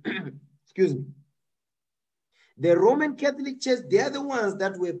 Excuse me. The Roman Catholic Church, they are the ones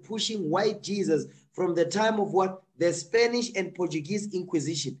that were pushing white Jesus from the time of what? The Spanish and Portuguese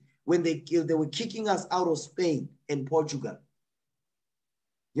Inquisition, when they were kicking us out of Spain and Portugal.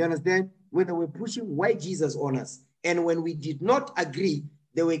 You understand? When they were pushing white Jesus on us. And when we did not agree,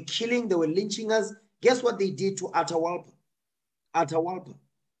 they were killing, they were lynching us. Guess what they did to Atahualpa? Atahualpa.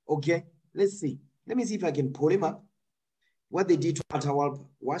 Okay, let's see. Let me see if I can pull him up. What they did to Atahualpa.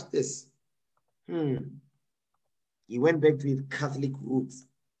 Watch this. He went back to his Catholic roots.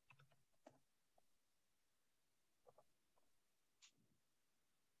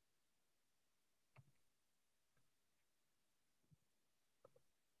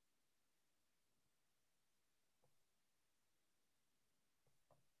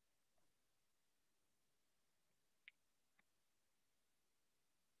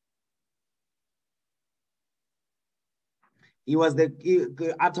 He was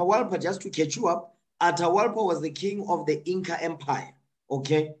Atahualpa, just to catch you up, Atahualpa was the king of the Inca Empire.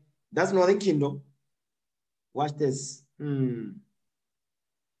 Okay, that's Northern Kingdom. Watch this. When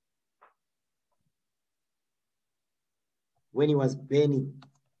he was burning,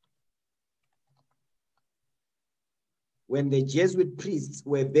 when the Jesuit priests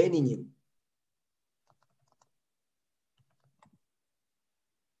were burning him,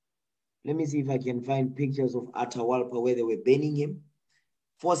 let me see if I can find pictures of Atahualpa where they were burning him,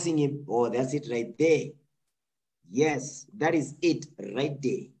 forcing him. Oh, that's it right there. Yes, that is it right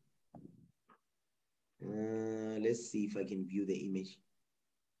there. Let's see if I can view the image.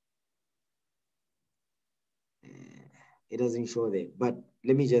 It doesn't show there, but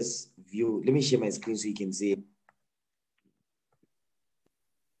let me just view. Let me share my screen so you can see it.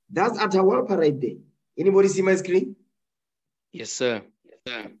 That's Atahualpa right there. Anybody see my screen? Yes, sir.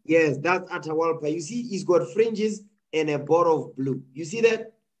 Yes, that's Atahualpa. You see, he's got fringes and a border of blue. You see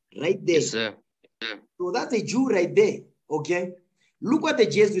that? Right there. Yes, sir. So that's a Jew right there, okay? Look what the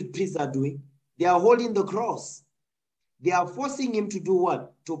Jesuit priests are doing. They are holding the cross. They are forcing him to do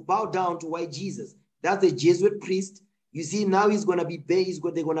what? To bow down to white Jesus. That's the Jesuit priest. You see, now he's going to be burned.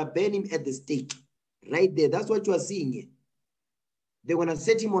 They're going to burn him at the stake. Right there. That's what you are seeing here. They're going to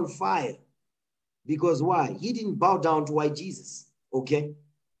set him on fire. Because why? He didn't bow down to white Jesus. Okay?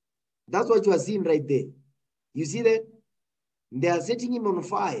 That's what you are seeing right there. You see that? They are setting him on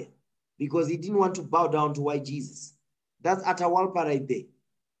fire because he didn't want to bow down to white Jesus. That's Atahualpa right there.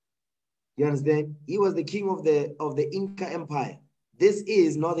 You understand? He was the king of the Inca Empire. This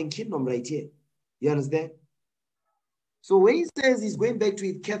is Northern Kingdom right here. You understand? So when he says he's going back to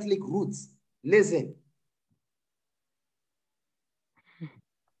his Catholic roots, listen.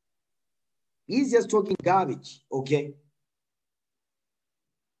 He's just talking garbage, okay?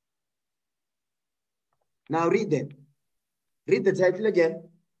 Now read them. Read the title again.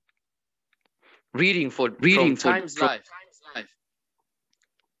 Reading from Times Life.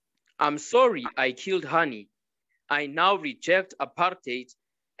 I'm sorry I killed Honey. I now reject apartheid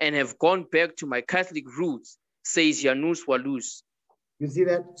and have gone back to my Catholic roots, says Janusz Walus. You see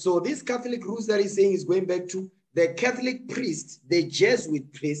that? So this Catholic roots that he's saying is going back to the Catholic priests, the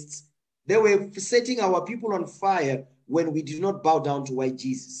Jesuit priests. They were setting our people on fire when we did not bow down to white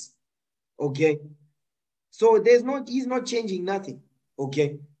Jesus. Okay? So he's not changing nothing.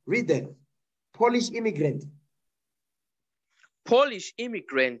 Okay? Read that. Polish immigrant. Polish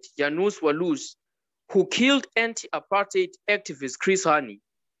immigrant Janusz Walus, who killed anti-apartheid activist Chris Hani,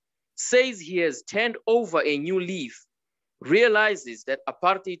 says he has turned over a new leaf, realizes that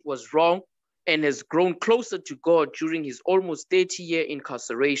apartheid was wrong, and has grown closer to God during his almost 30-year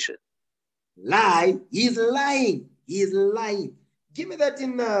incarceration. Lie. He's lying. He is lying. Give me that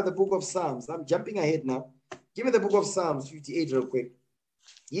in the book of Psalms. I'm jumping ahead now. Give me the book of Psalms 58 real quick.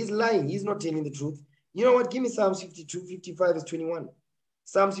 He's lying. He's not telling the truth. You know what? Give me Psalms 52, 55 is 21.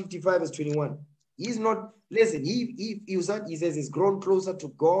 Psalms 55 is 21. He's not, listen, he says he's grown closer to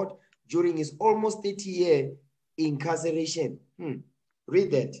God during his almost 30-year incarceration.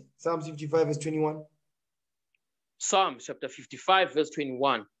 Read that. Psalms 55 verse 21. Psalms chapter 55 verse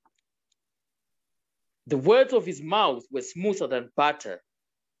 21. The words of his mouth were smoother than butter,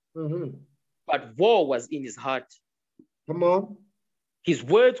 but war was in his heart. Come on. His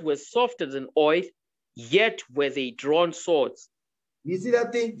words were softer than oil, yet were they drawn swords. You see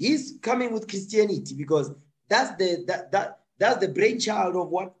that thing? He's coming with Christianity because that's the brainchild of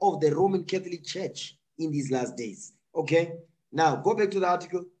what? Of the Roman Catholic Church in these last days. Okay? Now, go back to the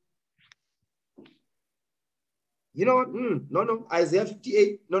article. You know what? No. Isaiah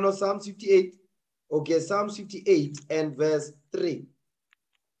 58. No, Psalms 58. Okay, Psalms 58 and verse 3.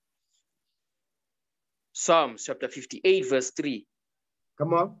 Psalms chapter 58 verse 3.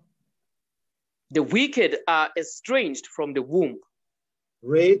 Come on. The wicked are estranged from the womb.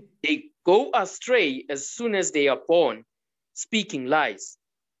 Read. They go astray as soon as they are born, speaking lies.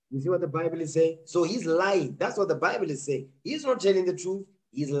 You see what the Bible is saying? So he's lying. That's what the Bible is saying. He's not telling the truth.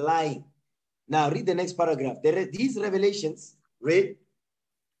 He's lying. Now read the next paragraph. These revelations, read.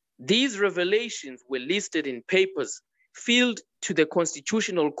 These revelations were listed in papers filed to the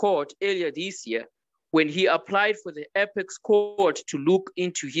Constitutional Court earlier this year when he applied for the Apex Court to look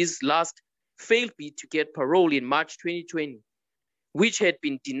into his last failed bid to get parole in March 2020, which had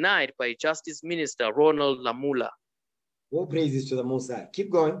been denied by Justice Minister Ronald Lamola. All praises to the Most High.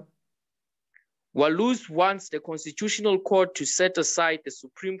 Keep going. Walus wants the Constitutional Court to set aside the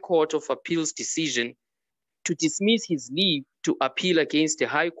Supreme Court of Appeal's decision to dismiss his leave to appeal against the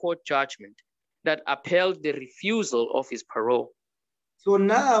High Court judgment that upheld the refusal of his parole. So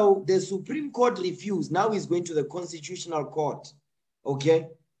now the Supreme Court refused. Now he's going to the Constitutional Court. Okay,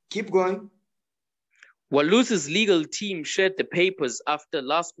 keep going. Walus's legal team shared the papers after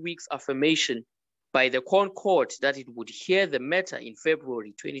last week's affirmation by the Court that it would hear the matter in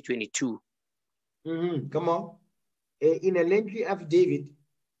February 2022. Come on. In a lengthy affidavit.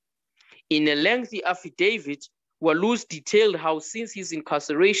 In a lengthy affidavit, Walus detailed how since his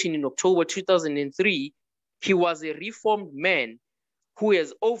incarceration in October 2003, he was a reformed man who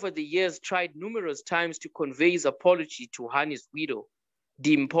has over the years tried numerous times to convey his apology to Hani's widow,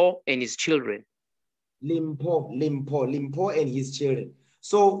 Dimpo, and his children. Limpo and his children.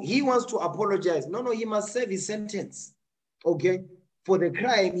 So he wants to apologize. No, he must serve his sentence. Okay? For the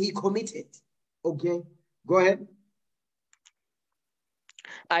crime he committed. Okay? Go ahead.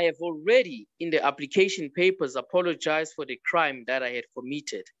 I have already, in the application papers, apologized for the crime that I had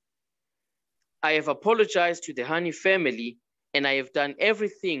committed. I have apologized to the Hani family, and I have done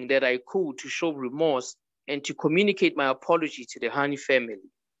everything that I could to show remorse and to communicate my apology to the Hani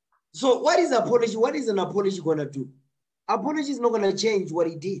family. So what is apology? What is an apology going to do? Apology is not going to change what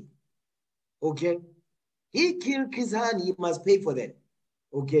he did. Okay? He killed Chris Hani, he must pay for that.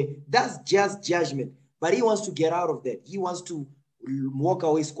 Okay? That's just judgment. But he wants to get out of that. He wants to walk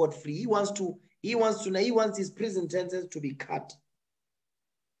away scot-free. He wants his prison sentence to be cut.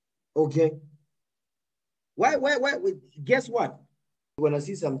 Okay? Why? Guess what? You're going to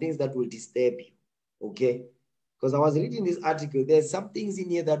see some things that will disturb you. Okay? Because I was reading this article. There's some things in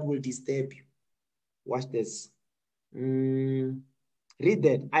here that will disturb you. Watch this. Read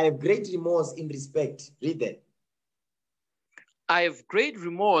that. I have great remorse in respect. Read that. I have great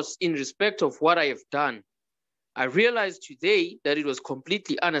remorse in respect of what I have done. I realized today that it was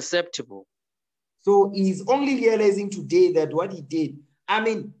completely unacceptable. So he's only realizing today that what he did. I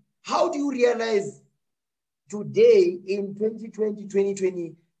mean, how do you realize today in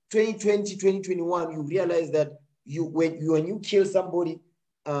 2020, 2021, you realize that when you kill somebody,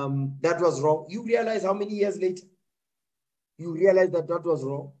 that was wrong. You realize how many years later? You realize that that was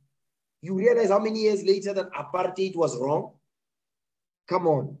wrong. You realize how many years later that apartheid was wrong? Come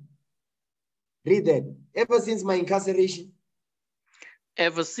on. Read that. Ever since my incarceration.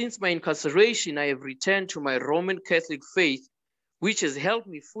 Ever since my incarceration, I have returned to my Roman Catholic faith, which has helped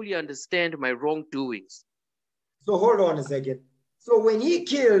me fully understand my wrongdoings. So hold on a second. So when he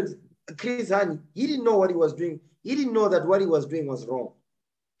killed Chris Hani, he didn't know what he was doing. He didn't know that what he was doing was wrong.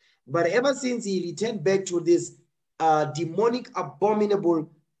 But ever since he returned back to this demonic,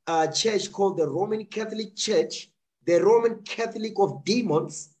 abominable church called the Roman Catholic Church, the Roman Catholic of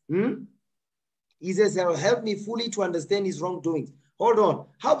demons, he says, help me fully to understand his wrongdoings. Hold on.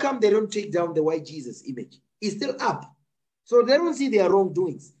 How come they don't take down the white Jesus image? It's still up. So they don't see their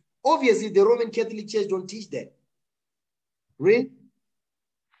wrongdoings. Obviously, the Roman Catholic Church don't teach that. Read.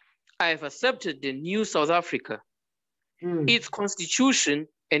 I have accepted the new South Africa, its constitution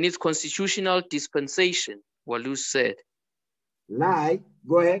and its constitutional dispensation, Walus said. Lie.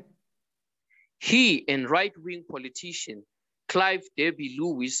 Go ahead. He and right-wing politician Clive Derby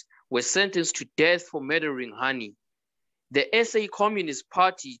Lewis were sentenced to death for murdering Hani, the SA Communist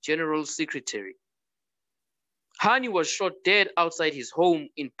Party General Secretary. Hani was shot dead outside his home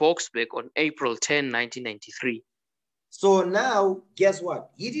in Boksburg on April 10, 1993. So now, guess what?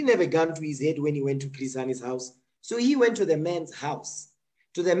 He didn't have a gun to his head when he went to Chris Hani's house. So he went to the man's house.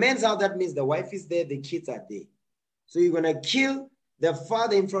 To the man's house, that means the wife is there, the kids are there. So you're going to kill the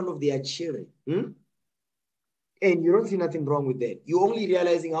father in front of their children. And you don't see nothing wrong with that. You're only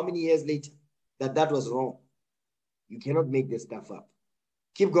realizing how many years later that that was wrong. You cannot make this stuff up.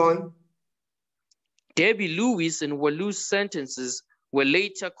 Keep going. Derby Lewis and Walu's sentences were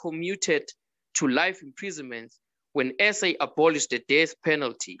later commuted to life imprisonment when SA abolished the death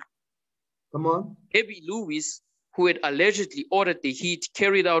penalty. Come on. Derby Lewis, who had allegedly ordered the hit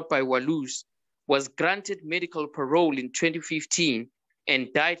carried out by Walus, was granted medical parole in 2015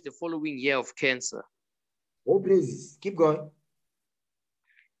 and died the following year of cancer. Oh, praises. Keep going.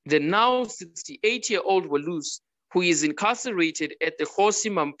 The now 68-year-old Walus, who is incarcerated at the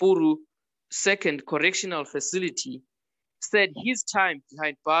Kgosi Mampuru Second Correctional Facility, said his time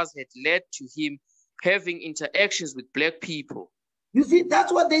behind bars had led to him having interactions with Black people. You see,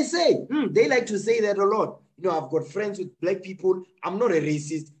 that's what they say. They like to say that a lot. You know, I've got friends with Black people. I'm not a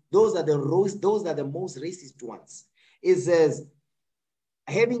racist. Those are the most racist ones. It says,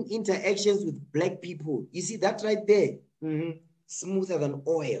 having interactions with Black people. You see that right there? Smoother than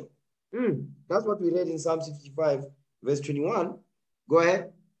oil. That's what we read in Psalm 65, verse 21. Go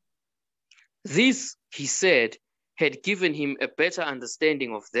ahead. This, he said, had given him a better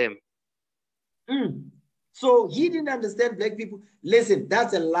understanding of them. So he didn't understand Black people. Listen,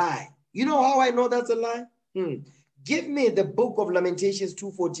 that's a lie. You know how I know that's a lie? Give me the book of Lamentations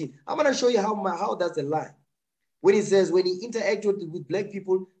 2:14. I'm going to show you how that's a lie. When he says, when he interacted with Black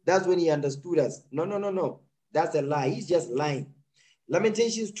people, that's when he understood us. No. That's a lie. He's just lying.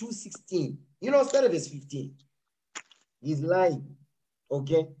 Lamentations 2:16. You know, start at verse 15. He's lying.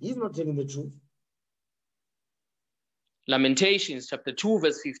 Okay? He's not telling the truth. Lamentations chapter 2,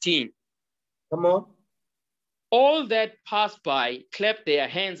 verse 15. Come on. All that pass by clap their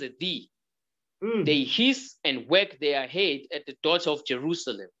hands at thee. They hiss and wag their head at the daughter of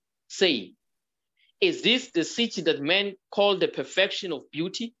Jerusalem, saying, is this the city that men call the perfection of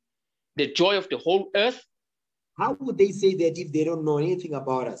beauty, the joy of the whole earth? How would they say that if they don't know anything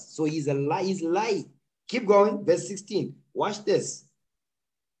about us? So he's a lie. He's lying. Keep going. Verse 16. Watch this.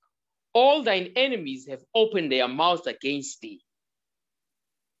 All thine enemies have opened their mouths against thee.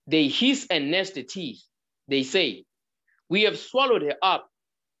 They hiss and gnash their teeth. They say, we have swallowed her up.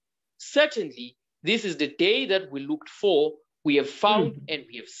 Certainly, this is the day that we looked for. We have found and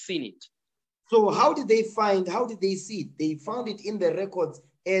we have seen it. So how did they see it? They found it in the records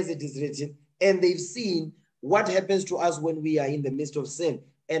as it is written, and they've seen what happens to us when we are in the midst of sin,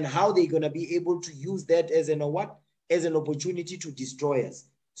 and how they're going to be able to use that as an opportunity to destroy us.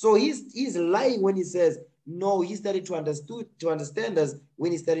 So he's lying when he says, no, he started to understand us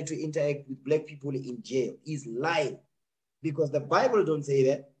when he started to interact with Black people in jail. He's lying because the Bible don't say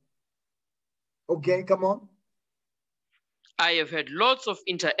that. Okay, come on. I have had lots of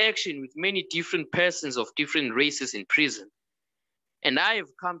interaction with many different persons of different races in prison. And I have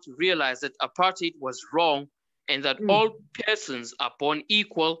come to realize that apartheid was wrong and that all persons are born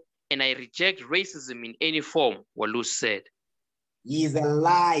equal, and I reject racism in any form, Walus said. He's a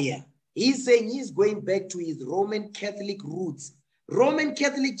liar. He's saying he's going back to his Roman Catholic roots. Roman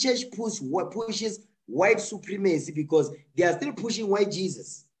Catholic Church pushes white supremacy because they are still pushing white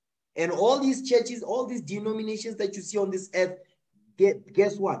Jesus. And all these churches, all these denominations that you see on this earth,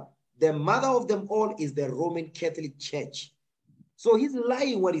 guess what? The mother of them all is the Roman Catholic Church. So he's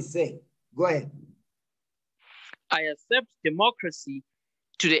lying what he's saying. Go ahead. I accept democracy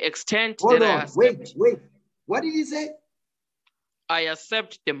to the extent Hold that on. I accept... Wait. What did he say? I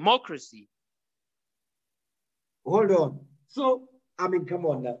accept democracy. Hold on. So, I mean, come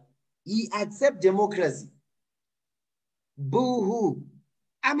on now. He accepts democracy. Boo-hoo.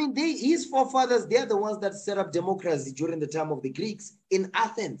 I mean, his forefathers, they're the ones that set up democracy during the time of the Greeks in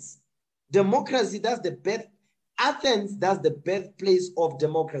Athens. Democracy, that's the birth. Athens, that's the birthplace of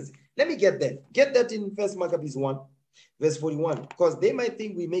democracy. Let me get that. Get that in 1 Maccabees 1, verse 41, because they might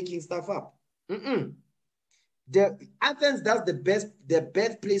think we're making stuff up. Athens, that's the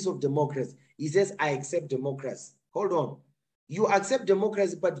birthplace of democracy. He says, I accept democracy. Hold on. You accept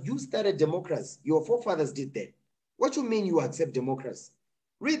democracy, but you started democracy. Your forefathers did that. What you mean you accept democracy?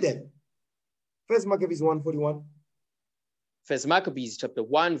 Read that. 1 Maccabees 1:41. 1 Maccabees chapter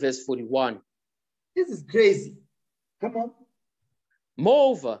 1, verse 41. This is crazy. Come on.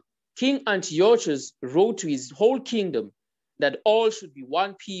 Moreover, King Antiochus wrote to his whole kingdom that all should be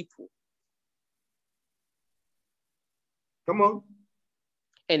one people. Come on.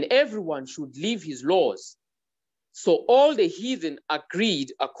 And everyone should leave his laws. So all the heathen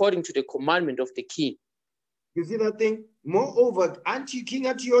agreed according to the commandment of the king. You see that thing? Moreover, King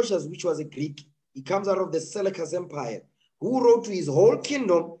Antiochus, which was a Greek, he comes out of the Seleucus Empire, who wrote to his whole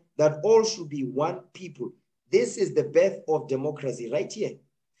kingdom that all should be one people. This is the birth of democracy right here.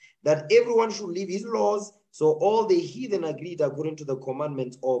 That everyone should leave his laws, so all the heathen agreed according to the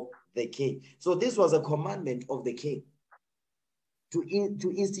commandment of the king. So this was a commandment of the king to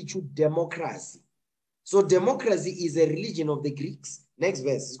institute democracy. So democracy is a religion of the Greeks. Next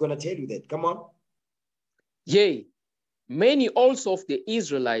verse is going to tell you that. Come on. Yea, many also of the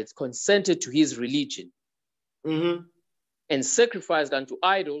Israelites consented to his religion and sacrificed unto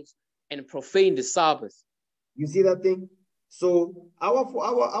idols and profaned the Sabbath. You see that thing? So our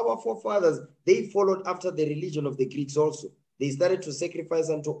forefathers, they followed after the religion of the Greeks also. They started to sacrifice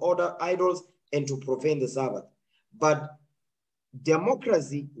unto other idols and to profane the Sabbath. But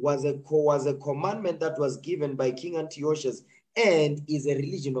democracy was a commandment that was given by King Antiochus and is a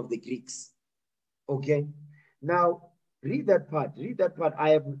religion of the Greeks. Okay? Now, read that part. Read that part. I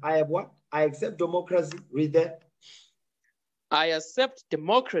have what? I accept democracy. Read that. I accept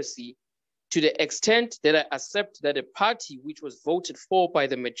democracy to the extent that I accept that a party which was voted for by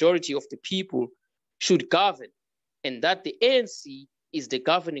the majority of the people should govern, and that the ANC is the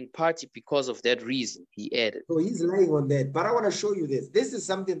governing party because of that reason, he added. So he's lying on that. But I want to show you this. This is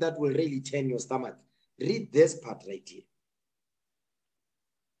something that will really turn your stomach. Read this part right here.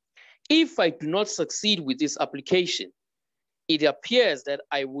 If I do not succeed with this application, it appears that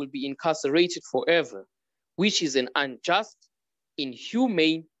I will be incarcerated forever, which is an unjust,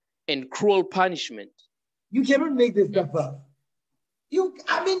 inhumane, and cruel punishment. You cannot make this stuff up. You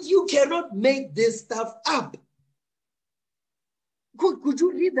cannot make this stuff up. Could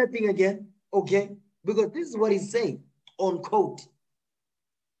you read that thing again? Okay, because this is what he's saying on quote.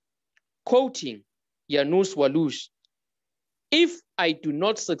 Quoting Janusz Walusz, if I do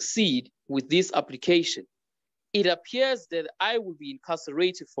not succeed with this application, it appears that I will be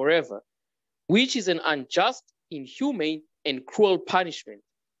incarcerated forever, which is an unjust, inhumane, and cruel punishment.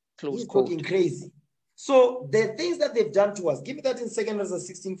 Close quote. He's talking crazy. So the things that they've done to us, give me that in 2 Ezra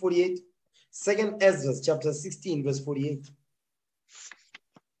 16:48. 2 Ezra chapter 16, verse 48.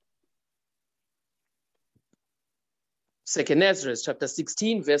 2 Ezra chapter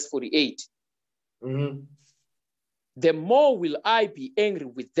 16, verse 48. The more will I be angry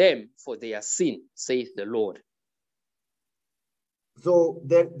with them for their sin, saith the Lord. So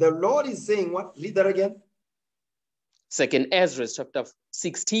the Lord is saying what? Read that again. 2 Ezra chapter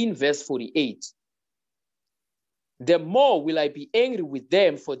 16, verse 48. The more will I be angry with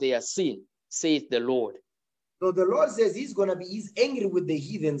them for their sin, saith the Lord. So the Lord says he's angry with the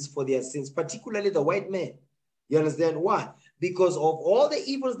heathens for their sins, particularly the white man. You understand why? Because of all the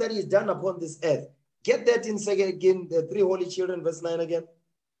evils that he's done upon this earth. Get that in second again, the three holy children, verse 9 again.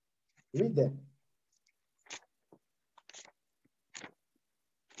 Read that.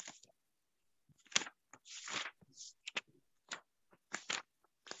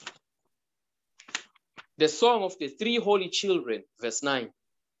 The song of the three holy children, verse 9.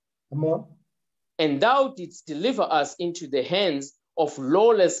 Come on. And thou didst deliver us into the hands of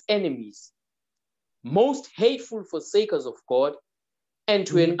lawless enemies, most hateful forsakers of God, and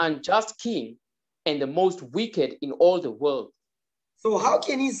to an unjust king, and the most wicked in all the world. So how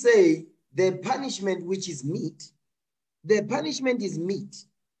can he say the punishment which is meet? The punishment is meet.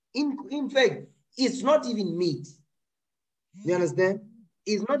 In fact, it's not even meet. You understand?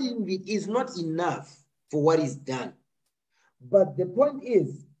 It's not enough for what is done. But the point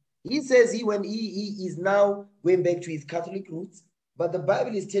is, he says when he is now going back to his Catholic roots, but the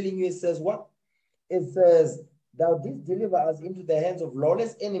Bible is telling you, it says what? It says, thou didst deliver us into the hands of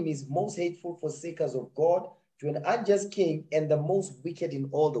lawless enemies, most hateful forsakers of God, to an unjust king and the most wicked in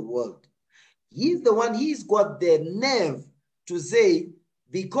all the world. He's the one, he's got the nerve to say,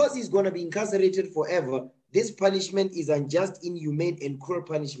 because he's going to be incarcerated forever, this punishment is unjust, inhumane, and cruel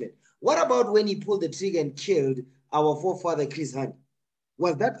punishment. What about when he pulled the trigger and killed our forefather Chris Hunt?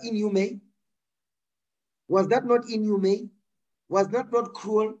 Was that inhumane? Was that not inhumane? Was that not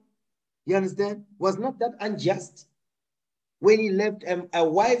cruel? You understand? Was not that unjust? When he left a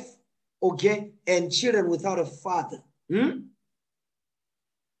wife, okay, and children without a father. You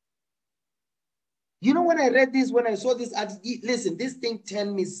know, when I read this, when I saw this, listen, this thing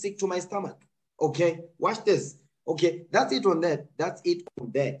turned me sick to my stomach. Okay, watch this. Okay, that's it on that. That's it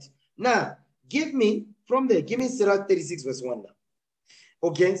on that. Now, give me from there, give me Sirach 36 verse 1 now.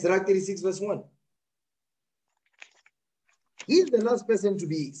 Okay, Sirach 36 verse 1. He's the last person to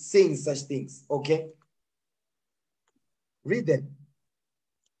be saying such things. Okay, read that.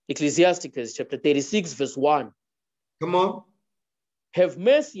 Ecclesiasticus chapter 36 verse 1. Come on. Have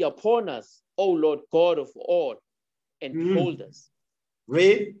mercy upon us, O Lord God of all, and behold us.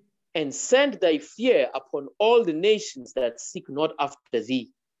 Read. And send thy fear upon all the nations that seek not after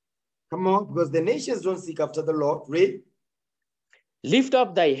thee. Come on, because the nations don't seek after the Lord. Read. Lift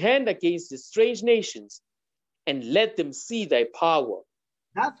up thy hand against the strange nations, and let them see thy power.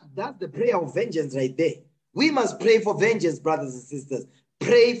 That's the prayer of vengeance right there. We must pray for vengeance, brothers and sisters.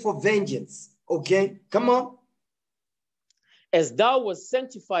 Pray for vengeance. Okay, come on. As thou wast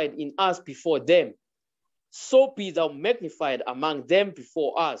sanctified in us before them, so be thou magnified among them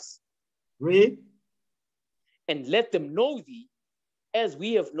before us. Read. And let them know thee, as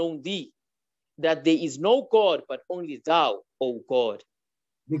we have known thee, that there is no God but only thou, O God.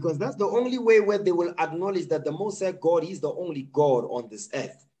 Because that's the only way where they will acknowledge that the Most High God is the only God on this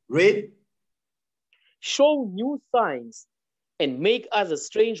earth. Read. Show new signs and make other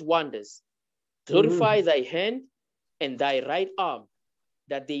strange wonders. Glorify thy hand and thy right arm,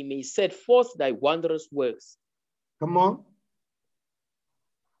 that they may set forth thy wondrous works. Come on.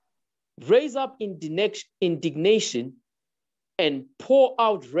 Raise up indignation and pour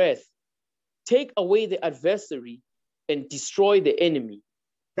out wrath. Take away the adversary and destroy the enemy.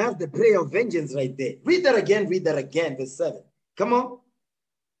 That's the prayer of vengeance right there. Read that again, verse 7. Come on.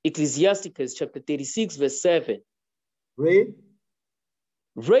 Ecclesiasticus chapter 36, verse 7. Read.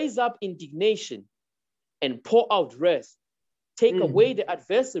 Raise up indignation and pour out wrath. Take away the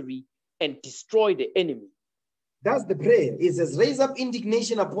adversary and destroy the enemy. That's the prayer. It says, raise up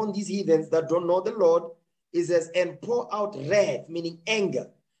indignation upon these heathens that don't know the Lord. It says, and pour out wrath, meaning anger.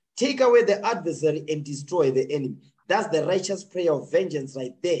 Take away the adversary and destroy the enemy. That's the righteous prayer of vengeance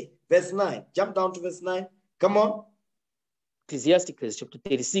right there. Verse 9. Jump down to verse 9. Come on. Ecclesiasticus chapter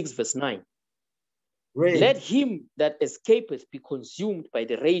 36, verse 9. Read. Let him that escapeth be consumed by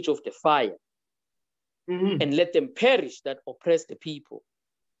the rage of the fire, and let them perish that oppress the people.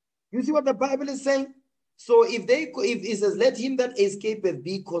 You see what the Bible is saying? So if it says, let him that escapeth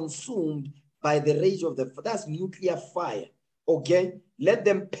be consumed by the rage of the fire, that's nuclear fire. Okay? Let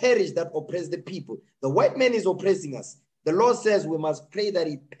them perish that oppress the people. The white man is oppressing us. The Lord says we must pray that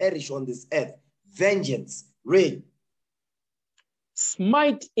he perish on this earth. Vengeance. Read.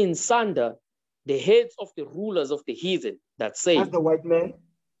 Smite in sunder the heads of the rulers of the heathen that say. That's the white man.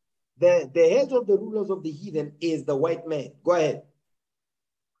 The heads of the rulers of the heathen is the white man. Go ahead.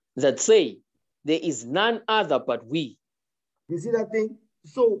 That say, there is none other but we. You see that thing?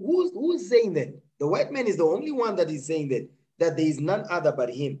 So who's saying that? The white man is the only one that is saying that there is none other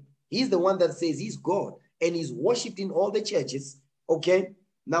but him. He's the one that says he's God and he's worshipped in all the churches. Okay?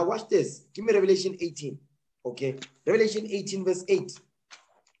 Now watch this. Give me Revelation 18. Okay? Revelation 18 verse 8.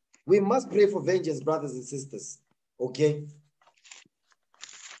 We must pray for vengeance, brothers and sisters. Okay?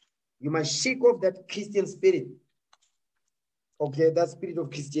 You must shake off that Christian spirit. Okay? That spirit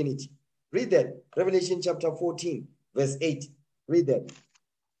of Christianity. Read that. Revelation chapter 14 verse 8. Read that.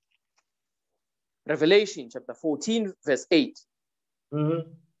 Revelation chapter 14 verse 8.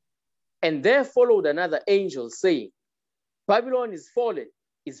 And there followed another angel saying, Babylon is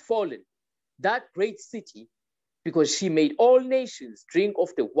fallen, that great city, because she made all nations drink of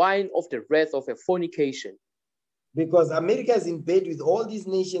the wine of the wrath of her fornication. Because America is in bed with all these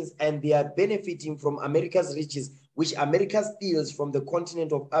nations and they are benefiting from America's riches, which America steals from the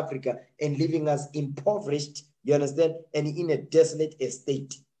continent of Africa and leaving us impoverished, you understand, and in a desolate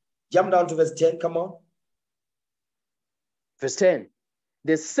estate. Jump down to verse 10, come on. Verse 10,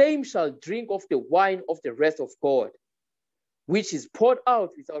 the same shall drink of the wine of the wrath of God, which is poured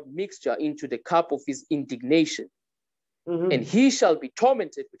out without mixture into the cup of his indignation. And he shall be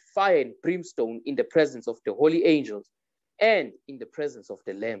tormented with fire and brimstone in the presence of the holy angels and in the presence of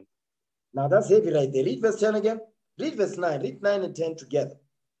the Lamb. Now that's heavy right there. Read verse 10 again. Read verse 9. Read 9 and 10 together.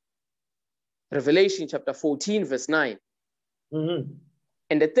 Revelation chapter 14, verse 9. And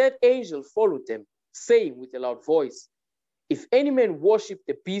the third angel followed them, saying with a loud voice, if any man worship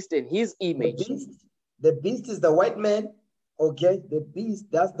the beast and his image. The beast is the white man. Okay, the beast,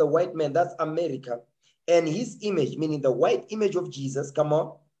 that's the white man, that's America. And his image, meaning the white image of Jesus, come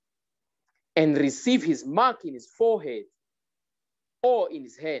on. And receive his mark in his forehead or in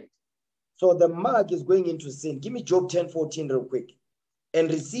his hand. So the mark is going into sin. Give me Job 10:14 real quick. And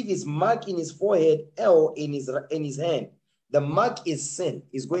receive his mark in his forehead or in his hand. The mark is sin,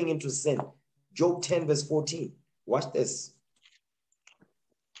 is going into sin. Job 10 verse 14. Watch this.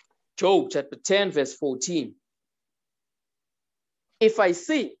 Job chapter 10 verse 14. If I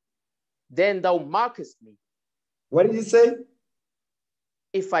sin, then thou markest me. What did he say?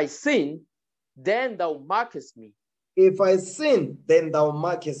 If I sin, then thou markest me. If I sin, then thou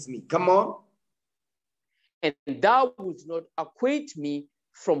markest me. Come on. And thou wilt not acquit me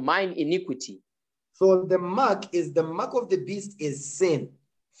from mine iniquity. So the mark of the beast is sin,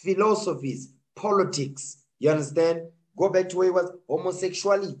 philosophies, politics. You understand? Go back to where it was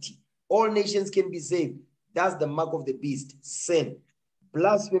homosexuality. All nations can be saved. That's the mark of the beast, sin.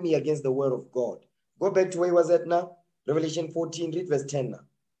 Blasphemy against the word of God. Go back to where it was at now. Revelation 14, read verse 10 now.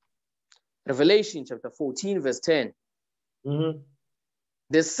 Revelation chapter 14, verse 10.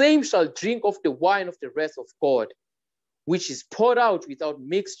 The same shall drink of the wine of the wrath of God, which is poured out without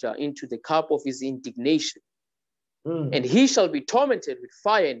mixture into the cup of his indignation. And he shall be tormented with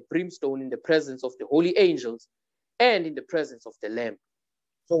fire and brimstone in the presence of the holy angels and in the presence of the Lamb.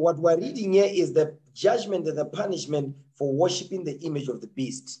 So what we're reading here is the judgment and the punishment for worshiping the image of the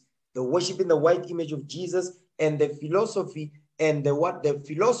beast, the worshiping the white image of Jesus, and the philosophy and the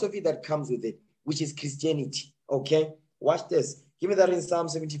philosophy that comes with it, which is Christianity. Okay, watch this. Give me that in Psalm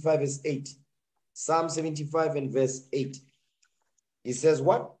 75 verse 8. Psalm 75 and verse 8. He says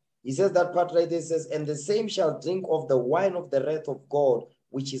what? He says that part right there says, and the same shall drink of the wine of the wrath of God,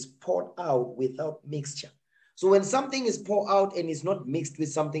 which is poured out without mixture. So when something is poured out and is not mixed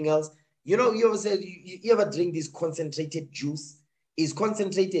with something else, you know, you ever said, you ever drink this concentrated juice? It's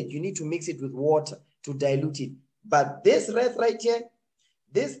concentrated. You need to mix it with water to dilute it. But this wrath right here,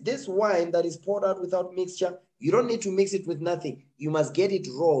 this wine that is poured out without mixture, you don't need to mix it with nothing. You must get it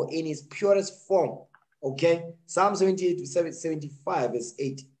raw in its purest form. Okay? Psalm 78 to 75 verse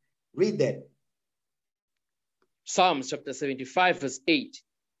 8. Read that. Psalms chapter 75 verse 8.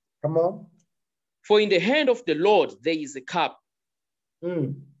 Come on. For in the hand of the Lord there is a cup,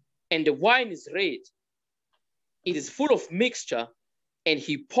 and the wine is red. It is full of mixture, and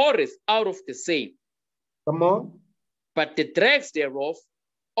he poureth out of the same. Come on. But the dregs thereof,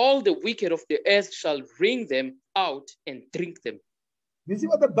 all the wicked of the earth shall wring them out and drink them. You see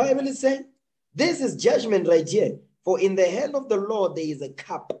what the Bible is saying? This is judgment right here. For in the hand of the Lord there is a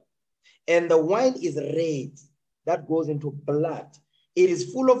cup, and the wine is red. That goes into blood. It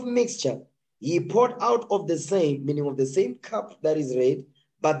is full of mixture. He poured out of the same, meaning of the same cup that is red,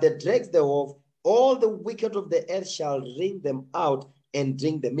 but the dregs thereof, all the wicked of the earth shall wring them out and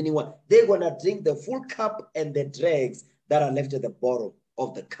drink them. Meaning what? They're going to drink the full cup and the dregs that are left at the bottom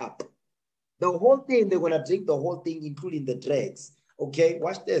of the cup. The whole thing, they're going to drink the whole thing, including the dregs. Okay,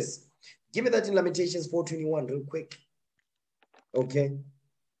 watch this. Give me that in Lamentations 4:21 real quick. Okay.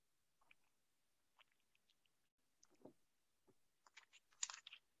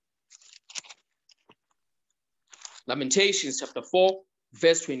 Lamentations chapter 4,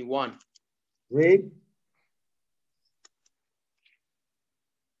 verse 21. Read.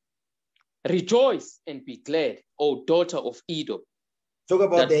 Rejoice and be glad, O daughter of Edom. Talk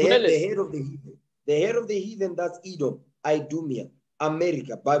about the head of the heathen. The head of the heathen, that's Edom, Idumea,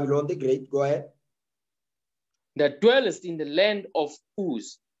 America, Babylon the Great. Go ahead. That dwellest in the land of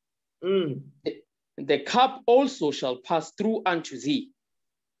Uz. The cup also shall pass through unto thee.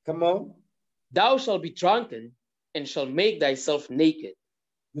 Come on. Thou shalt be drunken and shall make thyself naked.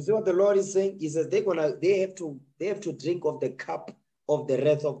 You see what the Lord is saying? He says they have to drink of the cup of the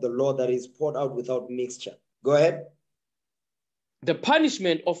wrath of the Lord that is poured out without mixture. Go ahead. The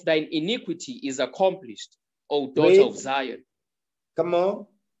punishment of thine iniquity is accomplished, O daughter of Zion. Come on.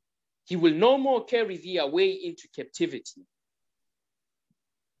 He will no more carry thee away into captivity.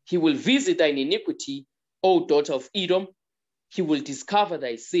 He will visit thine iniquity, O daughter of Edom. He will discover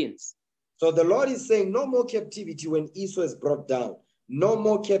thy sins. So the Lord is saying no more captivity when Esau is brought down. No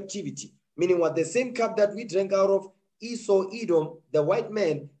more captivity. Meaning what? The same cup that we drank out of, Esau, Edom, the white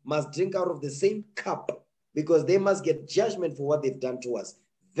man must drink out of the same cup because they must get judgment for what they've done to us.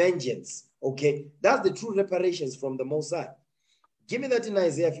 Vengeance. Okay? That's the true reparations from the Most High. Give me that in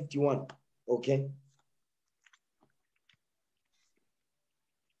Isaiah 51. Okay?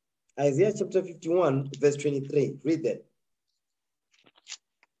 Isaiah chapter 51, verse 23. Read that.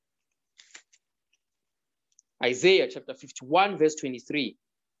 Isaiah chapter 51, verse 23.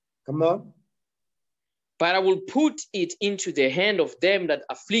 Come on. But I will put it into the hand of them that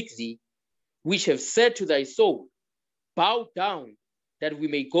afflict thee, which have said to thy soul, bow down, that we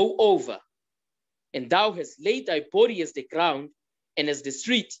may go over. And thou hast laid thy body as the ground, and as the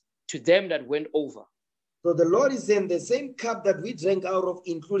street to them that went over. So the Lord is saying the same cup that we drank out of,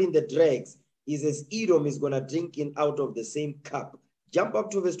 including the dregs, is as Edom is going to drink in out of the same cup. Jump up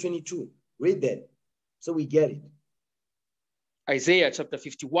to verse 22. Read that so we get it. Isaiah chapter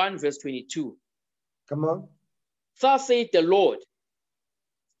 51, verse 22. Come on. Thus saith the Lord,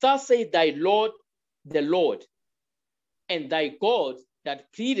 thus saith thy Lord, the Lord, and thy God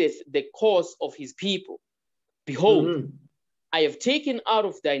that pleadeth the cause of his people. Behold, I have taken out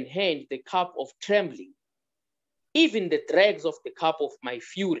of thine hand the cup of trembling, even the dregs of the cup of my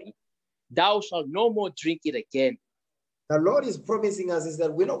fury. Thou shalt no more drink it again. The Lord is promising us is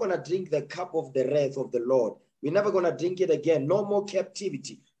that we're not going to drink the cup of the wrath of the Lord. We're never going to drink it again. No more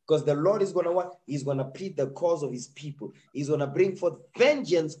captivity. Because the Lord is going to what? He's going to plead the cause of his people. He's going to bring forth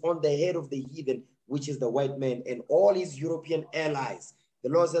vengeance on the head of the heathen, which is the white man and all his European allies. The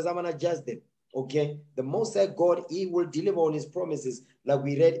Lord says, I'm going to judge them. Okay? The Most High God, he will deliver on his promises, like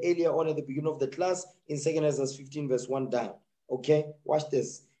we read earlier on at the beginning of the class in 2 Ezra 15, verse 1 down. Okay? Watch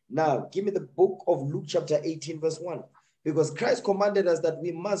this. Now, give me the book of Luke chapter 18, verse 1. Because Christ commanded us that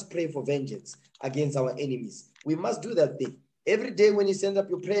we must pray for vengeance against our enemies. We must do that thing. Every day when you send up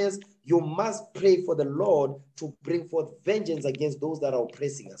your prayers, you must pray for the Lord to bring forth vengeance against those that are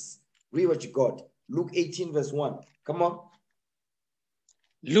oppressing us. Read what you got. Luke 18, verse 1. Come on.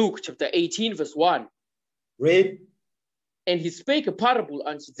 Luke chapter 18, verse 1. Read. And he spake a parable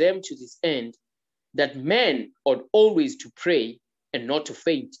unto them to this end, that men ought always to pray and not to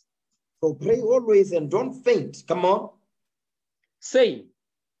faint. So pray always and don't faint. Come on. Saying,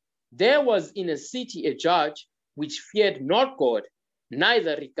 there was in a city a judge which feared not God,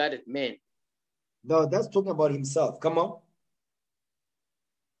 neither regarded men. No, that's talking about himself. Come on.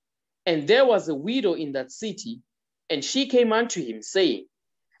 And there was a widow in that city, and she came unto him, saying,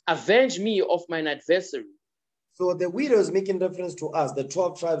 avenge me of mine adversary. So the widow is making reference to us, the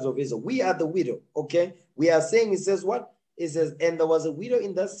 12 tribes of Israel. We are the widow, okay? We are saying, it says what? It says, and there was a widow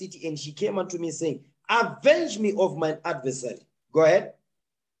in that city, and she came unto me, saying, avenge me of mine adversary. Go ahead.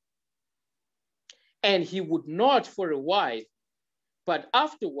 And he would not for a while, but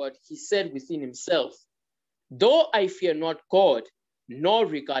afterward he said within himself, though I fear not God, nor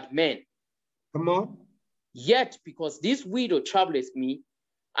regard men. Come on. Yet because this widow troubleth me,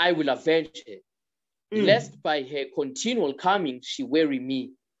 I will avenge her, lest by her continual coming she weary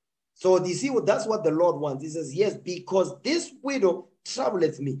me. So you see, that's what the Lord wants. He says, yes, because this widow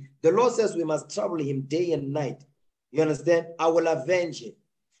troubleth me. The Lord says we must trouble him day and night. You understand? I will avenge her,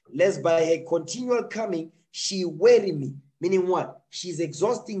 lest by her continual coming she weary me. Meaning what? She's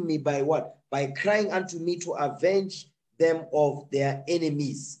exhausting me by what? By crying unto me to avenge them of their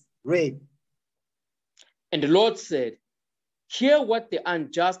enemies. Read. And the Lord said, hear what the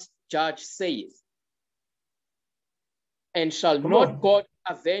unjust judge saith. And shall not God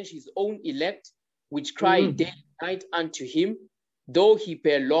avenge his own elect, which cry day and night unto him, though he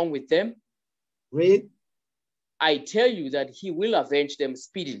bear long with them? Read. I tell you that he will avenge them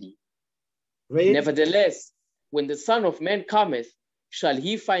speedily. Read. Nevertheless, when the Son of Man cometh, shall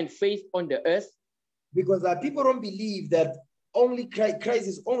he find faith on the earth? Because people don't believe that only Christ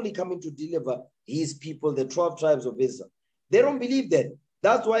is only coming to deliver his people, the 12 tribes of Israel. They don't believe that.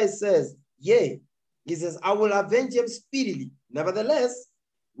 That's why it says, yea, he says, I will avenge him speedily. Nevertheless,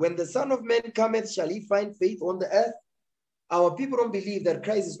 when the Son of Man cometh, shall he find faith on the earth? Our people don't believe that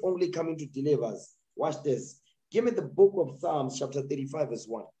Christ is only coming to deliver us. Watch this. Give me the book of Psalms, chapter 35, verse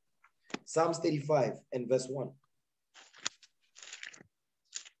 1. Psalms 35 and verse 1.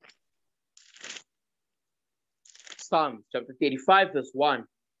 Psalm chapter 35, verse 1.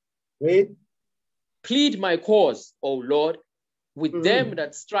 Read. Plead my cause, O Lord, with them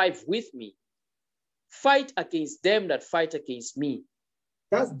that strive with me. Fight against them that fight against me.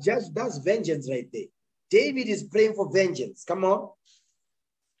 That's vengeance right there. David is praying for vengeance. Come on.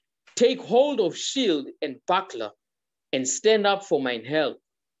 Take hold of shield and buckler, and stand up for mine help.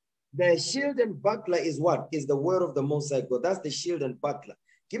 The shield and buckler is what? Is the word of the Most High God. That's the shield and buckler.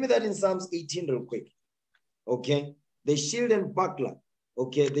 Give me that in Psalms 18 real quick. Okay. The shield and buckler.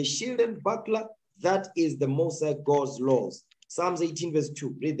 Okay. The shield and buckler, that is the Most High God's laws. Psalms 18 verse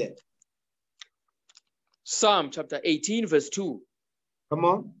 2. Read that. Psalm chapter 18 verse 2. Come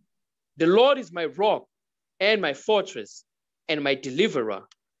on. The Lord is my rock and my fortress and my deliverer,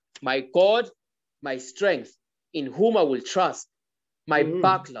 my God, my strength, in whom I will trust, my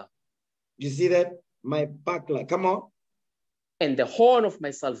buckler. You see that? My buckler. Come on. And the horn of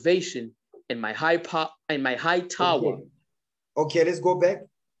my salvation and my high tower. Okay, let's go back.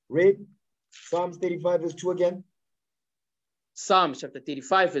 Read Psalms 35 verse 2 again. Psalms chapter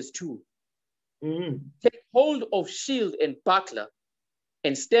 35 verse 2. Take hold of shield and buckler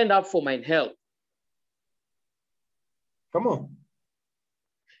and stand up for mine help. Come on.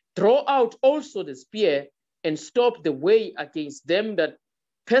 Throw out also the spear and stop the way against them that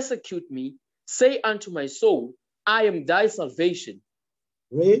persecute me. Say unto my soul, I am thy salvation.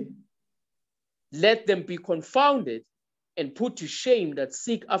 Read. Let them be confounded and put to shame that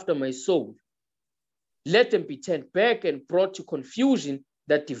seek after my soul. Let them be turned back and brought to confusion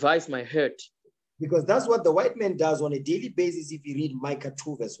that devise my hurt. Because that's what the white man does on a daily basis if you read Micah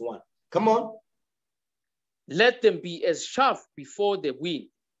 2 verse 1. Come on. Let them be as chaff before the wind,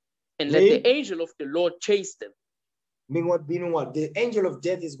 and let the angel of the Lord chase them. Meaning what? The angel of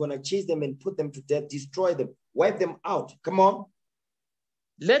death is going to chase them and put them to death, destroy them, wipe them out. Come on.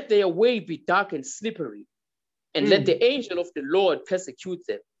 Let their way be dark and slippery, and let the angel of the Lord persecute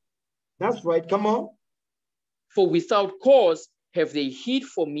them. That's right. Come on. For without cause have they hid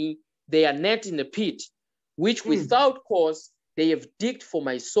for me their net in the pit, which without cause they have digged for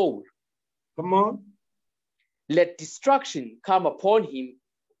my soul. Come on. Let destruction come upon him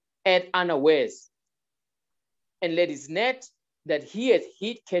at unawares, and let his net that he hath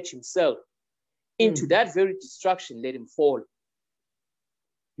hid catch himself. Into that very destruction let him fall.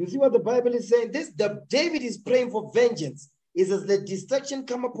 You see what the Bible is saying? David is praying for vengeance. He says, let destruction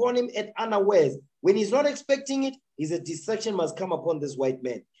come upon him at unawares. When he's not expecting it, he says, destruction must come upon this white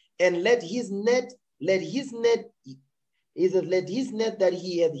man. And let his net that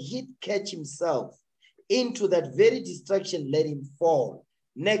he hath hid catch himself. Into that very destruction, let him fall.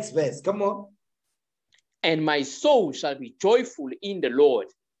 Next verse, come on. And my soul shall be joyful in the Lord.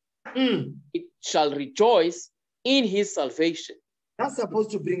 It shall rejoice in his salvation. That's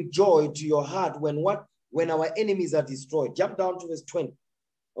supposed to bring joy to your heart when our enemies are destroyed. Jump down to verse 20.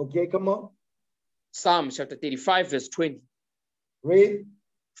 Okay, come on. Psalm chapter 35, verse 20. Read.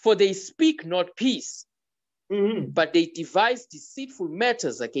 For they speak not peace, but they devise deceitful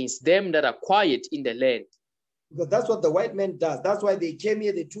matters against them that are quiet in the land. Because that's what the white man does. That's why they came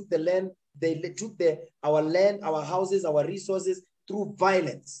here, they took the land, they took our land, our houses, our resources through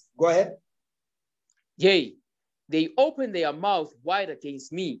violence. Go ahead. Yea, they opened their mouth wide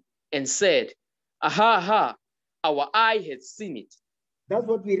against me and said, Aha, aha, our eye hath seen it. That's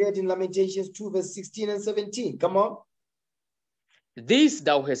what we read in Lamentations 2, verse 16 and 17. Come on. This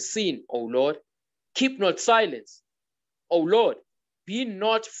thou hast seen, O Lord. Keep not silence. O Lord, be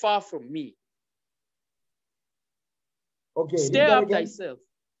not far from me. Okay. Stir up thyself.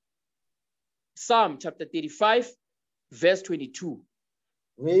 Psalm chapter 35, verse 22.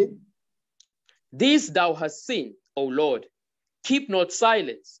 Read. This thou hast seen, O Lord. Keep not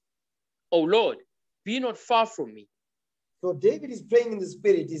silence. O Lord, be not far from me. So David is praying in the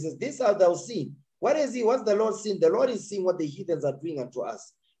spirit. He says, this hast thou seen. What's the Lord seeing? The Lord is seeing what the heathens are doing unto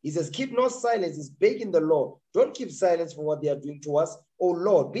us. He says, keep not silence. He's begging the Lord. Don't keep silence for what they are doing to us. Oh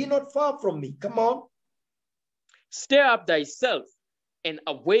Lord, be not far from me. Come on. Stir up thyself and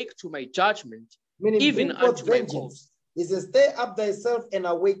awake to my judgment, meaning even unto my cause. He says, stir up thyself and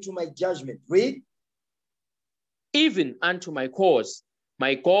awake to my judgment. Read. Even unto my cause,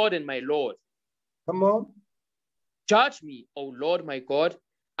 my God and my Lord. Come on. Judge me, O Lord my God,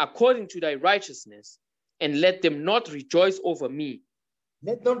 according to thy righteousness, and let them not rejoice over me.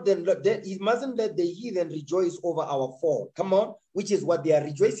 He mustn't let the heathen rejoice over our fall. Come on, which is what they are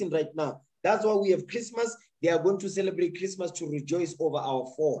rejoicing right now. That's why we have Christmas. They are going to celebrate Christmas to rejoice over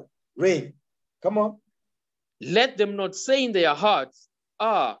our fall. Read. Come on. Let them not say in their hearts,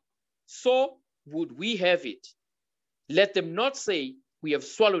 ah, so would we have it. Let them not say, we have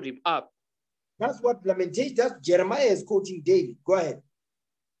swallowed him up. That's what Lamentation, that's Jeremiah is quoting David. Go ahead.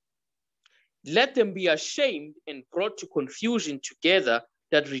 Let them be ashamed and brought to confusion together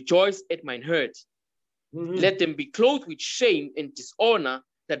that rejoice at mine hurt. Let them be clothed with shame and dishonor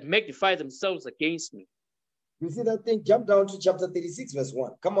that magnify themselves against me. You see that thing? Jump down to chapter 36, verse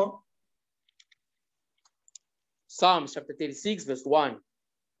 1. Come on. Psalms chapter 36, verse 1.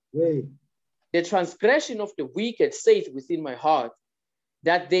 Right. The transgression of the wicked saith within my heart,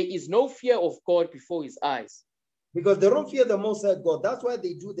 that there is no fear of God before his eyes. Because they don't fear the Most High God. That's why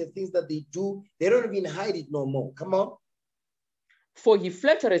they do the things that they do. They don't even hide it no more. Come on. For he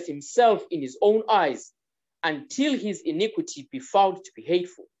flattereth himself in his own eyes, until his iniquity be found to be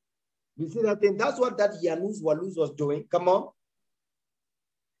hateful. You see that thing? That's what that Yanus Walus was doing. Come on.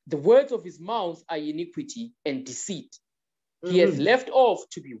 The words of his mouth are iniquity and deceit. He hath left off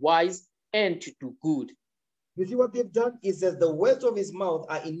to be wise and to do good. You see what they've done? It says the words of his mouth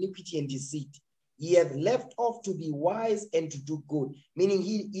are iniquity and deceit. He hath left off to be wise and to do good. Meaning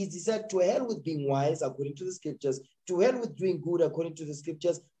he decided to hell with being wise according to the scriptures, to hell with doing good according to the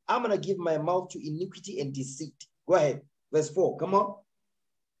scriptures. I'm going to give my mouth to iniquity and deceit. Go ahead. Verse 4. Come on.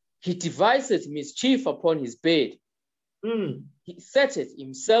 He deviseth mischief upon his bed. He setteth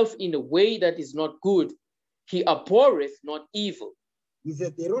himself in a way that is not good. He abhorreth not evil. He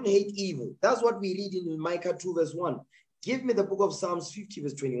said they don't hate evil. That's what we read in Micah 2 verse 1. Give me the book of Psalms 50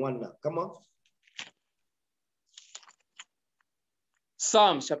 verse 21 now. Come on.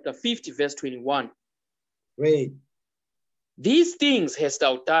 Psalms chapter 50 verse 21. Great. These things hast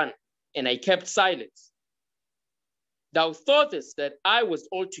thou done, and I kept silence. Thou thoughtest that I was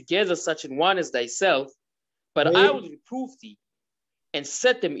altogether such an one as thyself, but I will reprove thee and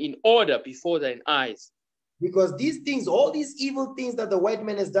set them in order before thine eyes. Because these things, all these evil things that the white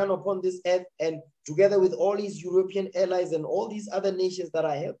man has done upon this earth, and together with all his European allies and all these other nations that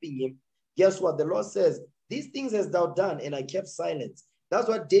are helping him, guess what? The Lord says, these things hast thou done, and I kept silence. That's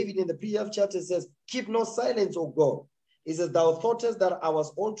what David in the previous chapter says, keep no silence, O God. He says, thou thoughtest that I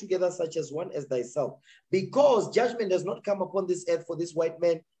was altogether such as one as thyself. Because judgment does not come upon this earth for this white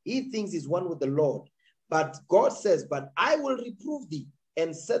man. He thinks he's one with the Lord. But God says, but I will reprove thee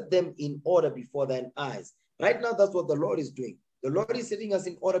and set them in order before thine eyes. Right now, that's what the Lord is doing. The Lord is setting us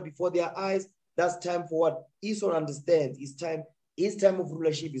in order before their eyes. That's time for what Esau understands. His time of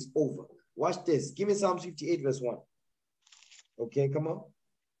rulership is over. Watch this. Give me Psalm 58 verse 1. Okay, come on.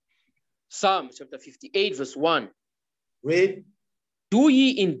 Psalm chapter 58 verse 1. Read. Do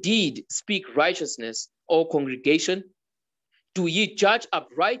ye indeed speak righteousness, O congregation? Do ye judge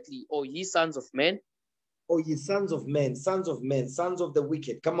uprightly, O ye sons of men? O ye sons of men, sons of men, sons of the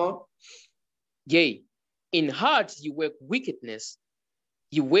wicked. Come on. Yea, in heart ye work wickedness.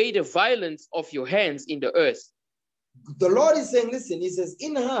 Ye weigh the violence of your hands in the earth. The Lord is saying, listen, he says,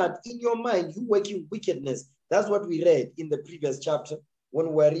 in heart, in your mind, you working wickedness. That's what we read in the previous chapter when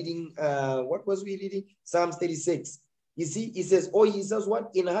we were reading, what was we reading? Psalms 36. You see, he says, oh, he says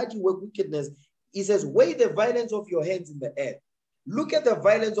what? In heart you work wickedness. He says, weigh the violence of your hands in the earth. Look at the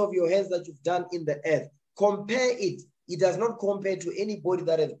violence of your hands that you've done in the earth. Compare it. It does not compare to anybody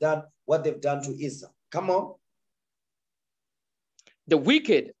that has done what they've done to Israel. Come on. The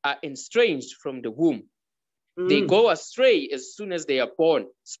wicked are estranged from the womb. They go astray as soon as they are born,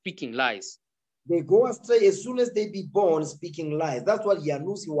 speaking lies. They go astray as soon as they be born, speaking lies. That's what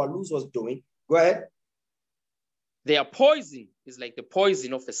Yanus Walus was doing. Go ahead. Their poison is like the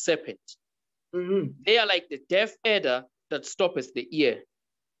poison of a serpent. They are like the deaf adder that stoppeth the ear.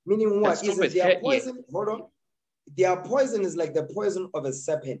 Meaning what? Is it their poison? Ear. Hold on. Their poison is like the poison of a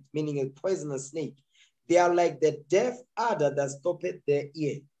serpent, meaning a poisonous snake. They are like the deaf adder that stoppeth their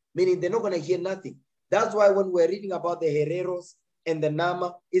ear, meaning they're not going to hear nothing. That's why when we're reading about the Hereros and the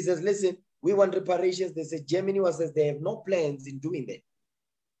Nama, it says, listen, we want reparations. They say Germany says they have no plans in doing that.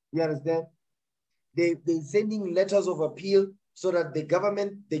 You understand? They're sending letters of appeal so that the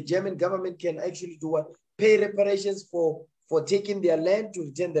government, the German government can actually do what? Pay reparations for taking their land, to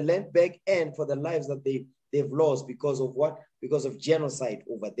return the land back, and for the lives that they've lost because of what? Because of genocide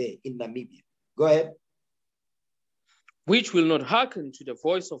over there in Namibia. Go ahead. Which will not hearken to the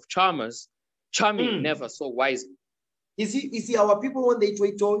voice of charmers, charming never so wisely. You see, our people, when they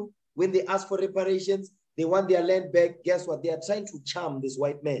toy, when they ask for reparations, they want their land back. Guess what? They are trying to charm this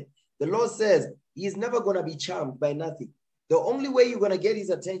white man. The Lord says he's never going to be charmed by nothing. The only way you're going to get his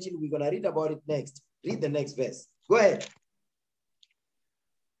attention, we're going to read about it next. Read the next verse. Go ahead.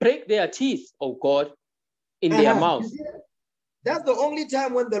 Break their teeth, O God, in their mouth. That's the only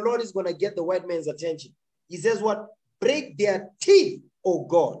time when the Lord is going to get the white man's attention. He says what? Break their teeth, O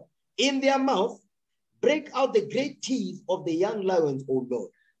God, in their mouth. Break out the great teeth of the young lions, O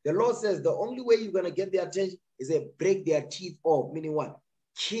Lord. The Lord says the only way you're going to get their attention is to break their teeth off, meaning what?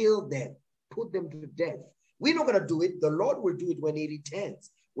 Kill them, put them to death. We're not going to do it. The Lord will do it when he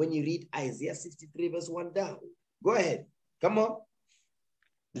returns. When you read Isaiah 63 verse 1 down. Go ahead. Come on.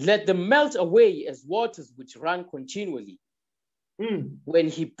 Let them melt away as waters which run continually. When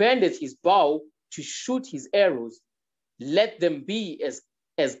he bendeth his bow to shoot his arrows, let them be as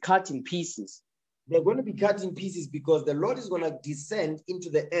as cut in pieces. They're going to be cut in pieces because the Lord is going to descend into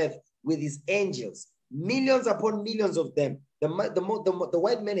the earth with his angels, millions upon millions of them. The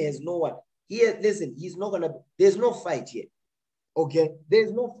white man has no one. Here, listen, he's not going to, there's no fight here. Okay?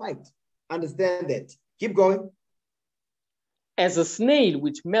 There's no fight. Understand that. Keep going. As a snail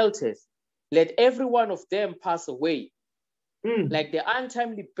which melteth, let every one of them pass away, like the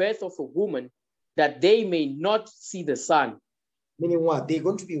untimely birth of a woman, that they may not see the sun. Meaning what? They're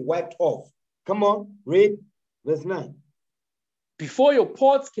going to be wiped off. Come on, read verse 9. Before your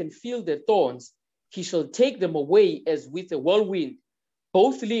pots can feel the thorns, he shall take them away as with a whirlwind,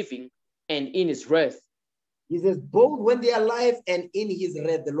 both living and in his wrath. He says, both when they are alive and in his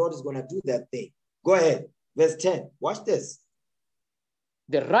wrath, the Lord is going to do that thing. Go ahead. Verse 10. Watch this.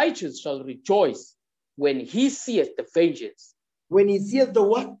 The righteous shall rejoice when he seeth the vengeance. When he seeth the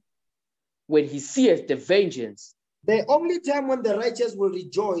what? When he seeth the vengeance. The only time when the righteous will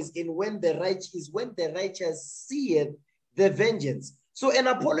rejoice is when the righteous seeth the vengeance. So an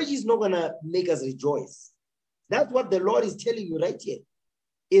apology is not going to make us rejoice. That's what the Lord is telling you right here.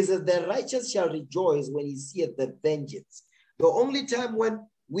 Is that the righteous shall rejoice when he seeth the vengeance. The only time when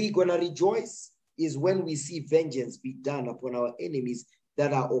we're going to rejoice is when we see vengeance be done upon our enemies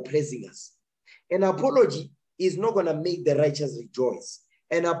that are oppressing us. An apology is not going to make the righteous rejoice.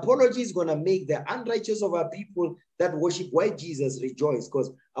 An apology is going to make the unrighteous of our people that worship white Jesus rejoice, because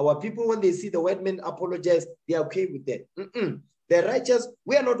our people, when they see the white men apologize, they are okay with that. The righteous,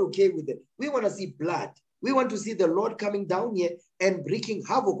 we are not okay with it. We want to see blood. We want to see the Lord coming down here and wreaking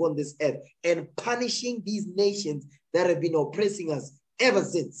havoc on this earth and punishing these nations that have been oppressing us ever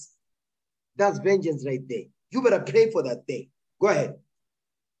since. That's vengeance right there. You better pray for that thing. Go ahead.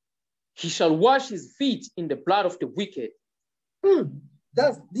 He shall wash his feet in the blood of the wicked.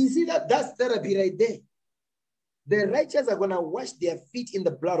 You see that? That's therapy right there. The righteous are going to wash their feet in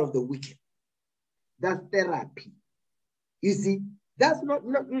the blood of the wicked. That's therapy. You see, that's not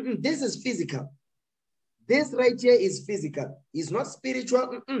this is physical. This right here is physical. It's not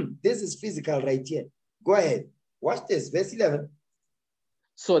spiritual. This is physical right here. Go ahead. Watch this. Verse 11.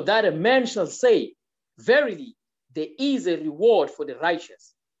 So that a man shall say, verily, there is a reward for the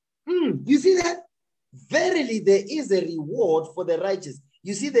righteous. You see that? Verily, there is a reward for the righteous.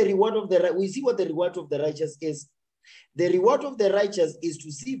 You see the reward of the, we see what the reward of the righteous is. The reward of the righteous is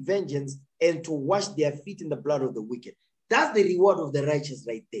to see vengeance and to wash their feet in the blood of the wicked. That's the reward of the righteous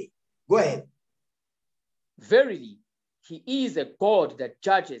right there. Go ahead. Verily, he is a God that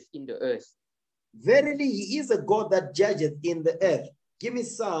judges in the earth. Verily, he is a God that judges in the earth. Give me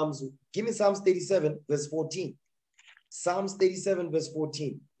Psalms 37, verse 14. Psalms 37, verse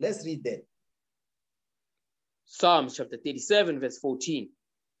 14. Let's read that. Psalms chapter 37, verse 14.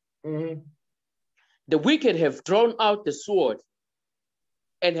 The wicked have drawn out the sword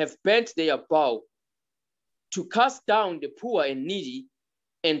and have bent their bow to cast down the poor and needy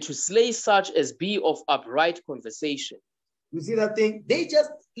and to slay such as be of upright conversation. You see that thing? They just,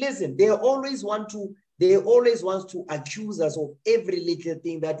 listen, they always want to accuse us of every little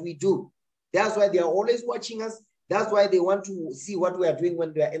thing that we do. That's why they are always watching us. That's why they want to see what we are doing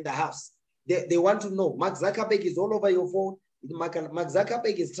when we are in the house. They want to know. Mark Zuckerberg is all over your phone. Mark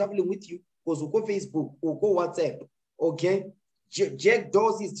Zuckerberg is traveling with you because you go Facebook or go WhatsApp. Okay? Jack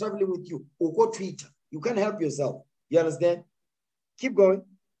Dorsey is traveling with you or go Twitter. You can't help yourself. You understand? Keep going.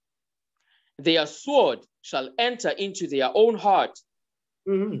 Their sword shall enter into their own heart,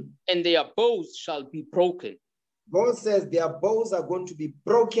 and their bows shall be broken. God says their bows are going to be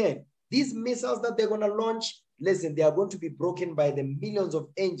broken. These missiles that they're going to launch, listen, they are going to be broken by the millions of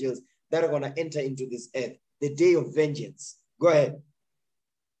angels that are going to enter into this earth, the day of vengeance. Go ahead.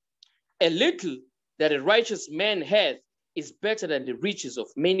 A little that a righteous man hath is better than the riches of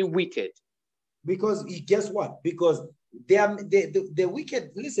many wicked. Because guess what? Because the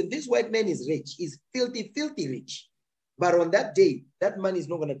wicked, listen, this white man is rich. He's filthy, filthy rich. But on that day, that man is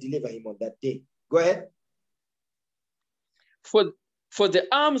not going to deliver him on that day. Go ahead. For the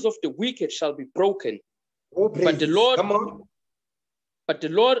arms of the wicked shall be broken. Oh, but the Lord, come on. But the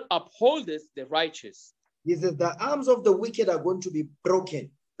Lord upholdeth the righteous. He says the arms of the wicked are going to be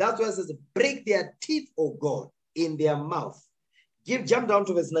broken. That's why it says, break their teeth, O God, in their mouth. Jump down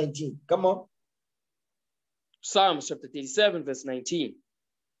to verse 19. Come on. Psalms chapter 37, verse 19.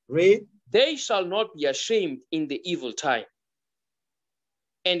 Read. They shall not be ashamed in the evil time,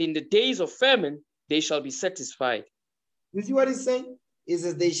 and in the days of famine they shall be satisfied. You see what he's saying? He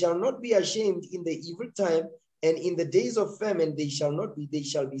says they shall not be ashamed in the evil time, and in the days of famine they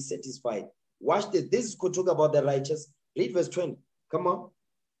shall be satisfied. Watch this. This could talk about the righteous. Read verse 20. Come on.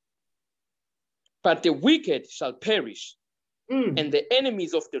 But the wicked shall perish, And the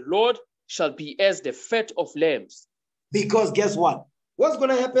enemies of the Lord shall be as the fat of lambs. Because guess what? What's going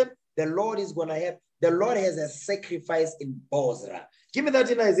to happen? The Lord has a sacrifice in Bozrah. Give me that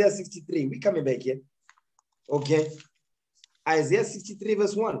in Isaiah 63. We're coming back here. Okay. Isaiah 63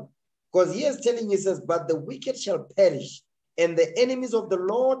 verse 1. Because he is telling you, he says, but the wicked shall perish, and the enemies of the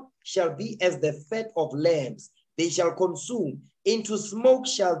Lord shall be as the fat of lambs. They shall consume. Into smoke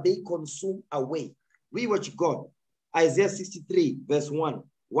shall they consume away. Read what you got. Isaiah 63 verse 1.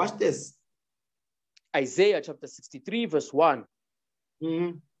 Watch this. Isaiah chapter 63 verse 1.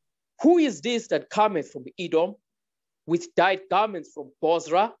 Who is this that cometh from Edom with dyed garments from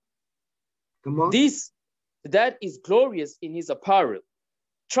Bozrah? Come on. This that is glorious in his apparel,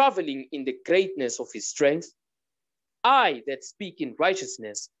 traveling in the greatness of his strength. I that speak in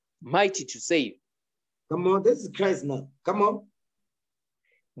righteousness, mighty to save. Come on, this is Christ now. Come on.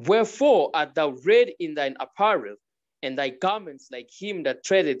 Wherefore art thou red in thine apparel, and thy garments like him that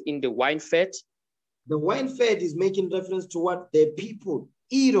treadeth in the wine fat? The wine fat is making reference to what the people,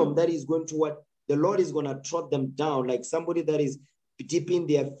 Edom, that is going to what the Lord is going to trot them down, like somebody that is dipping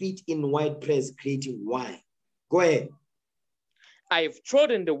their feet in wine press, creating wine. Go ahead. I have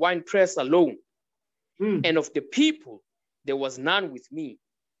trodden the wine press alone, and of the people there was none with me.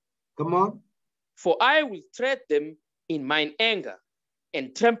 Come on. For I will tread them in mine anger,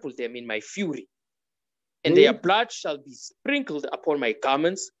 and trample them in my fury. And their blood shall be sprinkled upon my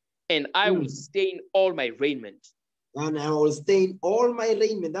garments, and I will stain all my raiment. And I will stain all my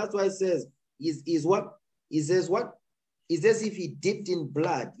raiment. That's why it says, is what? He says what? It's as if he dipped in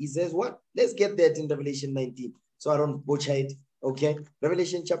blood. He says what? Let's get that in Revelation 19, so I don't butcher it. Okay?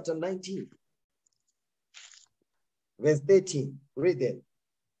 Revelation chapter 19. Verse 13. Read that.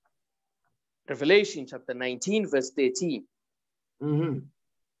 Revelation chapter 19, verse 13.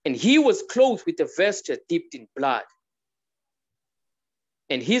 And he was clothed with a vesture dipped in blood.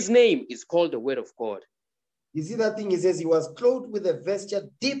 And his name is called the Word of God. You see that thing? He says he was clothed with a vesture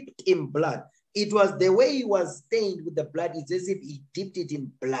dipped in blood. It was the way he was stained with the blood. It's as if he dipped it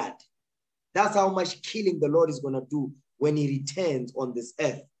in blood. That's how much killing the Lord is going to do when he returns on this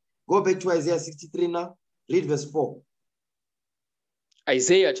earth. Go back to Isaiah 63 now. Read verse 4.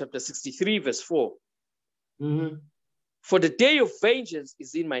 Isaiah chapter 63, verse 4. For the day of vengeance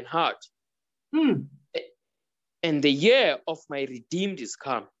is in mine heart, and the year of my redeemed is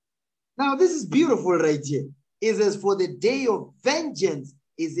come. Now, this is beautiful right here. It says, for the day of vengeance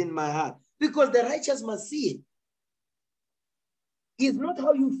is in my heart. Because the righteous must see it. It's not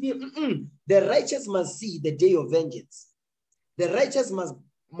how you feel. The righteous must see the day of vengeance. The righteous must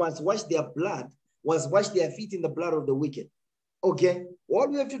wash their blood, must wash their feet in the blood of the wicked. Okay? All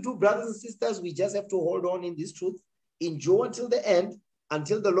we have to do, brothers and sisters, we just have to hold on in this truth, endure until the end,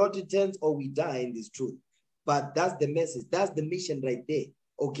 until the Lord returns, or we die in this truth. But that's the message. That's the mission right there.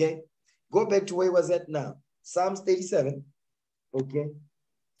 Okay? Go back to where it was at now. Psalms 37. Okay?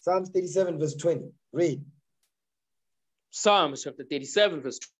 Psalms 37, verse 20. Read. Psalms chapter 37,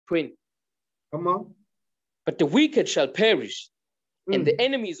 verse 20. Come on. But the wicked shall perish, and the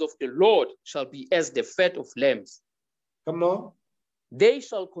enemies of the Lord shall be as the fat of lambs. Come on. They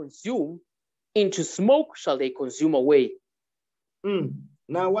shall consume, into smoke shall they consume away.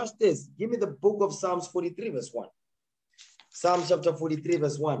 Now watch this. Give me the book of Psalms 43, verse 1. Psalms chapter 43,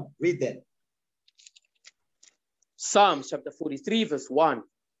 verse 1. Read that. Psalms chapter 43, verse 1.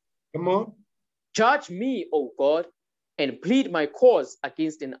 Come on. Judge me, O God, and plead my cause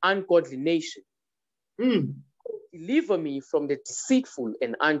against an ungodly nation. Deliver me from the deceitful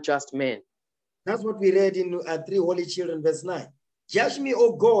and unjust man. That's what we read in 3 Holy Children, verse 9. Judge me,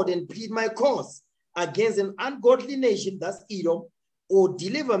 O God, and plead my cause against an ungodly nation, that's Edom, or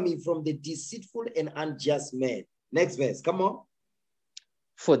deliver me from the deceitful and unjust man. Next verse, come on.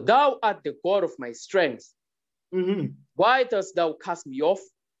 For thou art the God of my strength. Why dost thou cast me off?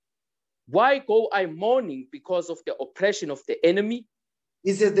 Why go I mourning because of the oppression of the enemy?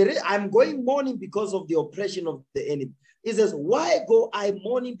 He says, I'm going mourning because of the oppression of the enemy. He says, why go I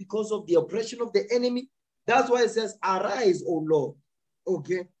mourning because of the oppression of the enemy? That's why it says, arise, O Lord.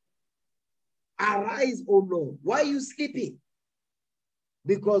 Okay? Arise, O Lord. Why are you sleeping?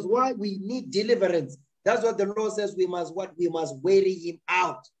 Because why? We need deliverance. That's what the Lord says. We must what? We must weary him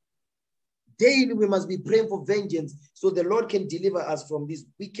out. Daily we must be praying for vengeance so the Lord can deliver us from these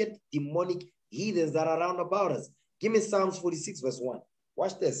wicked, demonic heathens that are around about us. Give me Psalms 46, verse 1.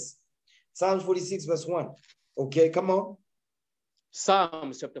 Watch this. Psalms 46, verse 1. Okay, come on.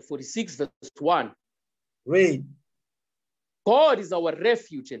 Psalms chapter 46, verse 1. Read. God is our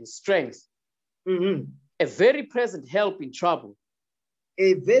refuge and strength, a very present help in trouble.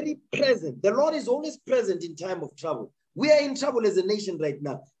 A very present. The Lord is always present in time of trouble. We are in trouble as a nation right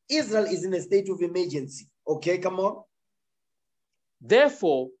now. Israel is in a state of emergency. Okay, come on.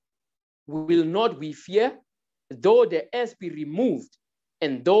 Therefore, will not we fear, though the earth be removed,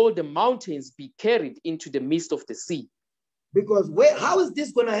 and though the mountains be carried into the midst of the sea? Because how is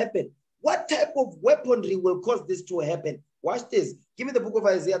this going to happen? What type of weaponry will cause this to happen? Watch this. Give me the book of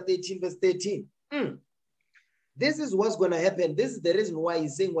Isaiah 13, verse 13. This is what's going to happen. This is the reason why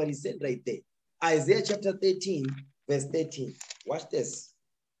he's saying what he said right there. Isaiah chapter 13, verse 13. Watch this.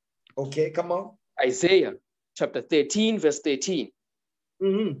 Okay, come on. Isaiah chapter 13, verse 13.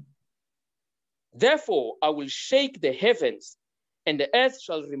 Therefore, I will shake the heavens, and the earth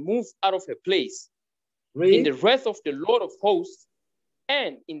shall remove out of her place in the wrath of the Lord of hosts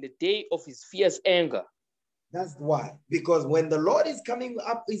and in the day of his fierce anger. That's why. Because when the Lord is coming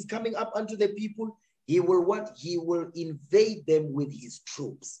up unto the people, he will what? He will invade them with his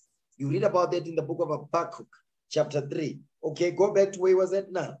troops. You read about that in the book of Habakkuk, chapter 3. Okay, go back to where was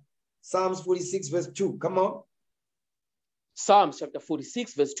that now? Psalms 46, verse 2. Come on. Psalms chapter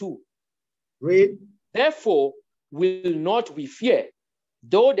 46, verse 2. Read. Therefore will not we fear,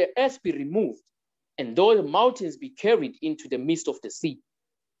 though the earth be removed, and though the mountains be carried into the midst of the sea.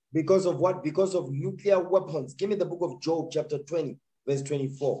 Because of what? Because of nuclear weapons. Give me the book of Job, chapter 20, verse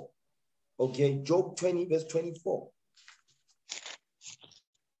 24. Okay, Job 20, verse 24.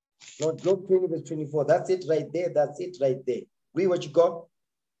 No, Job 20, verse 24. That's it right there. That's it right there. Read what you got.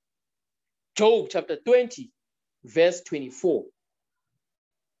 Job chapter 20, verse 24.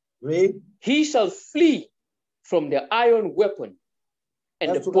 Read. He shall flee from the iron weapon,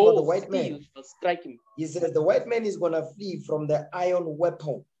 and That's the bow the of white steel man shall strike him. He says the white man is going to flee from the iron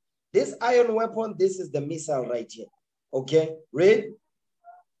weapon. This iron weapon, this is the missile right here. Okay, read.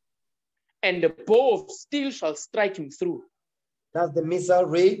 And the bow of steel shall strike him through. That's the missile,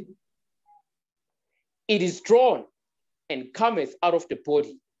 read. It is drawn and cometh out of the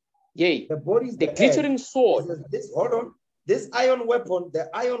body. Yea, the body is the glittering sword. Hold on. This iron weapon, the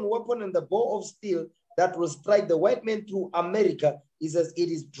iron weapon and the bow of steel that will strike the white man through America, he says it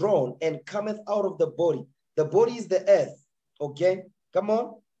is drawn and cometh out of the body. The body is the earth. Okay, come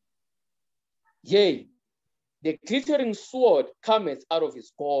on. Yea, the glittering sword cometh out of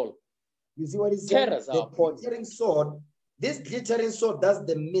his gall. You see what he's saying? The glittering sword, this glittering sword, that's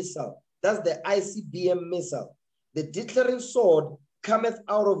the missile. That's the ICBM missile. The glittering sword cometh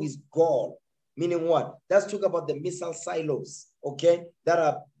out of his gall. Meaning what? That's talking about the missile silos, okay? That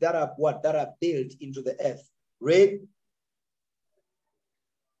are built into the earth. Read.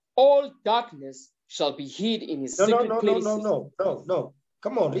 All darkness shall be hid in his secret places. No.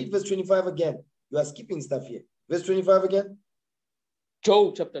 Come on, read verse 25 again. You are skipping stuff here. Verse 25 again.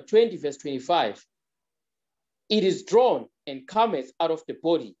 Job chapter 20, verse 25. It is drawn and cometh out of the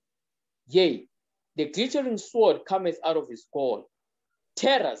body. Yea, the glittering sword cometh out of his gall.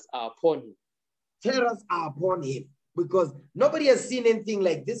 Terrors are upon him. Terrors are upon him, because nobody has seen anything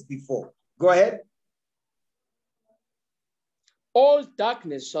like this before. Go ahead. All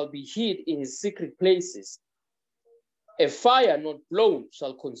darkness shall be hid in his secret places. A fire not blown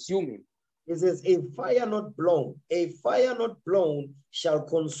shall consume him. It says, a fire not blown shall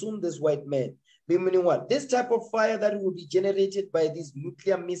consume this white man. Meaning what? This type of fire that will be generated by these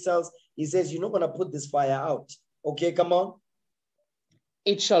nuclear missiles, he says, you're not going to put this fire out. Okay, come on.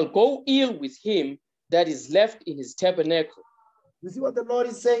 It shall go ill with him that is left in his tabernacle. You see what the Lord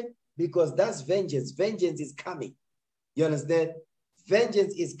is saying? Because that's vengeance. Vengeance is coming. You understand?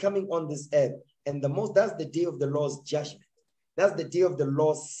 Vengeance is coming on this earth. And that's the day of the Lord's judgment. That's the day of the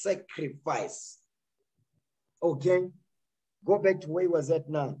Lord's sacrifice. Okay? Go back to where he was at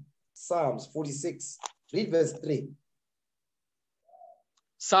now. Psalms 46. Read verse 3.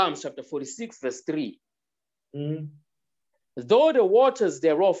 Psalms chapter 46, verse 3. Though the waters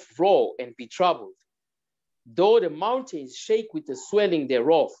thereof roar and be troubled, though the mountains shake with the swelling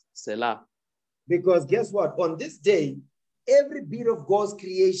thereof, Selah. Because guess what? On this day, every bit of God's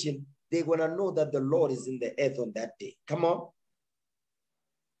creation, they're going to know that the Lord is in the earth on that day. Come on.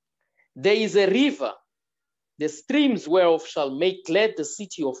 There is a river, the streams whereof shall make glad the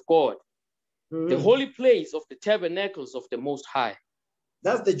city of God, the holy place of the tabernacles of the Most High.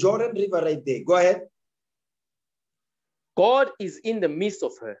 That's the Jordan River right there. Go ahead. God is in the midst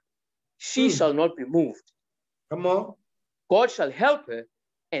of her. She shall not be moved. Come on. God shall help her,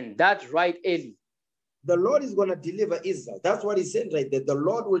 and that right early. The Lord is going to deliver Israel. That's what he said right there. The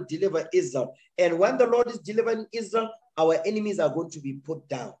Lord will deliver Israel. And when the Lord is delivering Israel, our enemies are going to be put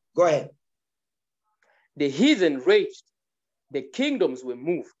down. Go ahead. The heathen raged. The kingdoms were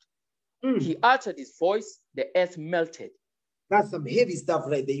moved. He uttered his voice. The earth melted. That's some heavy stuff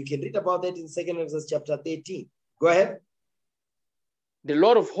right there. You can read about that in 2 Ezra chapter 13. Go ahead. The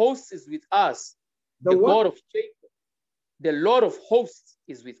Lord of hosts is with us. The God of Jacob. The Lord of hosts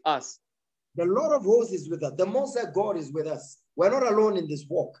is with us. The Lord of hosts is with us. The Most High God is with us. We're not alone in this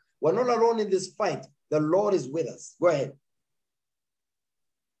walk. We're not alone in this fight. The Lord is with us. Go ahead.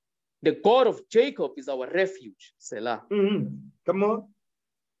 The God of Jacob is our refuge. Selah. Come on.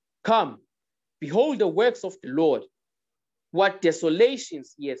 Come, behold the works of the Lord, what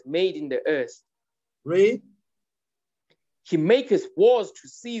desolations he has made in the earth. Read. He maketh wars to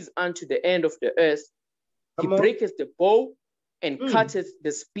cease unto the end of the earth. He breaketh the bow and cutteth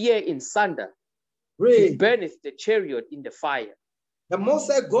the spear in sunder. He burneth the chariot in the fire. The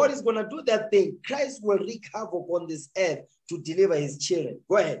Most High God is going to do that thing. Christ will wreak havoc on this earth to deliver his children.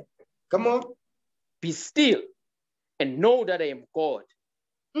 Go ahead. Come on. Be still and know that I am God.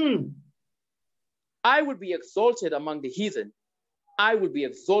 I will be exalted among the heathen. I will be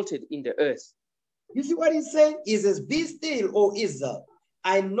exalted in the earth. You see what he's saying? He says, be still, O Israel.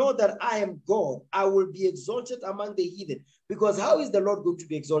 I know that I am God. I will be exalted among the heathen. Because how is the Lord going to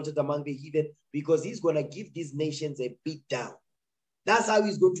be exalted among the heathen? Because he's going to give these nations a beat down. That's how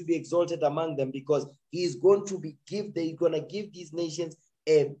he's going to be exalted among them, because he's going to give these nations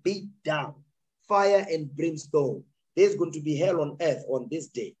a beat down. Fire and brimstone. There's going to be hell on earth on this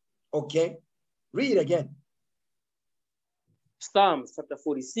day. Okay? Read again. Psalms chapter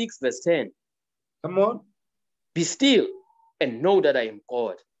 46, verse 10. Come on. Be still and know that I am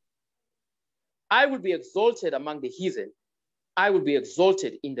God. I will be exalted among the heathen. I will be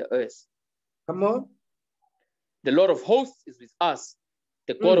exalted in the earth. Come on. The Lord of hosts is with us.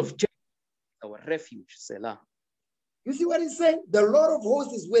 The God of Jacob is our refuge. Selah. You see what he's saying? The Lord of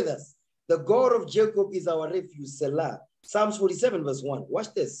hosts is with us. The God of Jacob is our refuge. Selah. Psalms 47 verse 1.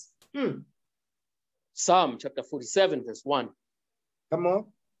 Watch this. Psalm chapter 47 verse 1. Come on.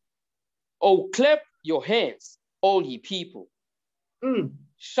 Oh, clap your hands, all ye people.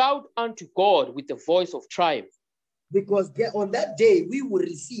 Shout unto God with the voice of triumph. Because on that day, we will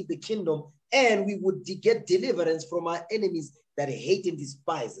receive the kingdom and we would get deliverance from our enemies that hate and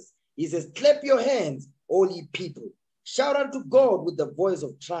despise us. He says, clap your hands, all ye people. Shout unto God with the voice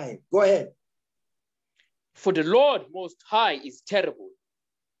of triumph. Go ahead. For the Lord Most High is terrible.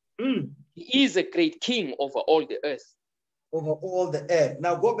 He is a great king over all the earth. Over all the earth.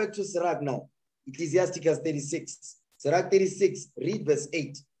 Now go back to Sirach now. Ecclesiasticus 36. Sirach 36, read verse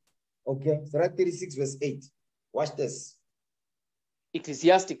 8. Okay, Sirach 36 verse 8. Watch this.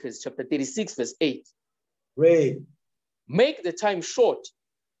 Ecclesiasticus chapter 36 verse 8. Read. Make the time short.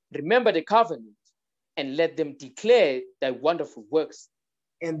 Remember the covenant and let them declare thy wonderful works.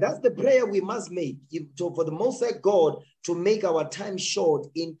 And that's the prayer we must make for the Most High God to make our time short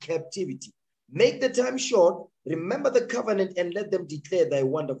in captivity. Make the time short, remember the covenant, and let them declare thy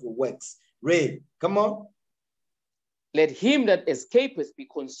wonderful works. Read. Come on. Let him that escapeth be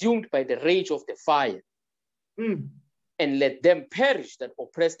consumed by the rage of the fire. And let them perish that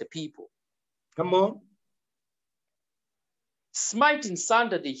oppress the people. Come on. Smite in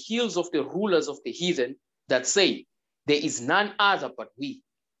sunder the heels of the rulers of the heathen that say, there is none other but we.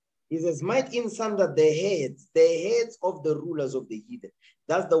 He says, smite in sunder the heads of the rulers of the heathen.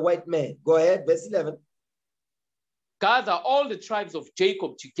 That's the white man. Go ahead, verse 11. Gather all the tribes of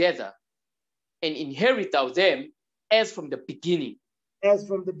Jacob together and inherit thou them as from the beginning. As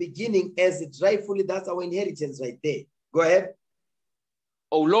from the beginning, as it rightfully, that's our inheritance right there. Go ahead.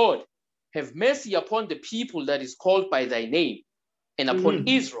 O Lord, have mercy upon the people that is called by thy name, and upon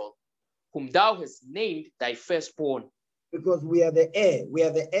Israel, whom thou hast named thy firstborn. Because we are the heir. We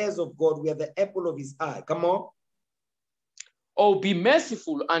are the heirs of God. We are the apple of his eye. Come on. Oh, be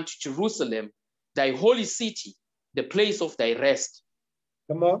merciful unto Jerusalem, thy holy city, the place of thy rest.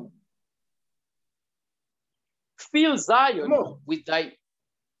 Come on. Fill Zion with thine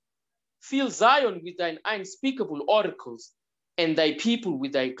unspeakable oracles, and thy people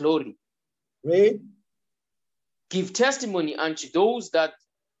with thy glory. Read. Give testimony unto those that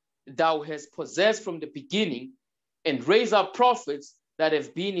thou hast possessed from the beginning, and raise up prophets that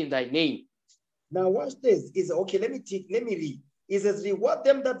have been in thy name. Now watch this. Okay, let me read. It says, reward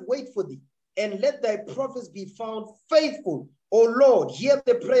them that wait for thee, and let thy prophets be found faithful. O Lord, hear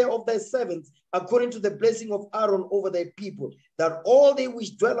the prayer of thy servants, according to the blessing of Aaron over thy people, that all they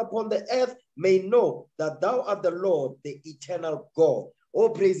which dwell upon the earth may know that thou art the Lord, the eternal God.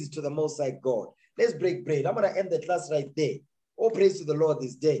 All praises to the Most High God. Let's break bread. I'm going to end the class right there. All praise to the Lord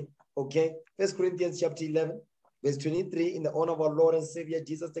this day. Okay? 1 Corinthians chapter 11, verse 23, in the honor of our Lord and Savior,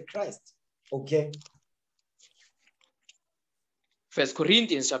 Jesus the Christ. Okay? 1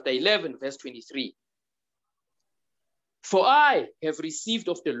 Corinthians chapter 11, verse 23. For I have received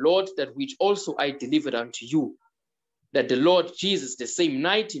of the Lord that which also I delivered unto you, that the Lord Jesus, the same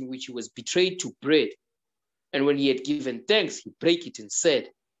night in which he was betrayed, took bread. And when he had given thanks, he brake it and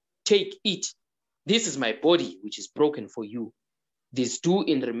said, "Take, eat. This is my body, which is broken for you. This do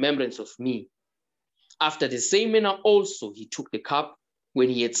in remembrance of me." After the same manner also he took the cup when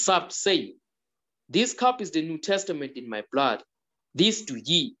he had supped, saying, "This cup is the New Testament in my blood. This do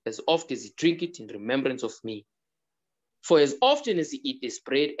ye as oft as ye drink it in remembrance of me. For as often as ye eat this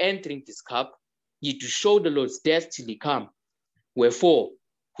bread and drink this cup, ye do show the Lord's death till he come. Wherefore,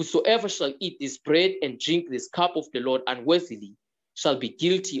 whosoever shall eat this bread and drink this cup of the Lord unworthily shall be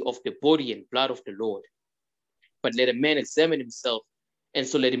guilty of the body and blood of the Lord. But let a man examine himself, and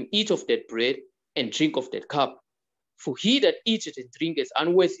so let him eat of that bread and drink of that cup. For he that eateth and drinketh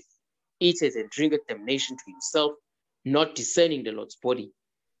unworthily eateth and drinketh damnation to himself, not discerning the Lord's body.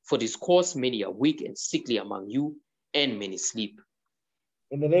 For this cause many are weak and sickly among you, and many sleep."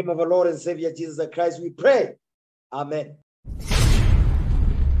 In the name of our Lord and Savior Jesus Christ, we pray. Amen.